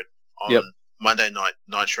against Jarrett on Monday Night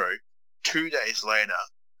Nitro. 2 days later,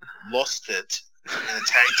 lost it in a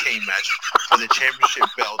tag team match for the championship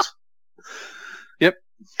belt. Yep.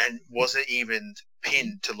 And wasn't even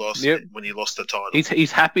pinned to lose Yep. when he lost the title.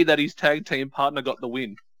 He's happy that his tag team partner got the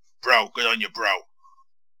win. Bro, good on you, bro.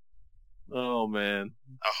 Oh, man.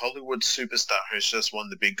 A Hollywood superstar who's just won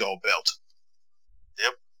the big gold belt.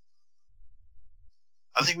 Yep.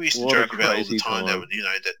 I think we used to What a joke about all the crazy time that, time. you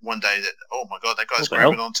know, that one day that, oh my God, that guy's What the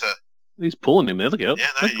grabbing hell? onto... He's pulling him there. Look out. Yeah,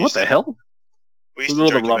 no, Like, you what the said- hell? We used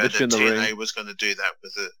Look to at all joke the about rubbish that in the TNA ring. was going to do that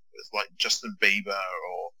with like Justin Bieber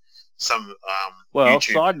or some Well,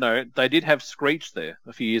 YouTube. side note, they did have Screech there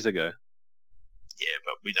a few years ago. Yeah,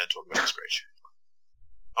 but we don't talk about Screech.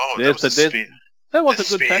 Oh, There's that was a spear. That was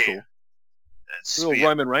That's a good spear. tackle. That's Real spear.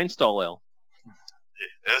 Roman Reigns style, Al.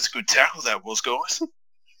 Yeah, that's a good tackle, that was, guys.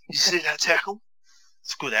 You see that tackle?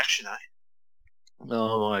 It's good action, eh?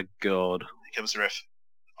 Oh my god. Here comes the ref.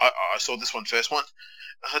 I saw this one first. 1,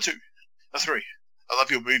 2, 3. I love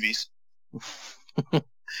your movies. Did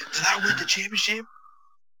I win the championship?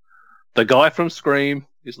 The guy from Scream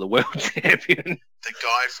is the world champion. The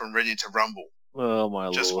guy from Ready to Rumble Oh my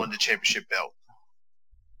just lord. won the championship belt.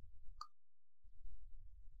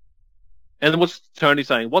 And what's Tony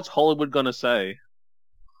saying? What's Hollywood gonna say?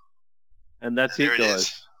 And that's And there it, it guys.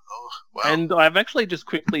 is. Oh, wow. And I've actually just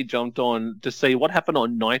quickly jumped on to see what happened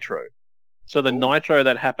on Nitro. So the Ooh. Nitro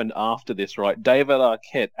that happened after this, right? David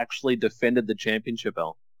Arquette actually defended the championship,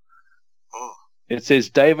 Al. Oh, It says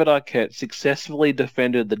David Arquette successfully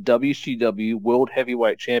defended the WCW World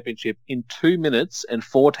Heavyweight Championship in 2 minutes and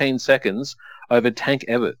 14 seconds over Tank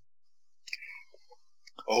Abbott.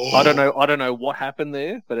 oh. I don't know what happened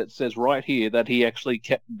there, but it says right here that he actually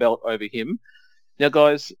kept the belt over him. Now,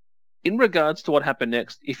 guys, in regards to what happened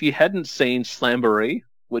next, if you hadn't seen Slamboree,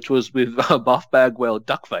 which was with Buff Bagwell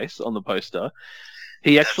Duckface on the poster,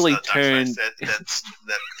 he actually That's not turned.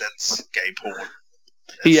 That's gay porn.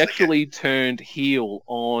 He That's actually turned heel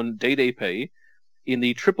on DDP in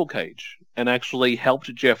the Triple Cage and actually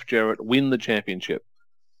helped Jeff Jarrett win the championship.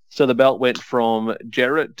 So the belt went from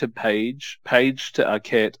Jarrett to Page, Page to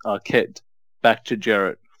Arquette, Arquette back to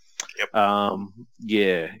Jarrett. Yep.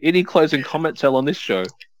 Yeah. Any closing comments, Al, on this show?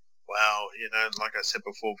 Wow, like I said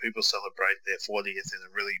before, people celebrate their 40th in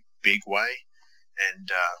a really big way, and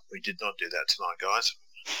we did not do that tonight, guys.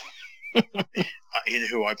 You know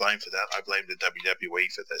who I blame for that? I blame the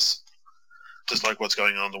WWE for this. Just like what's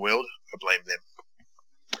going on in the world, I blame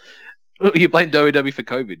them. You blame WWE for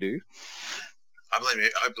COVID, do you? I blame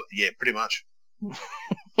it. Yeah, pretty much.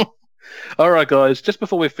 All right, guys. Just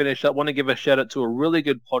before we finish, I want to give a shout out to a really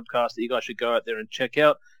good podcast that you guys should go out there and check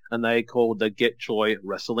out, and they called the Get Joy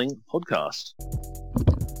Wrestling Podcast.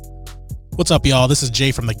 What's up, y'all? This is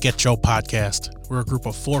Jay from the Get Joe Podcast. We're a group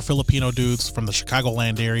of 4 Filipino dudes from the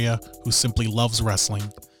Chicagoland area who simply loves wrestling.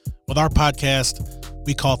 With our podcast,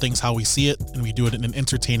 we call things how we see it, and we do it in an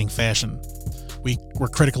entertaining fashion. We're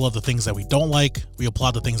critical of the things that we don't like. We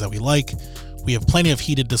applaud the things that we like. We have plenty of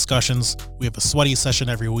heated discussions. We have a sweaty session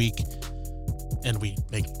every week. And we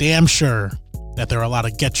make damn sure that there are a lot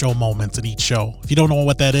of Get Joe moments in each show. If you don't know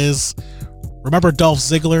what that is, remember Dolph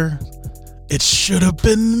Ziggler? It should have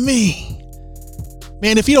been me.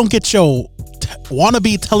 Man, if you don't get your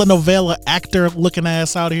wannabe telenovela actor looking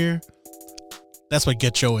ass out here, that's what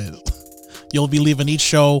Get Joe is. You'll be leaving each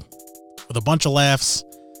show with a bunch of laughs.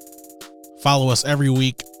 Follow us every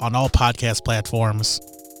week on all podcast platforms.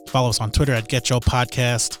 Follow us on Twitter at Get Joe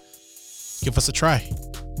Podcast. Give us a try.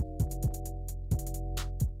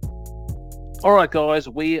 All right, guys,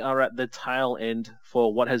 we are at the tail end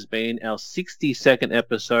for what has been our 62nd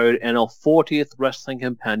episode and our 40th Wrestling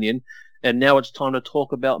Companion. And now it's time to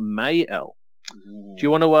talk about May, Al. Do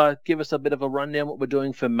you want to give us a bit of a rundown what we're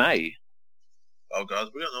doing for May? Oh, guys,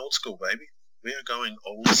 we're going old school, baby. We are going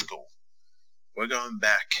old school. We're going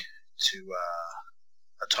back to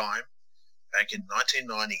a time back in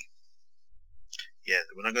 1990. Yeah,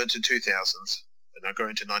 we're not going to 2000s. We're not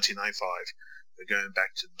going to 1995. We're going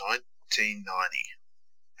back to 1990.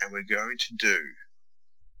 And we're going to do...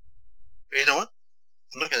 You know what?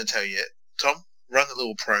 I'm not going to tell you yet. Tom, run a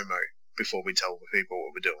little promo before we tell the people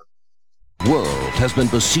what we're doing. World has been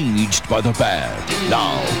besieged by the bad.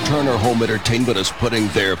 Now, Turner Home Entertainment is putting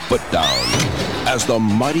their foot down as the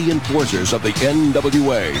mighty enforcers of the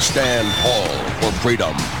NWA stand tall for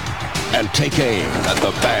freedom and take aim at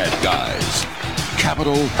the bad guys.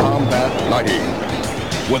 Capital Combat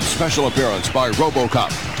 90 with special appearance by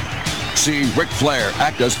RoboCop. See Ric Flair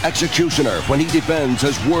act as executioner when he defends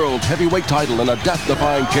his world heavyweight title in a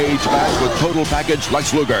death-defying cage match with total package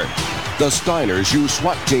Lex Luger. The Steiners use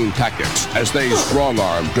SWAT team tactics as they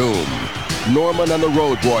strong-arm Doom. Norman and the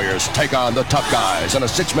Road Warriors take on the Tough Guys in a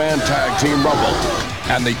 6-man tag team rumble.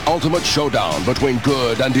 And the ultimate showdown between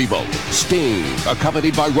good and evil. Sting,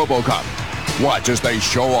 accompanied by RoboCop. Watch as they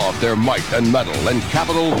show off their might and mettle in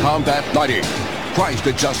Capital Combat 90. Priced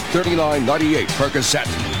at just $39.98 per cassette.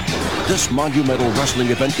 This monumental wrestling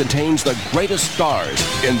event contains the greatest stars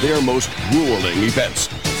in their most grueling events.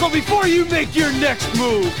 So before you make your next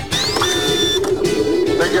move,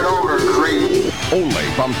 think it over, Creed. Only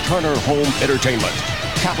from Turner Home Entertainment.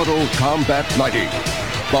 Capital Combat 90.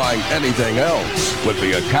 Buying anything else would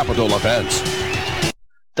be a capital offense.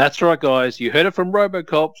 That's right, guys. You heard it from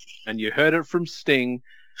RoboCop and you heard it from Sting.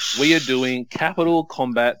 We are doing Capital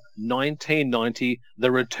Combat 1990,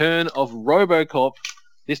 the return of RoboCop.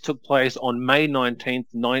 This took place on May 19th,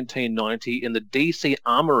 1990 in the DC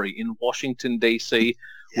Armory in Washington, D.C.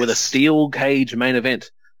 with a steel cage main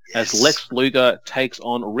event as Lex Luger takes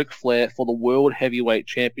on Ric Flair for the World Heavyweight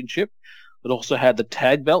Championship. It also had the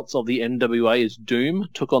tag belts of the NWA as Doom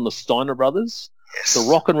took on the Steiner Brothers. The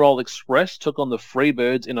Rock and Roll Express took on the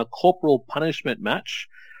Freebirds in a corporal punishment match.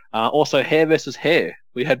 Also, hair versus hair.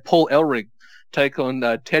 We had Paul Ellering take on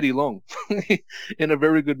Teddy Long in a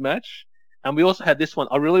very good match. And we also had this one.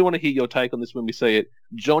 I really want to hear your take on this when we see it.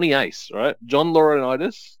 Johnny Ace, right? John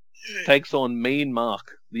Laurinaitis takes on Mean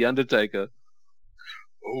Mark, The Undertaker.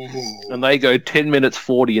 Ooh. And they go 10 minutes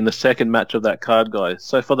 40 in the second match of that card, guys.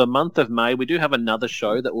 So for the month of May, we do have another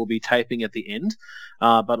show that we'll be taping at the end.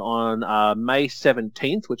 But on May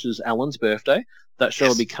 17th, which is Alan's birthday, that show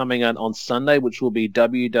will be coming out on Sunday, which will be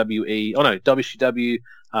WCW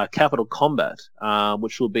Capital Combat,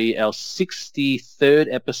 which will be our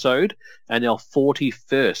 63rd episode and our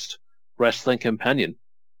 41st Wrestling Companion.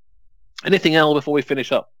 Anything else before we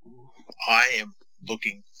finish up? I am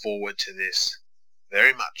looking forward to this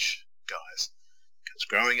very much, guys, because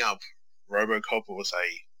growing up, RoboCop was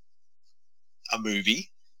a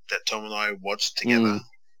movie that Tom and I watched together.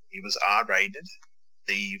 It was R-rated.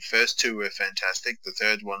 The first two were fantastic. The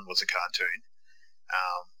third one was a cartoon.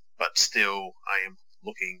 But still, I am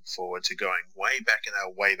looking forward to going way back in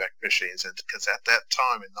our Wayback Machines, because at that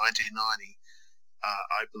time in 1990,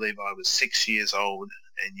 I believe I was 6 years old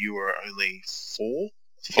and you were only 4,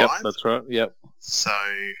 5. Yep, that's right. Yep. So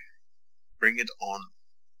bring it on.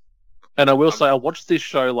 And I will say, I watched this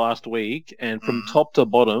show last week, and from top to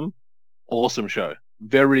bottom, awesome show.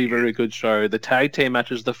 Very, very good show. The tag team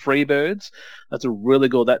matches, the Freebirds, that's a really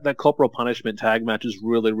good. That Corporal Punishment tag match is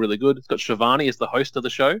really, really good. It's got Shivani as the host of the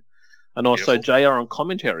show, and also JR on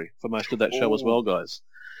commentary for most of that show as well, guys.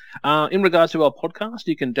 In regards to our podcast,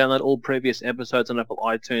 you can download all previous episodes on Apple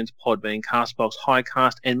iTunes, Podbean, CastBox,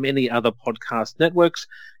 Highcast, and many other podcast networks.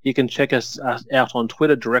 You can check us out on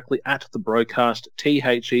Twitter directly at The Broadcast,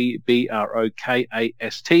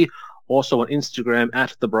 TheBroadcast. Also on Instagram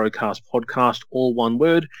at The Broadcast Podcast, all one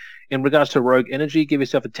word. In regards to Rogue Energy, give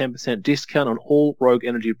yourself a 10% discount on all Rogue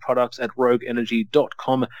Energy products at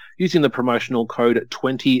rogueenergy.com using the promotional code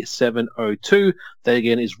 2702. That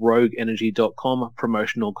again is rogueenergy.com,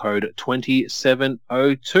 promotional code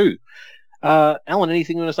 2702. Alan,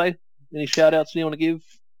 anything you want to say? Any shout-outs you want to give?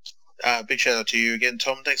 Big shout out to you again,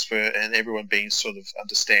 Tom. Thanks and everyone being sort of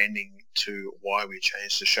understanding to why we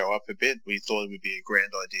changed the show up a bit. We thought it would be a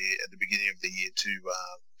grand idea at the beginning of the year to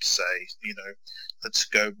say, let's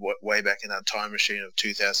go way back in our time machine of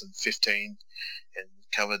 2015 and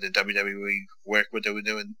cover the WWE work what they were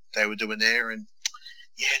doing there, and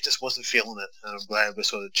it just wasn't feeling it. And I'm glad we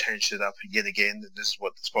sort of changed it up yet again. And this is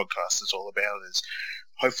what this podcast is all about. Is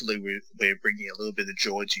hopefully we're bringing a little bit of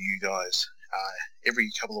joy to you guys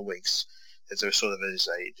every couple of weeks, as there sort of is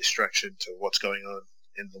a distraction to what's going on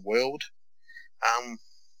in the world.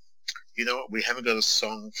 You know what? We haven't got a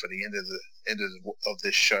song for the end of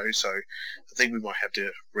this show, so I think we might have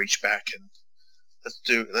to reach back and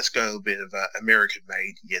let's go a little bit of American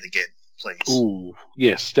Made yet again, please. Ooh,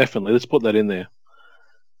 yes, definitely. Let's put that in there.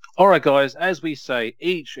 All right, guys. As we say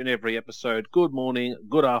each and every episode, good morning,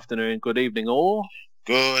 good afternoon, good evening, or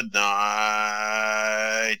good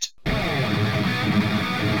night.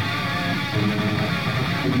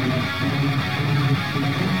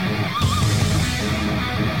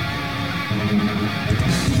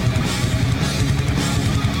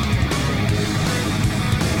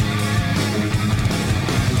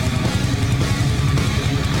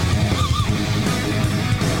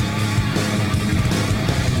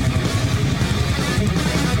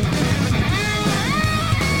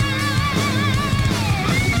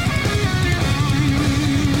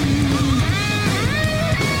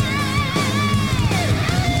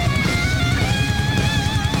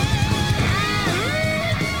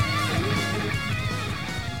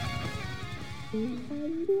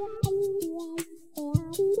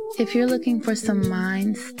 If you're looking for some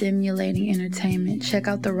mind-stimulating entertainment, check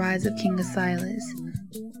out The Rise of King Silas.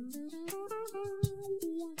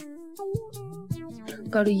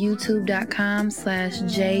 Go to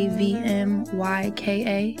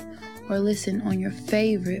youtube.com/JVMYKA or listen on your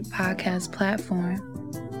favorite podcast platform.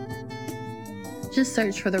 Just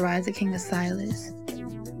search for The Rise of King Silas.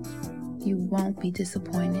 You won't be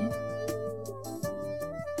disappointed.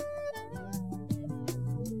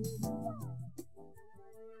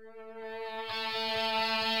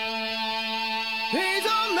 He's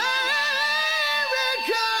a man.